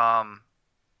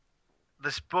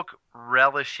this book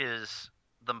relishes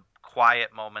the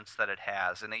quiet moments that it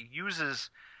has, and it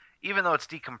uses, even though it's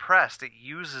decompressed, it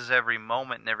uses every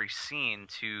moment and every scene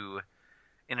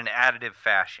in an additive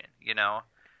fashion. I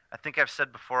think I've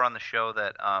said before on the show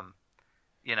that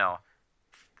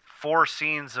 4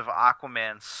 scenes of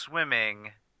Aquaman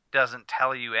swimming doesn't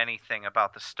tell you anything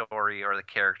about the story or the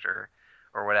character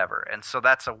or whatever, and so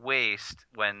that's a waste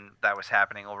when that was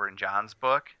happening over in John's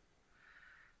book.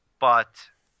 But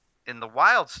in the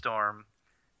Wildstorm,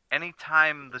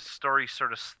 anytime the story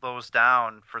sort of slows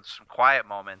down for some quiet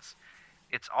moments,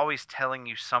 it's always telling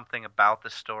you something about the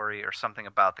story or something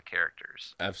about the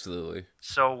characters. Absolutely.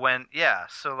 So whenever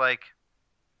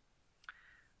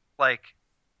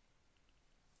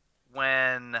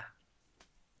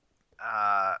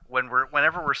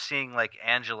we're seeing like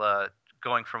Angela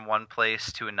going from one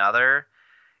place to another,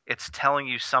 it's telling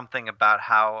you something about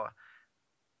how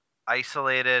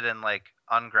isolated and like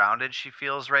ungrounded she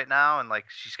feels right now, and like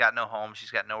she's got no home,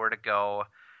 she's got nowhere to go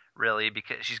really,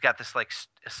 because she's got this like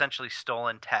essentially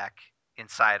stolen tech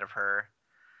inside of her,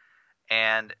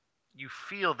 and you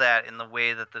feel that in the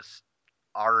way that this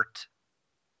art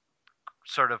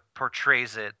sort of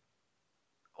portrays it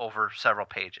over several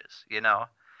pages.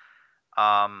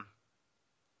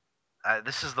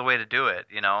 This is the way to do it.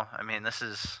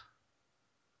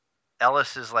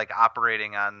 Ellis is like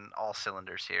operating on all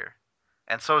cylinders here.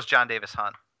 And so is John Davis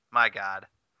Hunt. My God.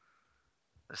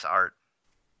 This art.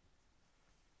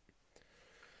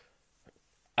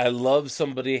 I love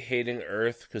somebody hating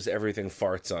Earth because everything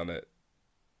farts on it.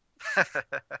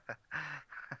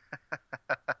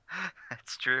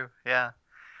 It's true, yeah.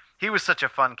 He was such a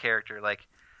fun character. Like,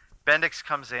 Bendix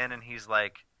comes in and he's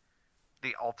like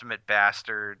the ultimate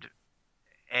bastard,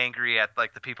 angry at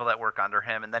like the people that work under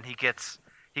him, and then he gets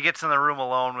in the room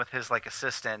alone with his like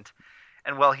assistant,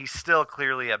 and well, he's still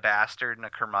clearly a bastard and a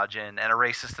curmudgeon and a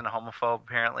racist and a homophobe,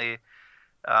 apparently.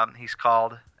 He's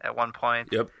called at one point.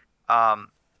 Yep.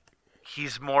 he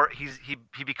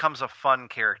becomes a fun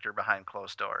character behind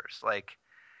closed doors. Like,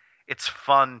 it's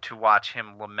fun to watch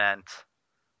him lament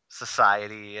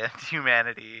society and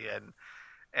humanity,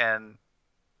 and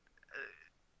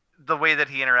the way that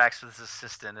he interacts with his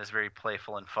assistant is very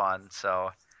playful and fun.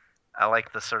 So I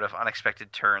like the sort of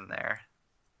unexpected turn there.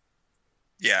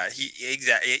 Yeah,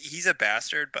 he's a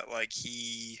bastard, but like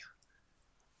he's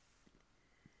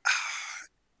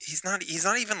not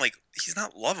even like, he's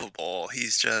not lovable.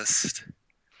 He's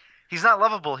not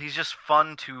lovable. He's just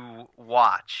fun to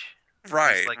watch.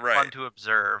 Right, he's, like, right. Fun to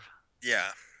observe.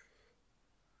 Yeah.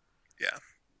 Yeah.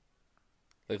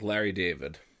 Like Larry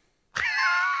David.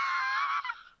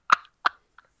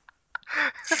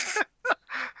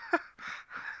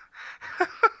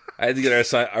 I had to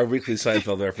get our weekly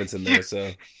Seinfeld reference in there,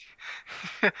 so.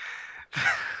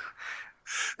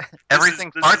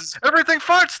 Everything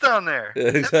farts down there. Yeah,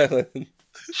 exactly.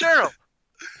 Cheryl,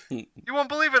 you won't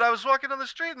believe it. I was walking on the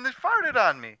street and they farted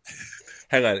on me.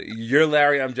 Hang on. You're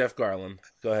Larry. I'm Jeff Garland.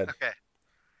 Go ahead. Okay.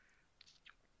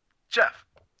 Jeff,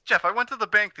 I went to the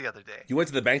bank the other day. You went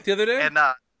to the bank the other day? And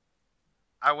I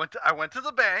went to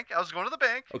the bank. I was going to the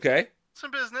bank. Okay. Some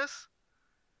business.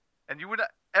 And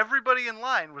everybody in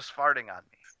line was farting on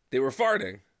me. They were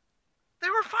farting. They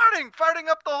were farting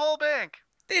up the whole bank.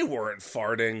 They weren't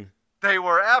farting. They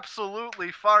were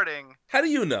absolutely farting. How do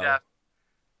you know?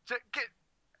 Jeff.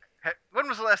 When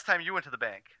was the last time you went to the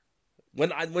bank? When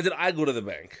did I go to the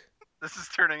bank? This is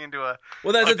turning into a...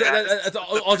 Well, that's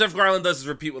all Jeff Garland does is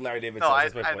repeat what Larry David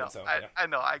says. I know. I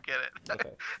know. I get it.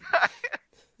 Okay.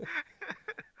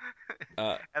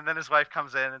 And then his wife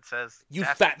comes in and says, "You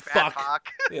fat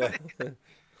fuck." Yeah.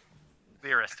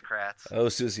 The aristocrats. Oh,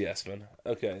 Susie Essman.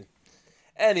 Okay.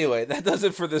 Anyway, that does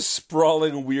it for this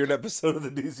sprawling, weird episode of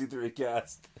the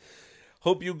DC3cast.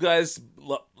 Hope you guys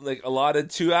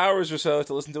allotted 2 hours or so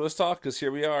to listen to us talk, because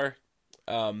here we are.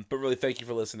 But really, thank you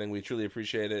for listening. We truly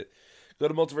appreciate it. Go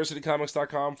to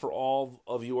multiversitycomics.com for all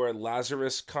of your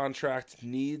Lazarus contract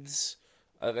needs.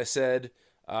 Like I said,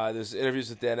 there's interviews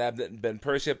with Dan Abnett and Ben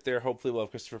Percy up there. Hopefully we'll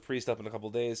have Christopher Priest up in a couple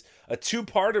days. A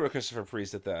 2-parter with Christopher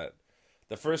Priest at that.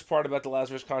 The first part about the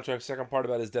Lazarus contract, second part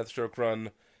about his Deathstroke run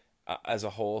as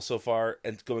a whole so far,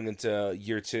 and going into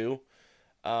year 2.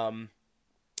 And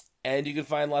you can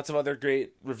find lots of other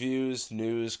great reviews,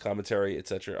 news, commentary,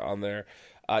 etc. on there.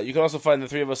 You can also find the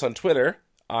three of us on Twitter.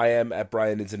 I am at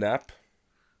Brian Inzanap.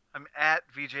 I'm at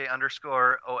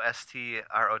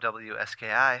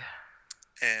VJ_OSTROWSKI.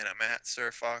 And I'm at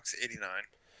SirFox89.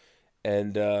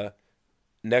 And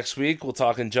next week we'll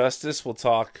talk Injustice. We'll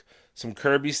talk some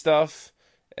Kirby stuff.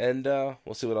 And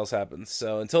we'll see what else happens.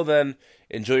 So until then,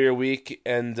 enjoy your week.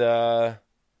 And yeah,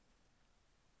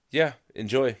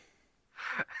 enjoy.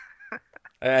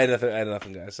 I had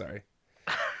nothing, guys. Sorry.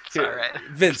 It's all right.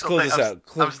 Vince, close this out.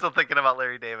 I'm still thinking about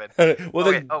Larry David. Well,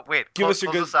 okay. Wait. Give us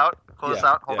your close this out. Close this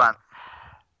out. Hold on.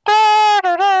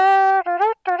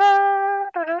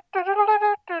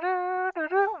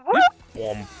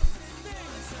 Boom.